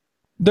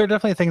 There are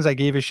definitely things I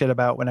gave a shit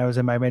about when I was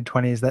in my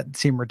mid-20s that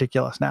seem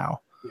ridiculous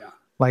now. Yeah.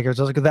 Like it was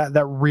just like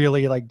that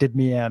really like did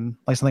me in,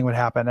 like something would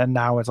happen. And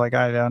now it's like,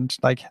 I don't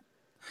like,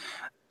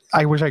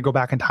 I wish I'd go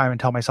back in time and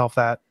tell myself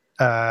that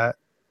that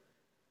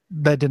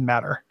didn't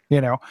matter,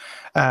 Would you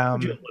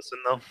listen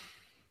though?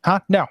 Huh?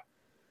 No,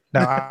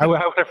 I would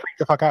have freaked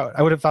the fuck out.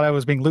 I would have thought I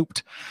was being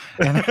looped,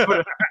 and I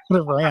would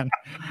have ran.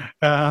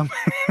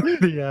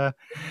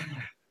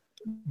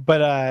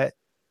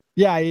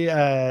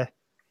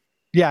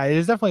 It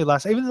is definitely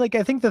less. Even like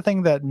I think the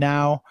thing that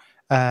now,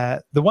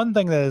 the one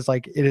thing that is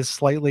like it is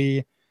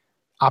slightly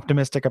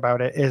optimistic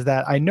about it is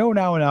that I know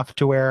now enough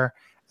to where,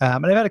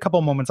 and I've had a couple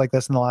of moments like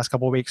this in the last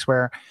couple of weeks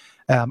where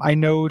I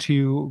know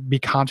to be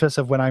conscious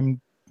of when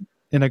I'm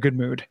in a good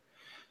mood,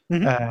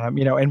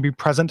 and be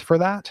present for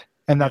that.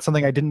 And that's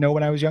something I didn't know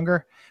when I was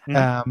younger.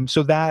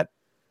 So that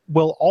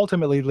will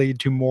ultimately lead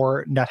to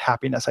more net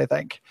happiness, I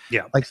think.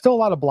 Yeah. Like still a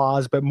lot of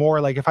blahs, but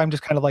more like if I'm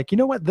just kind of like, you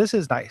know what, this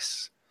is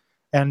nice.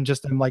 And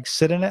just like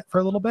sit in it for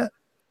a little bit.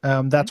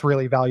 That's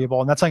really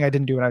valuable. And that's something I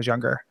didn't do when I was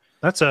younger.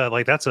 That's a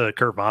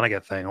Kurt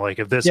Vonnegut thing. Like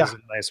if this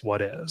isn't nice,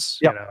 what is,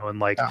 and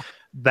like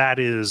that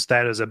is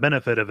a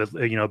benefit of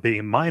it,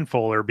 being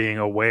mindful or being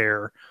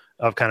aware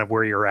of kind of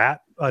where you're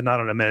at,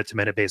 not on a minute to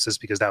minute basis,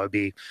 because that would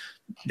be,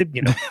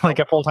 like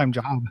a full-time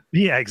job.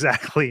 Yeah,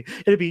 exactly.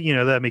 It'd be,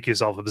 that make you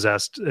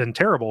self-obsessed and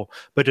terrible.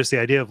 But just the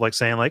idea of like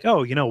saying like,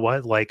 oh, you know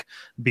what, like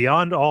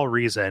beyond all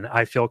reason,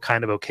 I feel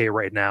kind of okay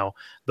right now.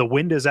 The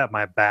wind is at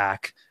my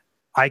back.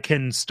 I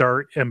can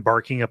start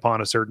embarking upon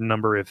a certain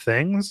number of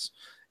things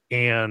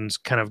and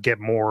kind of get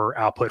more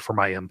output for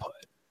my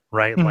input,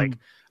 right? Like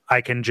I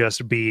can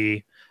just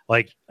be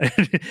like,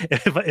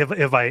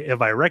 if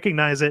I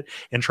recognize it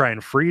and try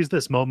and freeze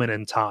this moment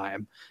in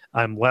time,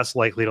 I'm less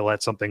likely to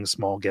let something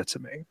small get to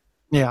me.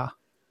 Yeah.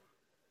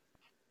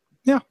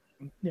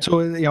 Yeah. So,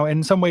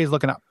 in some ways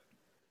looking up.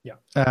 Yeah.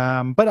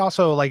 But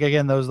also, like,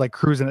 again, those like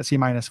cruising at C-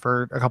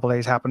 for a couple of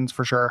days happens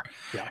for sure.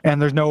 Yeah.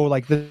 And there's no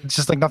like, it's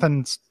just like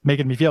nothing's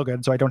making me feel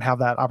good. So I don't have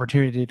that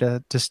opportunity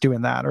to stew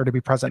in that or to be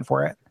present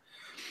for it,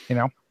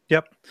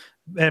 Yep.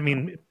 I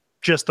mean,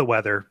 just the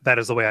weather. That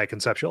is the way I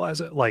conceptualize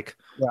it. Like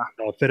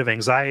a fit of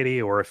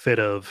anxiety or a fit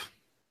of,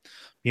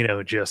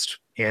 just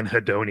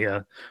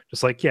anhedonia.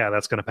 Just like, yeah,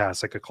 that's going to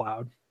pass like a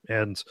cloud.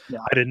 And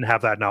I didn't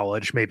have that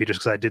knowledge, maybe just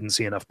because I didn't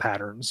see enough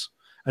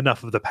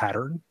of the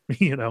pattern,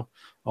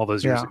 all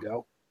those years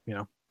ago,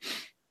 Yeah.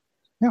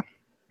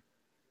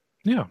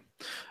 Yeah.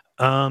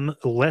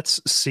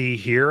 Let's see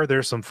here.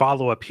 There's some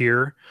follow-up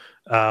here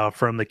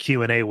from the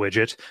Q&A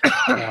widget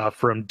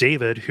from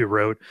David, who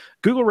wrote,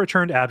 Google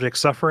returned Abject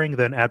Suffering,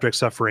 then Abject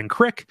Suffering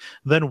Crick,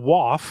 then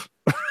WAF,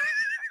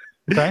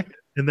 okay,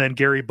 and then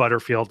Gary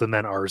Butterfield, and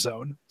then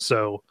R-Zone.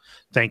 So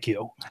thank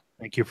you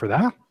for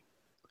that. Yeah.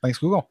 Thanks,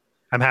 Google.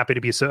 I'm happy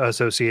to be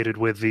associated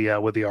with the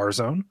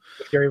R-Zone.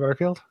 Gary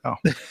Butterfield. Oh,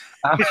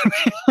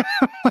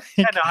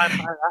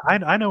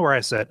 I know where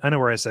I said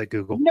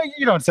Google. No,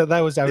 you don't say that.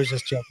 I was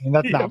just joking.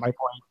 That's not my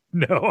point.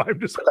 No, I'm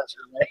just.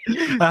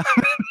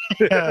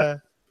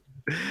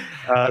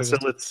 So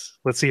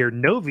let's see here.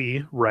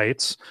 Novi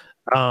writes,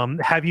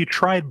 have you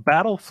tried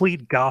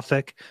Battlefleet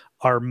Gothic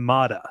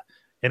Armada?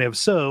 And if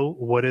so,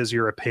 what is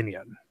your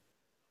opinion?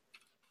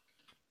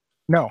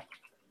 No.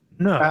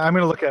 I'm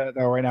going to look at it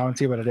though right now and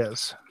see what it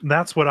is.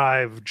 That's what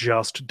I've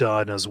just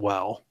done as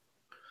well.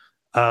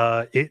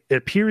 It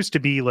appears to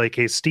be like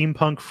a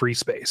steampunk free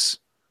space.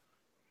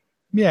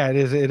 Yeah, it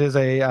is. It is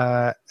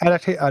an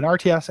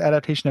RTS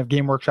adaptation of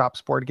Game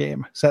Workshop's board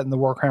game set in the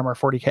Warhammer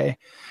 40k.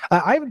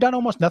 I've done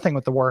almost nothing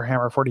with the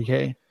Warhammer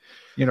 40k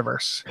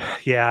universe.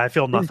 Yeah, I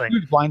feel nothing. It's a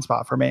huge blind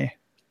spot for me.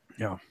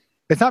 Yeah.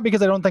 It's not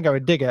because I don't think I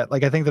would dig it.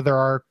 Like, I think that there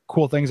are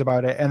cool things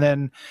about it. And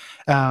then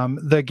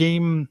the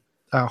game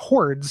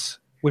Hordes,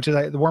 which is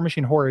the War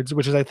Machine Hordes,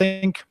 which is, I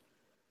think...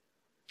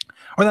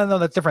 Oh, no,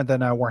 that's different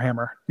than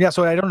Warhammer. Yeah,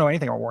 so I don't know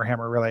anything about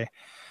Warhammer, really.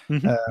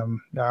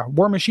 Mm-hmm.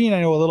 War Machine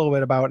I know a little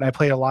bit about, and I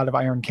played a lot of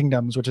Iron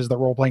Kingdoms, which is the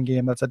role-playing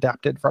game that's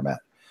adapted from it.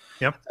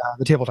 Yep.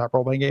 The tabletop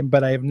role-playing game,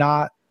 but I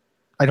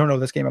don't know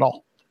this game at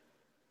all.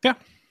 Yeah.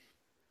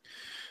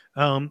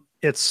 I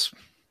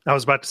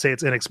was about to say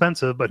it's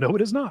inexpensive, but no,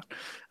 it is not.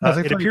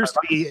 It appears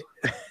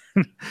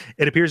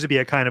to be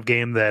a kind of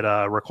game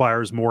that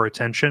requires more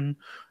attention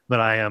than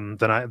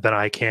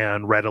I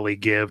can readily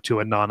give to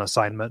a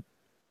non-assignment.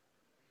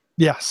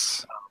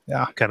 Yes.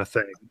 Yeah. Kind of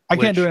thing. I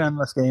can't do an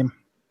endless game.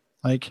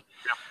 Like,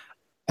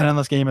 an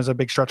endless game is a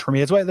big stretch for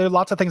me. It's why there are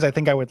lots of things I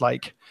think I would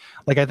like.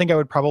 Like, I think I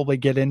would probably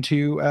get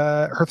into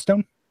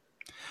Hearthstone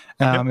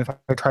if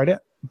I tried it,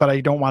 but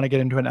I don't want to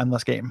get into an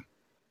endless game.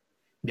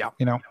 Yeah.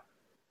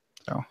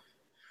 So.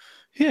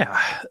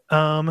 Yeah.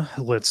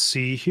 Let's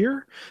see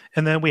here,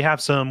 and then we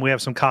have some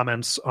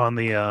comments on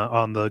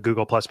the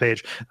Google Plus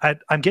page.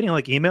 I'm getting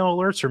like email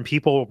alerts from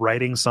people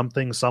writing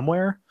something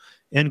somewhere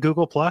in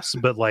Google Plus,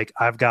 but like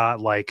I've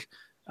got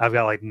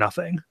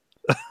nothing.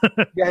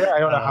 Yeah, I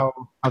don't know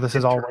how this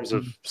is all in terms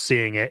of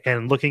seeing it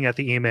and looking at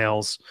the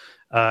emails.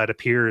 It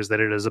appears that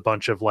it is a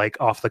bunch of like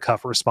off the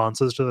cuff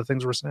responses to the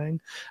things we're saying.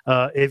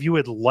 If you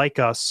would like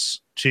us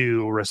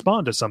to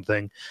respond to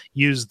something,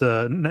 use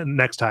the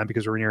next time,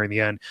 because we're nearing the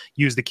end,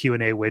 use the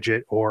Q&A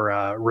widget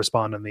or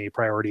respond in the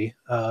priority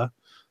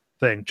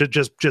thing.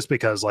 Just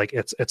because like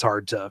it's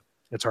hard to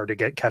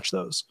catch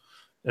those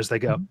as they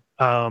go.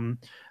 Mm-hmm.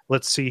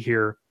 Let's see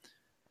here.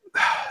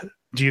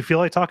 Do you feel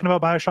like talking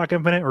about BioShock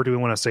Infinite, or do we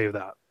want to save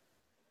that?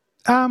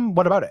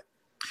 What about it?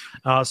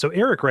 So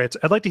Eric writes,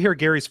 I'd like to hear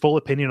Gary's full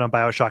opinion on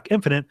BioShock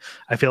Infinite.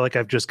 I feel like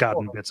I've just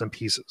gotten bits and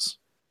pieces.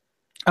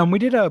 We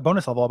did a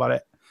bonus level about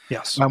it.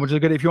 Yes. Which is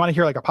good if you want to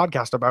hear like a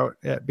podcast about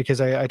it, because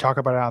I talk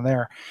about it on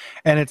there.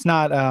 And it's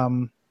not,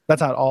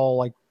 that's not all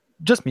like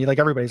just me, like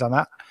everybody's on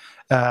that.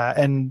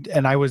 And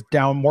I was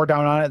more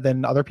down on it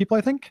than other people,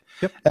 I think.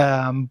 Yep.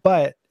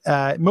 But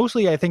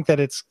mostly I think that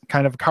it's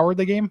kind of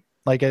cowardly game.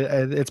 Like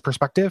its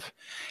perspective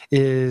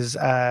is,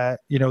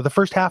 the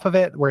first half of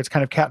it, where it's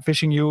kind of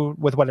catfishing you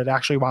with what it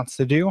actually wants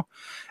to do,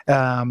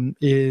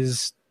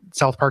 is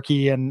South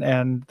Parky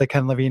and the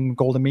Ken Levine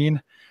Golden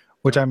Mean,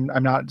 which I'm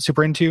not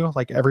super into.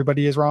 Like,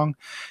 everybody is wrong,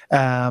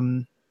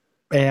 and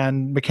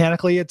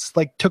mechanically, it's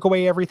like took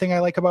away everything I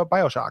like about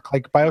BioShock.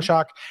 Like,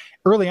 BioShock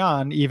early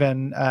on,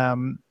 even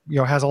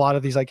has a lot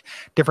of these like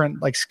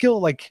different like skill,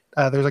 like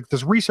there's like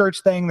this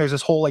research thing, there's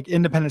this whole like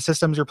independent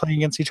systems you're playing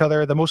against each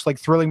other. The most like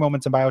thrilling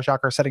moments in BioShock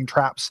are setting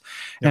traps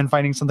and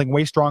finding something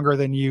way stronger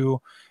than you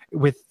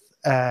with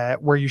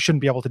where you shouldn't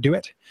be able to do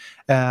it.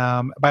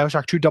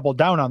 BioShock 2 doubled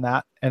down on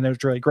that, and it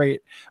was really great.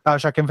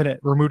 BioShock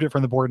Infinite removed it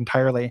from the board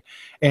entirely,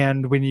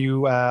 and when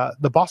you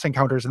the boss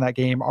encounters in that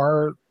game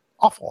are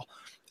awful.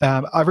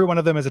 Every one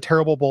of them is a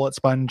terrible bullet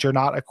sponge. You're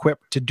not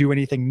equipped to do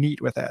anything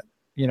neat with it.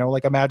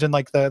 Like, imagine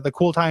like the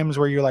cool times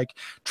where you like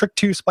trick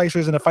two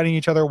splicers into fighting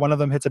each other. One of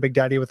them hits a big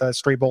daddy with a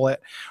stray bullet,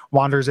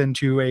 wanders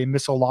into a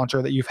missile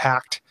launcher that you've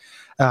hacked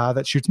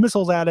that shoots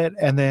missiles at it,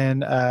 and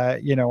then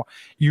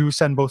you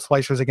send both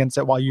splicers against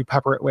it while you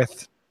pepper it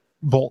with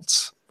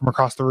bolts from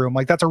across the room.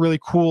 Like that's a really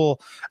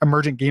cool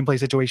emergent gameplay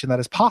situation that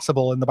is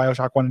possible in the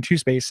BioShock 1 and 2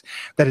 space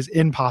that is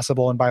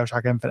impossible in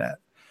BioShock Infinite.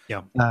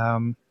 Yeah.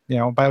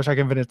 BioShock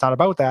Infinite is not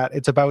about that.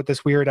 It's about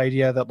this weird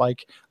idea that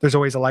like there's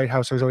always a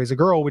lighthouse, there's always a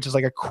girl, which is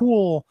like a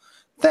cool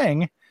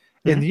thing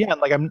in the end.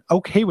 Like I'm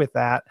okay with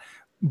that,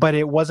 but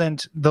it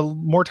wasn't. The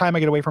more time I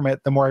get away from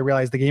it, the more I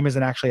realize the game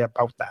isn't actually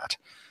about that.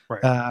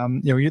 Right.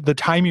 The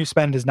time you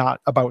spend is not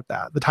about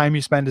that. The time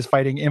you spend is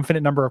fighting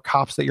infinite number of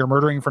cops that you're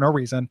murdering for no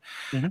reason,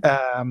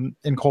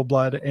 in cold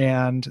blood,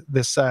 and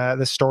this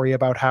story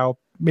about how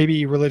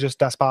maybe religious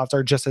despots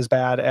are just as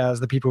bad as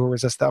the people who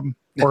resist them,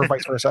 or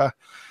vice versa.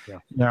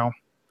 So.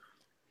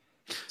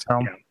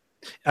 Yeah.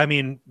 I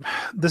mean,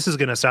 this is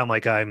going to sound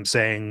like I'm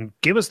saying,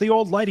 give us the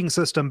old lighting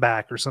system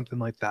back or something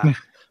like that.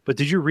 But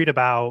did you read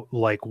about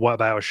like what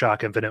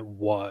BioShock Infinite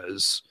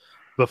was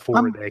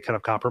before they kind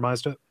of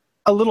compromised it?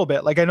 A little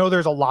bit. Like I know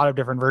there's a lot of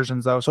different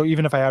versions though. So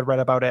even if I had read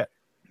about it,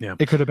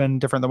 it could have been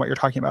different than what you're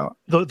talking about.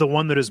 The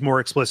one that is more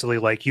explicitly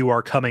like you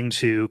are coming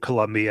to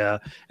Columbia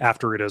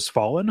after it has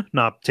fallen,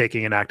 not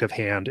taking an active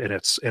hand in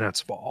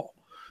its fall.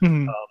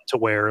 To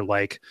where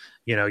like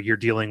you're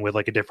dealing with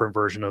like a different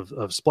version of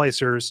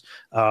splicers.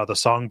 The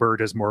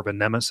Songbird is more of a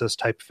nemesis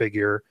type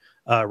figure,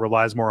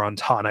 relies more on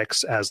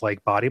tonics as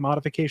like body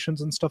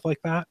modifications and stuff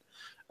like that.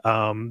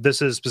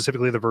 This is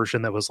specifically the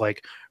version that was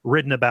like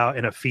written about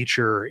in a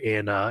feature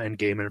in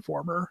Game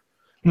Informer.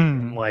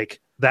 And,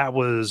 like that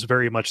was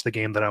very much the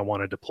game that I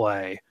wanted to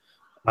play,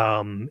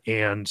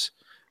 and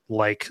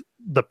like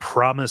the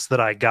promise that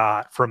I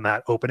got from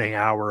that opening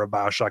hour of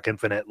BioShock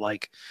Infinite,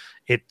 like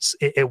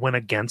it went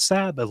against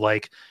that, but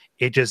like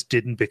it just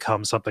didn't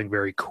become something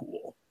very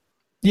cool.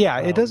 Yeah,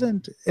 it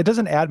doesn't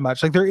add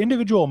much. Like there are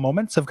individual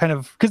moments of kind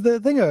of, because the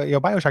thing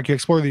BioShock, you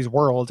explore these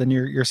worlds and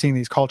you're seeing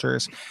these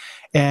cultures,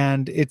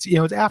 and it's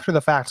it's after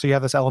the fact, so you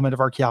have this element of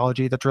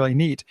archaeology that's really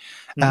neat.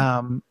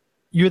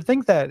 You would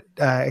think that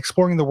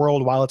exploring the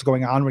world while it's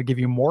going on would give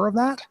you more of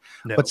that,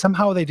 but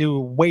somehow they do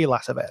way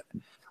less of it.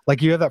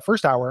 Like you have that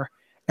first hour,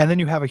 and then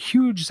you have a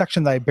huge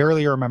section that I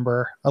barely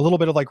remember. A little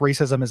bit of like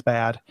racism is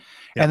bad.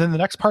 And then the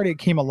next part it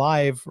came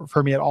alive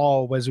for me at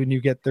all was when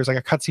there's like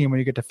a cutscene when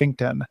you get to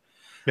Finkton.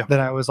 Then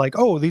I was like,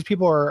 oh, these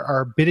people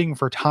are bidding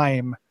for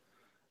time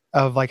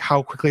of like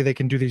how quickly they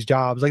can do these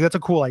jobs. Like that's a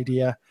cool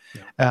idea.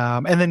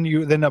 And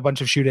then a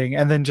bunch of shooting,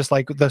 and then just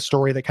like the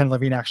story that Ken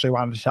Levine actually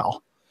wanted to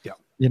tell.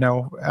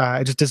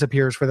 It just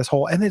disappears for this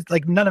whole, and it's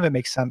like none of it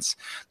makes sense.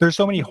 There's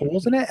so many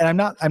holes in it, and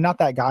I'm not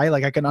that guy.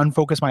 Like I can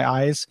unfocus my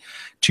eyes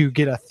to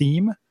get a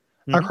theme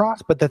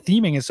across, but the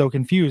theming is so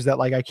confused that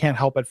like I can't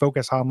help but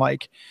focus on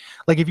like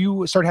if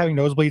you start having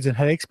nosebleeds and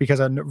headaches because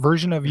a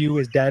version of you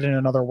is dead in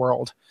another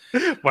world.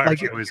 Why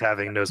aren't you always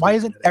having nosebleeds? Why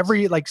isn't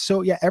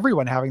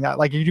everyone having that?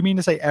 Like, you mean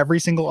to say every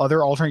single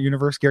other alternate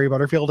universe Gary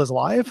Butterfield is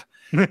alive?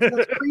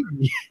 That's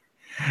crazy.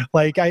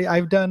 Like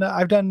I've done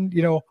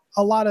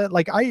a lot of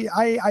like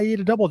I ate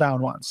a double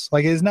down once.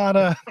 Like it's not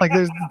a like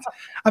there's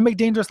I make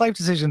dangerous life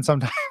decisions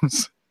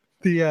sometimes.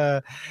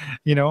 I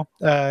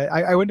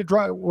went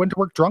to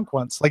work drunk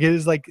once. Like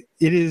it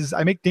is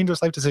I make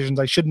dangerous life decisions.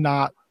 I should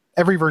not.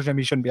 Every version of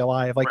me shouldn't be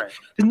alive. Like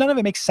none of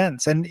it makes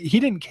sense. And he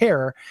didn't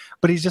care,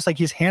 but he's just like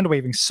he's hand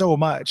waving so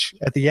much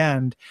at the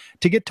end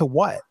to get to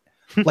what?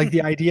 Like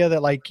the idea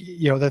that like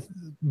that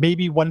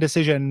maybe one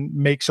decision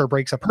makes or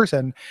breaks a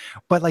person,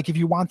 but like if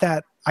you want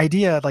that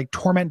idea, like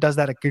Torment does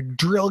that a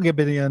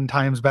quadrillion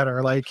times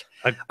better. Like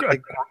a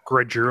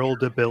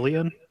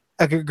quadrillion.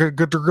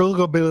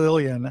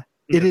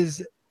 It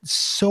is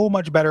so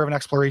much better of an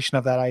exploration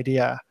of that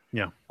idea.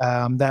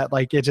 That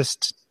like it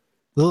just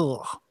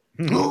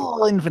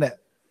infinite.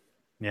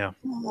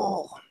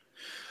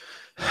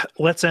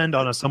 Let's end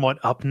on a somewhat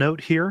up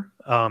note here.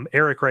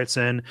 Eric writes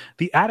in,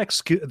 the attic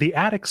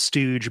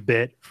stooge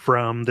bit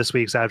from this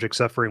week's Abject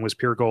Suffering was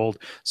pure gold.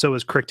 So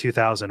is Crick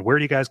 2000. Where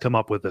do you guys come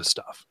up with this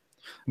stuff?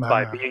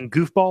 By being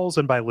goofballs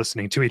and by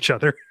listening to each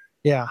other.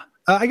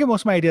 I get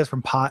most of my ideas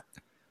from pot,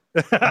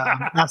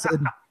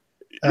 acid,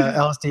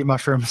 LSD,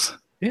 mushrooms.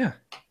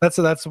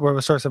 That's where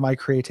the source of my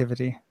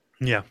creativity.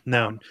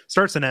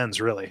 Starts and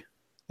ends really.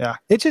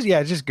 It's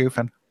just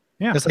goofing.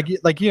 It's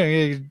like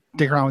you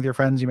dig around with your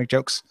friends, you make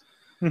jokes.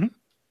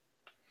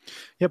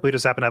 Yep, we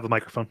just happen to have a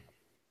microphone.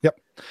 Yep,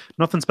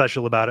 nothing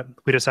special about it.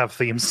 We just have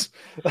themes.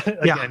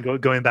 Again,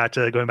 going back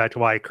to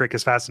why Crick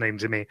is fascinating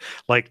to me.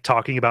 Like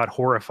talking about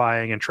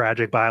horrifying and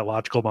tragic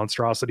biological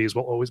monstrosities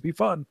will always be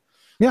fun.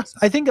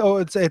 I think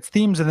it's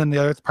themes, and then the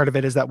other part of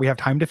it is that we have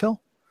time to fill.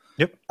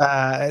 Yep.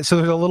 So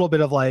there's a little bit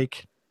of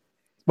like,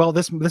 well,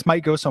 this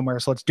might go somewhere,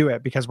 so let's do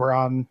it because we're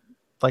on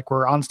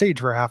stage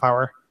for a half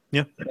hour.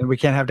 And we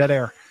can't have dead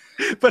air.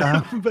 But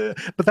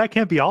that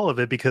can't be all of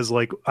it because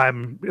like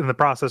I'm in the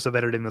process of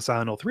editing the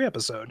Silent Hill 3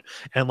 episode,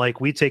 and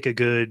like we take a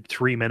good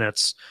 3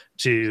 minutes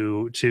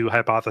to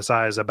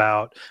hypothesize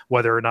about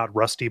whether or not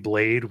Rusty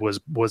Blade was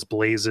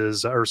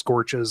Blaze's or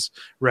Scorch's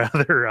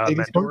rather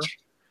mentor. Scorch?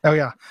 Oh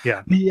yeah.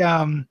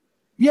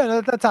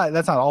 That's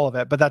not all of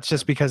it, but that's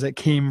just because it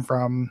came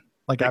from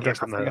like Abject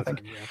Suffering. I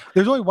think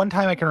there's only one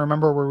time I can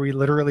remember where we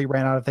literally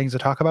ran out of things to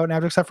talk about in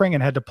Abject Suffering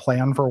and had to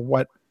plan for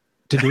what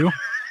to do.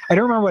 I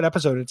don't remember what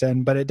episode it's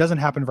in, but it doesn't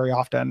happen very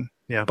often.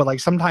 Yeah. But like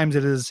sometimes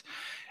it is,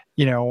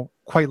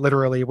 quite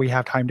literally we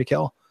have time to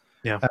kill.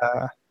 Yeah.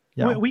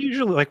 Yeah. We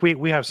usually like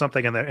we have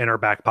something in our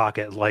back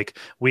pocket. Like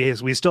we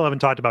still haven't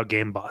talked about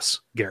Game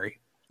Bus, Gary.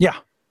 Yeah.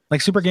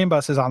 Like Super Game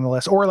Bus is on the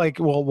list, or like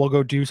we'll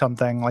go do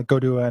something, like go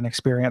do an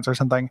experience or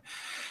something,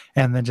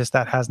 and then just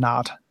that has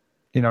not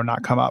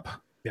come up.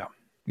 Yeah.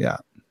 Yeah.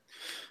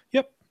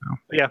 Yep. Oh.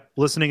 Yeah.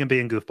 Listening and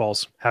being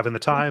goofballs, having the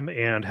time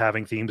and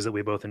having themes that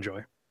we both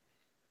enjoy.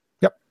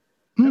 Yep.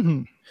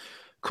 Mm-hmm.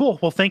 Cool.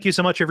 Well, thank you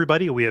so much,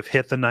 everybody. We have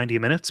hit the 90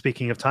 minutes.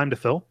 Speaking of time to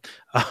fill,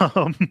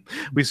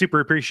 we super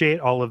appreciate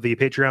all of the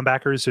Patreon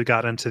backers who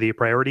got into the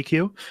priority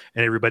queue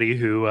and everybody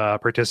who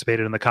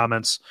participated in the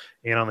comments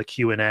and on the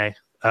Q&A.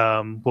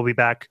 We'll be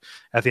back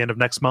at the end of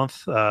next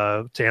month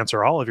to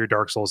answer all of your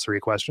Dark Souls 3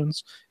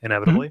 questions,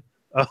 inevitably.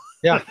 Mm-hmm.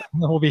 Yeah,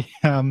 we'll be.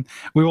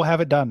 We will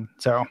have it done.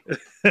 So,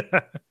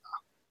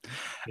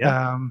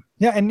 yeah,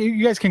 and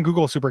you guys can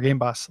Google Super Game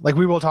Bus. Like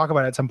we will talk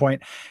about it at some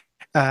point.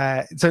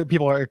 So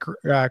people are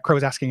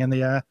Crow's asking in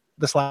the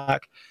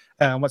Slack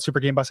what Super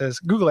Game Bus is.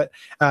 Google it.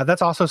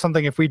 That's also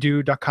something if we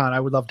do DuckCon, I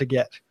would love to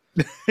get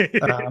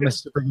a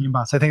Super Game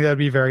Bus. I think that would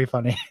be very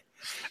funny.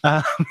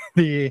 So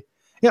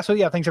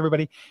thanks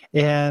everybody,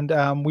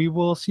 and we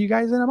will see you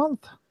guys in a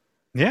month.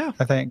 Yeah,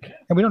 I think,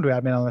 and we don't do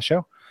admin on the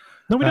show.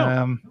 No, we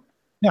don't.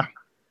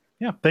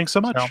 Yeah. Thanks so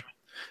much.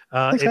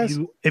 So, thanks,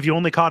 if you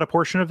only caught a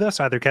portion of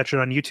this, either catch it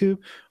on YouTube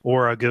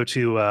or go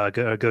to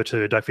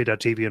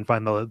duckfeed.tv and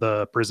find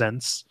the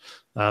presents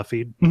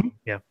feed. Mm-hmm.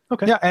 Yeah.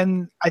 Okay. Yeah,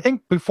 and I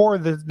think before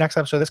the next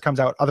episode this comes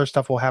out, other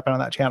stuff will happen on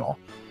that channel.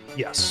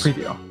 Yes.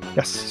 Preview.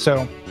 Yes.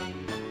 So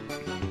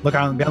be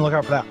on the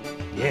lookout for that.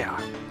 Yeah.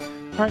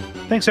 All right.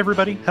 Thanks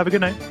everybody. Have a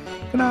good night.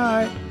 Good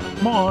night.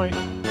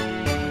 Bye.